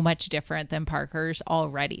so much different than Parker's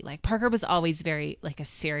already. Like Parker was always very like a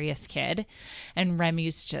serious kid, and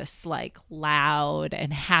Remy's just like loud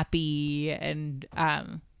and happy. And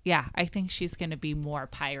yeah, I think she's going to be more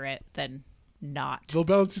pirate than not. they'll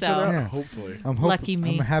balance each So- other out. Yeah. Hopefully. Lucky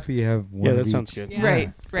me. I'm happy you have one Yeah, of that each. sounds good. Yeah.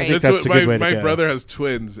 Right, right. think That's that's what a good way to my go. brother has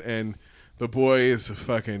twins, and the boy is a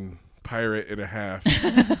fucking pirate and a half,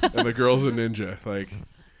 and the girl's a ninja. Like,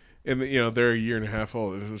 and they're a year and a half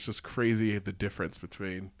old. It was just crazy the difference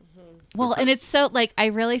between. Well, and it's so like I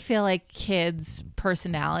really feel like kids'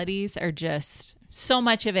 personalities are just so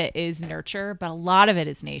much of it is nurture, but a lot of it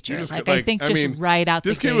is nature. Just, Like I think just mean, right out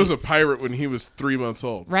this the kid was a gates. pirate when he was 3 months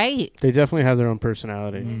old. Right. They definitely have their own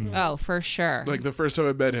personality. Oh, for sure. Like the first time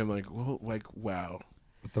I met him, wow.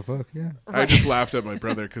 What the fuck? Yeah. I just laughed at my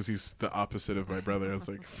brother because he's the opposite of my brother. I was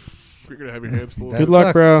like, you're gonna have your hands full. That Good luck,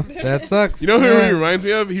 sucks. bro. That sucks. You know who Yeah. he reminds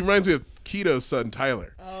me of? He reminds me of Keto's son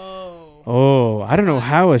Tyler. Oh, I don't know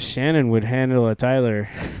how a Shannon would handle a Tyler.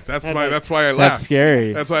 That's why I laughed. That's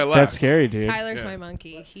scary. That's why I laughed. That's scary, dude. Tyler's Yeah. my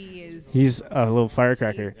monkey. He's He's a little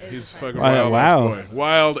firecracker. He's fucking Wow. wild Wow. ass boy.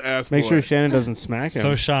 Wild ass boy. Make sure Shannon doesn't smack him.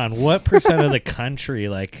 So Sean, what percent of the country,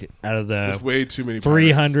 like out of There's the way too many pirates.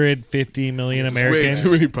 350 million There's Americans, way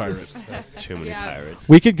too many pirates. Too many pirates.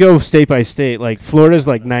 We could go state by state. Like Florida's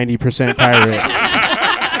like 90% pirate.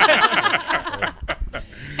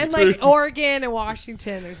 and like Oregon and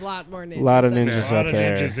Washington. There's a lot more ninjas. A lot of than- ninjas a lot up of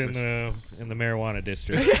there. ninjas in the marijuana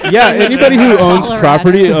district. Yeah, anybody who owns Colorado.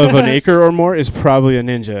 property of an acre or more is probably a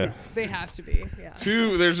ninja. They have to be. Yeah.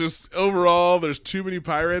 There's just overall, there's too many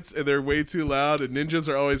pirates and they're way too loud. And ninjas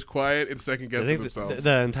are always quiet and second I guessing think themselves.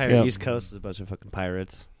 the entire Yep. East Coast is a bunch of fucking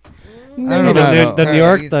pirates. I don't know. No, no, The New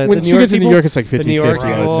York, the Once New you York get to New people, York, it's like the New York 50-50,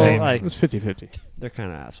 I would people, say. like, It's 50-50. they're kind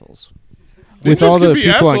of assholes. With Ninjas all can the be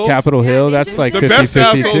people on assholes. Capitol Yeah, Hill, ninjas that's like The 50-50 best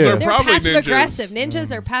assholes too. are They're probably passive ninjas. aggressive.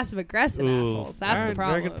 Ninjas are passive aggressive assholes. That's All the right,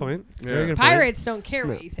 problem. Very good point. Yeah. Very good point. Pirates don't care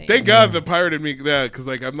what you think. Thank God the pirate in me that because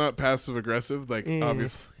like I'm not passive aggressive. Like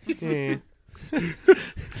obviously.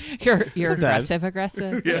 You're aggressive.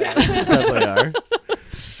 Yeah. Definitely are.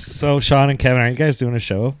 So Sean and Kevin, aren't you guys doing a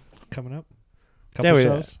show coming up? Couple Yeah, we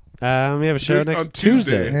shows. We have a show Dude, next on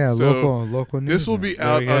Tuesday. Tuesday. Yeah, So local news. This will be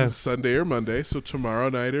out we on go. Sunday or Monday. So tomorrow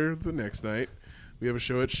night or the next night, we have a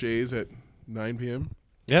show at Shays at 9 p.m.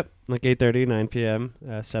 Yep, like 8:30, 9 p.m.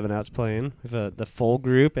 7 Out's playing. We have the full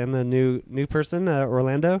group and the new person,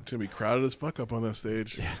 Orlando. It's gonna be crowded as fuck up on that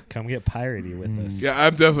stage. Yeah, Come get piratey with us.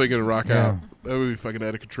 I'm definitely gonna rock Yeah. out. That would be fucking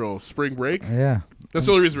out of control. Spring break. Yeah. That's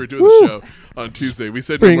the only reason we're doing the show on Tuesday. We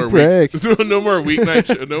said Spring no more break. no more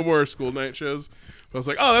weeknight, no more school night shows. I was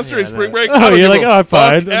like, oh, that's during Yeah, spring no. break. Oh, I don't you're give like, a oh, I'm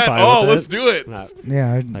fuck fine. I'm at fine all. with Let's it. do it. Nah,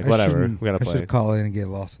 Yeah. Like, whatever. shouldn't- We gotta I play. should call in and get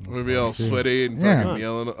lost in the We'll be all sauce, too. sweaty and Yeah. fucking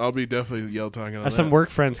yelling. I'll be definitely yell talking on I have some that. work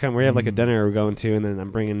friends come. We have like a dinner we're going to, and then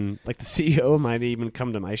I'm bringing like the CEO might even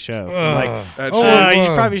come to my show. I'm like, At Oh, Shays. you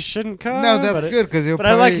wow. probably shouldn't come. No, that's but good because But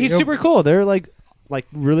I like he's super cool. They're like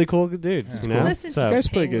really cool dudes. Yeah. You know, Listen to so You guys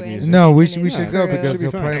play good Penguin. music. No, we Penguin should is go true. because Should be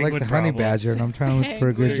he'll fun. probably like Penguin the honey problems. badger, and I'm trying to look for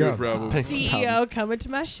a good Penguin job. problems. CEO coming to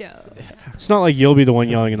my show. It's not like you'll be the one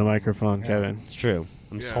yelling in the microphone, Kevin. it's true.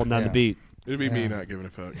 I'm just Yeah. holding down the Yeah. beat. It'd be me Yeah. not giving a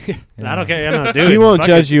fuck. And I don't care. I don't do it. He won't Fuck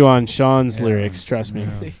judge it. you on Sean's Yeah. lyrics, trust me.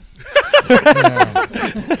 Yeah.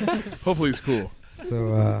 Hopefully he's cool.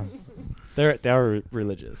 So They're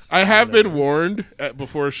religious. I have been warned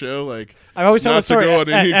before a show, like I always tell not the story to go on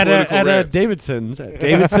any at political rants. Davidson's,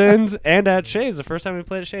 Davidson's, and at Shays. The first time we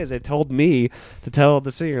played at Shays, they told me to tell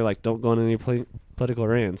the singer like, "Don't go on any political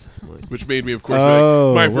rants." I'm like, which made me, of course,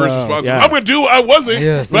 Oh, my first wow. response Yeah. was, "I'm gonna do. I wasn't,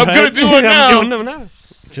 Yes. but I'm gonna do it I'm now." doing them now.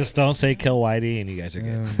 Just don't say kill Whitey, and you guys are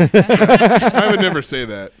good. yeah. I would never say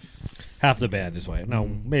that. Half the band is white. No,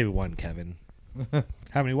 maybe one Kevin.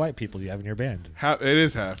 How many white people do you have in your band? It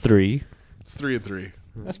is half. 3. It's 3 and 3.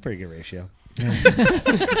 That's a pretty good ratio.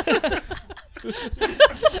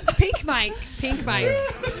 Pink Mike. Pink Mike.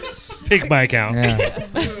 Pick my account. Yeah.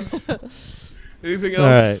 Anything All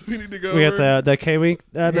else right. we need to go We over? got the K-Wink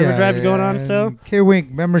member drive going on still. K-Wink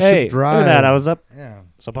membership Hey, drive. look at that! I was up Yeah.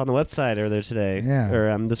 on the website earlier today. Yeah.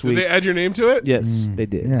 Or this Did week. they add your name to it? Yes, Mm, they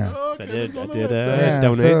did. Yeah. Oh, So I okay, did. it's I on the did website. Yeah,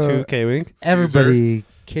 donate so- to K-Wink. Everybody,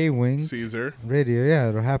 K-Wink Caesar. radio. Yeah,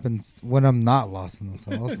 it happens when I'm not lost in the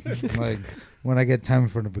sauce. Like when I get time in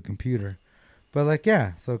front of a computer. But like,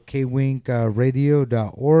 yeah. So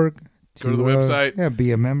kwinkradio.org. Go to the website. Yeah,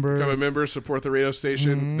 be a member. Become a member, support the radio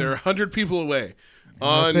station. Mhm. They're 100 people away.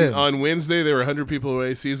 That's it. On Wednesday, there were 100 people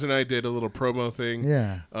away. Caesar and I did a little promo thing.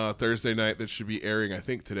 Yeah. Thursday night that should be airing, I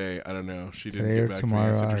think, today. I don't know. She didn't Today get or back tomorrow,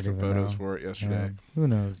 to me. I sent I her some don't even photos know. for it yesterday. Who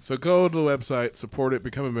knows? So go to the website, support it,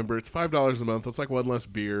 become a member. It's $5 a month. It's like one less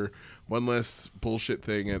beer, one less bullshit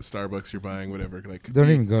thing at Starbucks you're buying, whatever. Like, Don't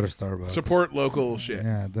even go to Starbucks. support local shit.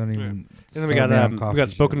 Yeah, don't even. And then we sell got me on we coffee got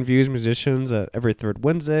shop. Spoken Views musicians every third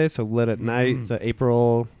Wednesday. So Lit at Night. It's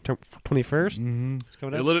April 21st. It's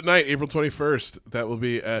coming It out. Lit at Night, April 21st. That will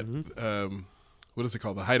be at what is it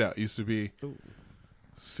called? The Hideout. It used to be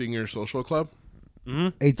Senior Social Club.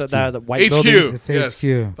 HQ. HQ. The white HQ. building. It's Yes.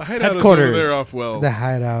 HQ. The Hideout Headquarters. is over there off Wells. The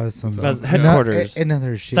hideout is some That's headquarters.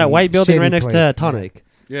 Another It's that white building right next to Tonic.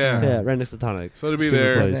 Yeah. Yeah, right next to Tonic. So to be Stupid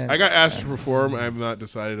there, place. I got asked to perform. I have not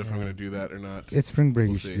decided if I'm going to do that or not. It's spring break.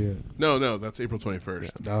 We'll You should see. do it. No, that's April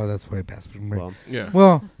 21st. Oh, that's way past spring break. Well, Yeah.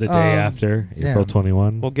 Well, The day after, April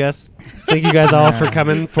 21. Well, guess. Thank you guys all for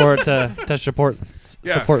coming to support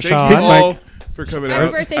Yeah, support thank Sean. you all for coming Happy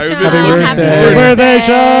out. birthday, I've Sean. been looking- Happy Happy birthday,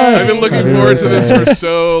 Sean! I've been looking Happy forward to this birthday. for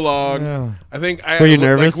so long. Yeah. I think I Were you like,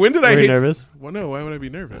 nervous? when did I Were you hit? nervous? Well, no. Why would I be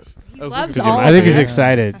nervous? I was loves looking all for- of I think he's this.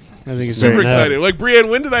 excited. I think he's super very excited. Like Brienne,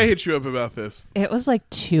 when did I hit you up about this? It was like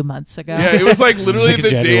 2 months ago. Yeah, it was like literally Like the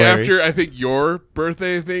day January. after I think your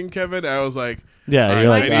birthday thing, Kevin. I was like, Yeah, All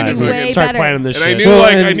you're right, like, I need to we fucking start better. planning this and shit. I knew Well,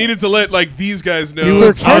 like and- I needed to let like these guys know. You were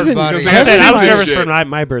it's hard Kevin- because they I have I kids was and nervous shit. for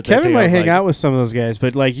my birthday. Kevin thing. I might was hang like, out with some of those guys,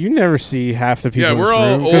 but like you never see half the people. Yeah, in we're this all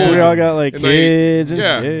room because we old, all got like and kids and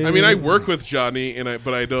yeah, shit. I mean, I work with Johnny,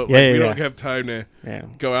 but I don't. Yeah, Like, yeah, we yeah. don't have time to Yeah.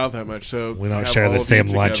 go out that much. So We to don't have share all the of you same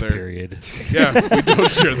lunch together- period. Yeah, we don't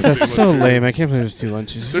share the That's same. so lunch lame. I can't believe there's 2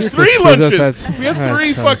 lunches. There's That's 3 stupid. lunches. That's- We have that's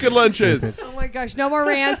 3 so fucking lunches. Oh my gosh, no more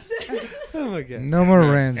rants. oh my god. No more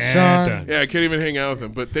rants, And Sean. done. Yeah, I can't even hang out with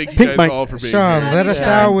him. But thank you Pink guys Mike. all for being Sean, here. let us Sean.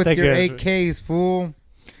 out with Thank your you. AKs, fool.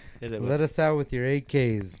 Hit it Let us out with your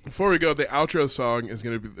AKs. Before we go, the outro song is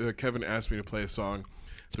going to be. Kevin asked me to play a song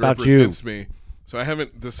that about represents me. So I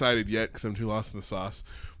haven't decided yet because I'm too lost in the sauce.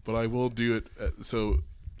 But I will do it. So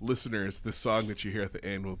listeners, this song that you hear at the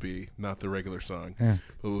end will be not the regular song. Yeah.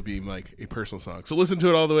 But will be like a personal song. So listen to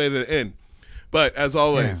it all the way to the end. But as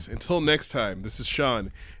always, until next time, this is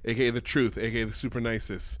Sean, a.k.a. The Truth, a.k.a. The Super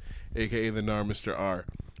Nicest, a.k.a. The Nar Mr. R.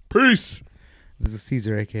 Peace! This is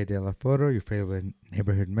Cesar, a.k.a. De La Foto, your favorite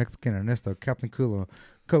neighborhood Mexican, Ernesto, Captain Culo,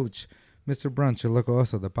 Coach, Mr. Brunch, your local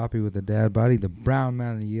oso, the papi with the dad body, the brown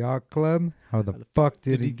man of the yacht club. How the fuck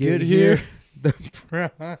did he get here? The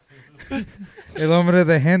brown, El Hombre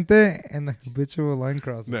de Gente, and the habitual line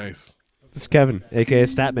crosser. Nice. This is Kevin, aka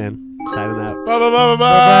Statman, signing out. Bye, bye, bye, bye,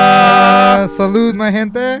 bye. Bye-bye. Salud, my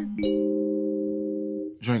gente.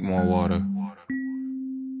 Drink more water.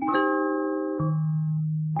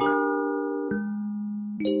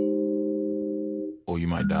 Or you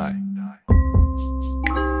might die.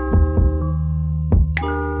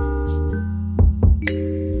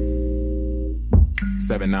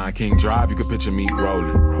 Seven 9 King Drive, you can picture me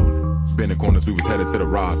rolling. Been the corners, we was headed to the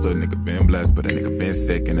roster. Nigga been blessed, but a nigga been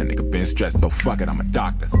sick and a nigga been stressed. So fuck it, I'm a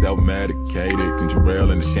doctor, self-medicated. Ginger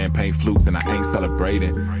ale and the champagne flutes, and I ain't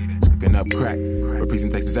celebrating. Cooking up crack,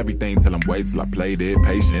 representations everything till I'm wait till I played it.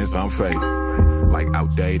 Patience, I'm faded. Like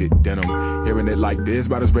outdated denim. Hearing it like this,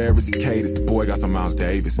 about as rare as he caters. The boy got some Miles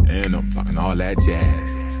Davis in him, talking all that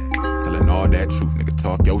jazz. Telling all that truth, nigga,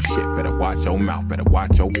 talk your shit. Better watch your mouth, better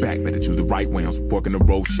watch your back. Better choose the right way on some forking the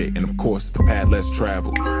road shit. And of course, the path less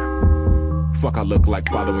traveled. Fuck, I look like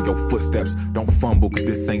following your footsteps. Don't fumble, cause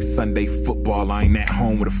this ain't Sunday football. I ain't at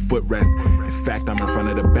home with a footrest. In fact, I'm in front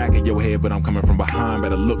of the back of your head, but I'm coming from behind.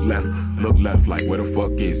 Better look left, like where the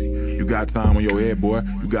fuck is he? You got time on your head, boy.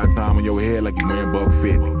 You got time on your head like you wearing buck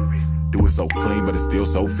 50. Do it so clean, but it's still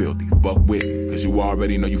so filthy. Fuck with me, cause you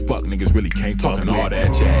already know you fuck niggas really can't talking all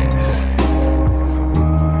that jazz.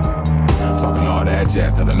 Talking all that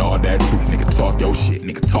jazz, telling all that truth. Nigga, talk your shit,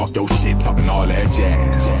 nigga, talk your shit. Talking all that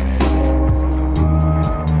jazz.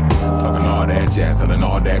 Talking all that jazz, telling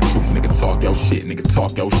all that truth. Nigga, talk your shit, nigga,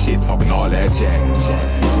 talk your shit. Talking all that jazz.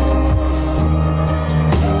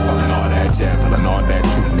 Talking all that jazz, telling all that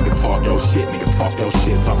truth. Nigga, talk your shit, nigga, talk your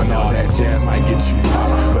shit. Talking all that jazz might get you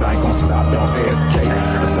popped, but I ain't gon' stop, don't ASK.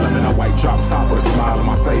 Until I'm in a white drop top with a smile on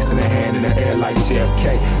my face and a hand in the air like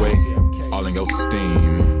JFK. Wait, all in your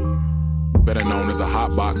steam. Better known as a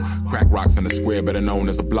hot box. Crack rocks in the square, better known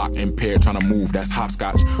as a block impaired. Trying to move, that's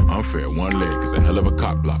hopscotch. Unfair, one leg is a hell of a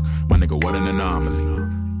cock block. My nigga, what an anomaly.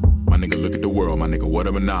 My nigga, look at the world, my nigga, what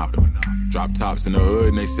a monopoly. Drop tops in the hood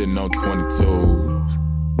and they sitting on 22s.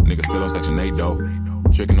 Nigga still on section 8 though.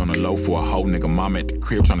 Tricking on the low for a hoe, nigga. Mom at the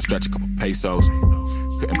crib trying to stretch a couple pesos.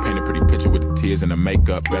 Couldn't paint a pretty picture with the tears and the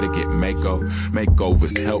makeup. Better get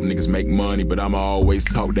makeovers. Help niggas make money, but I'ma always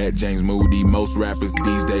talk that James Moody. Most rappers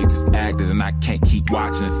these days just actors, and I can't keep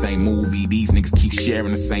watching the same movie. These niggas keep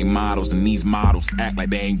sharing the same models, and these models act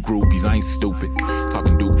like they ain't groupies. I ain't stupid.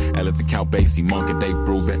 Talking Duke, Ellington, Cal Basie, Monk, and Dave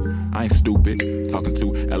Brubeck. I ain't stupid. Talking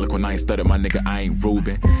too eloquent, I ain't studied, my nigga, I ain't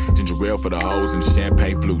Ruben. Ginger ale for the hoes and the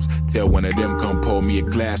champagne flutes. Tell one of them come pour me a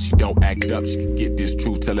glass. She don't act up, she can get this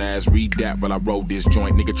truth. Tell her ass read that while I roll this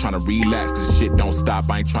joint. Nigga tryna relax, this shit don't stop.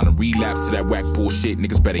 I ain't tryna relapse to that whack bullshit.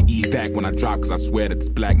 Niggas better eat that when I drop, cause I swear that this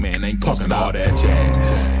black man ain't talking all that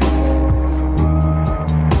jazz.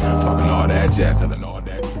 Talking all that jazz, telling all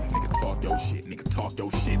that truth. Nigga talk your shit, nigga talk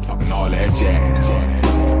your shit. Talking all that jazz.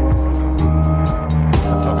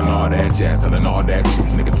 Talking all that jazz, telling all that truth.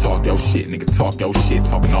 Nigga talk your shit, nigga talk your shit.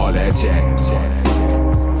 Talking all that jazz.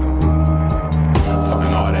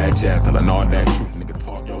 Talking all that jazz, telling all that truth. Nigga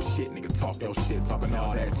talk your shit, nigga talk your shit. Talking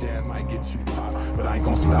all that jazz might get you pop, but I ain't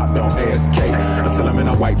gon' stop, don't ASK. Until I'm in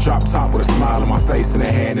a white drop top with a smile on my face and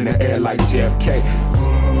a hand in the air like JFK.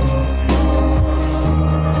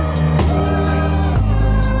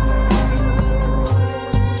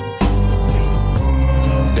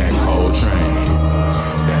 That Coltrane,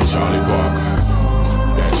 that Charlie Parker,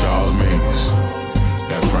 that Charles Mingus,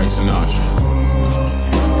 that Frank Sinatra.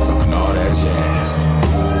 Talking all that jazz.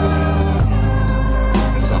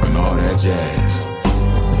 Talking all that jazz.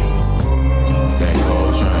 That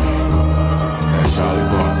Coltrane, that Charlie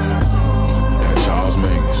Parker, that Charles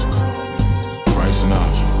Mingus.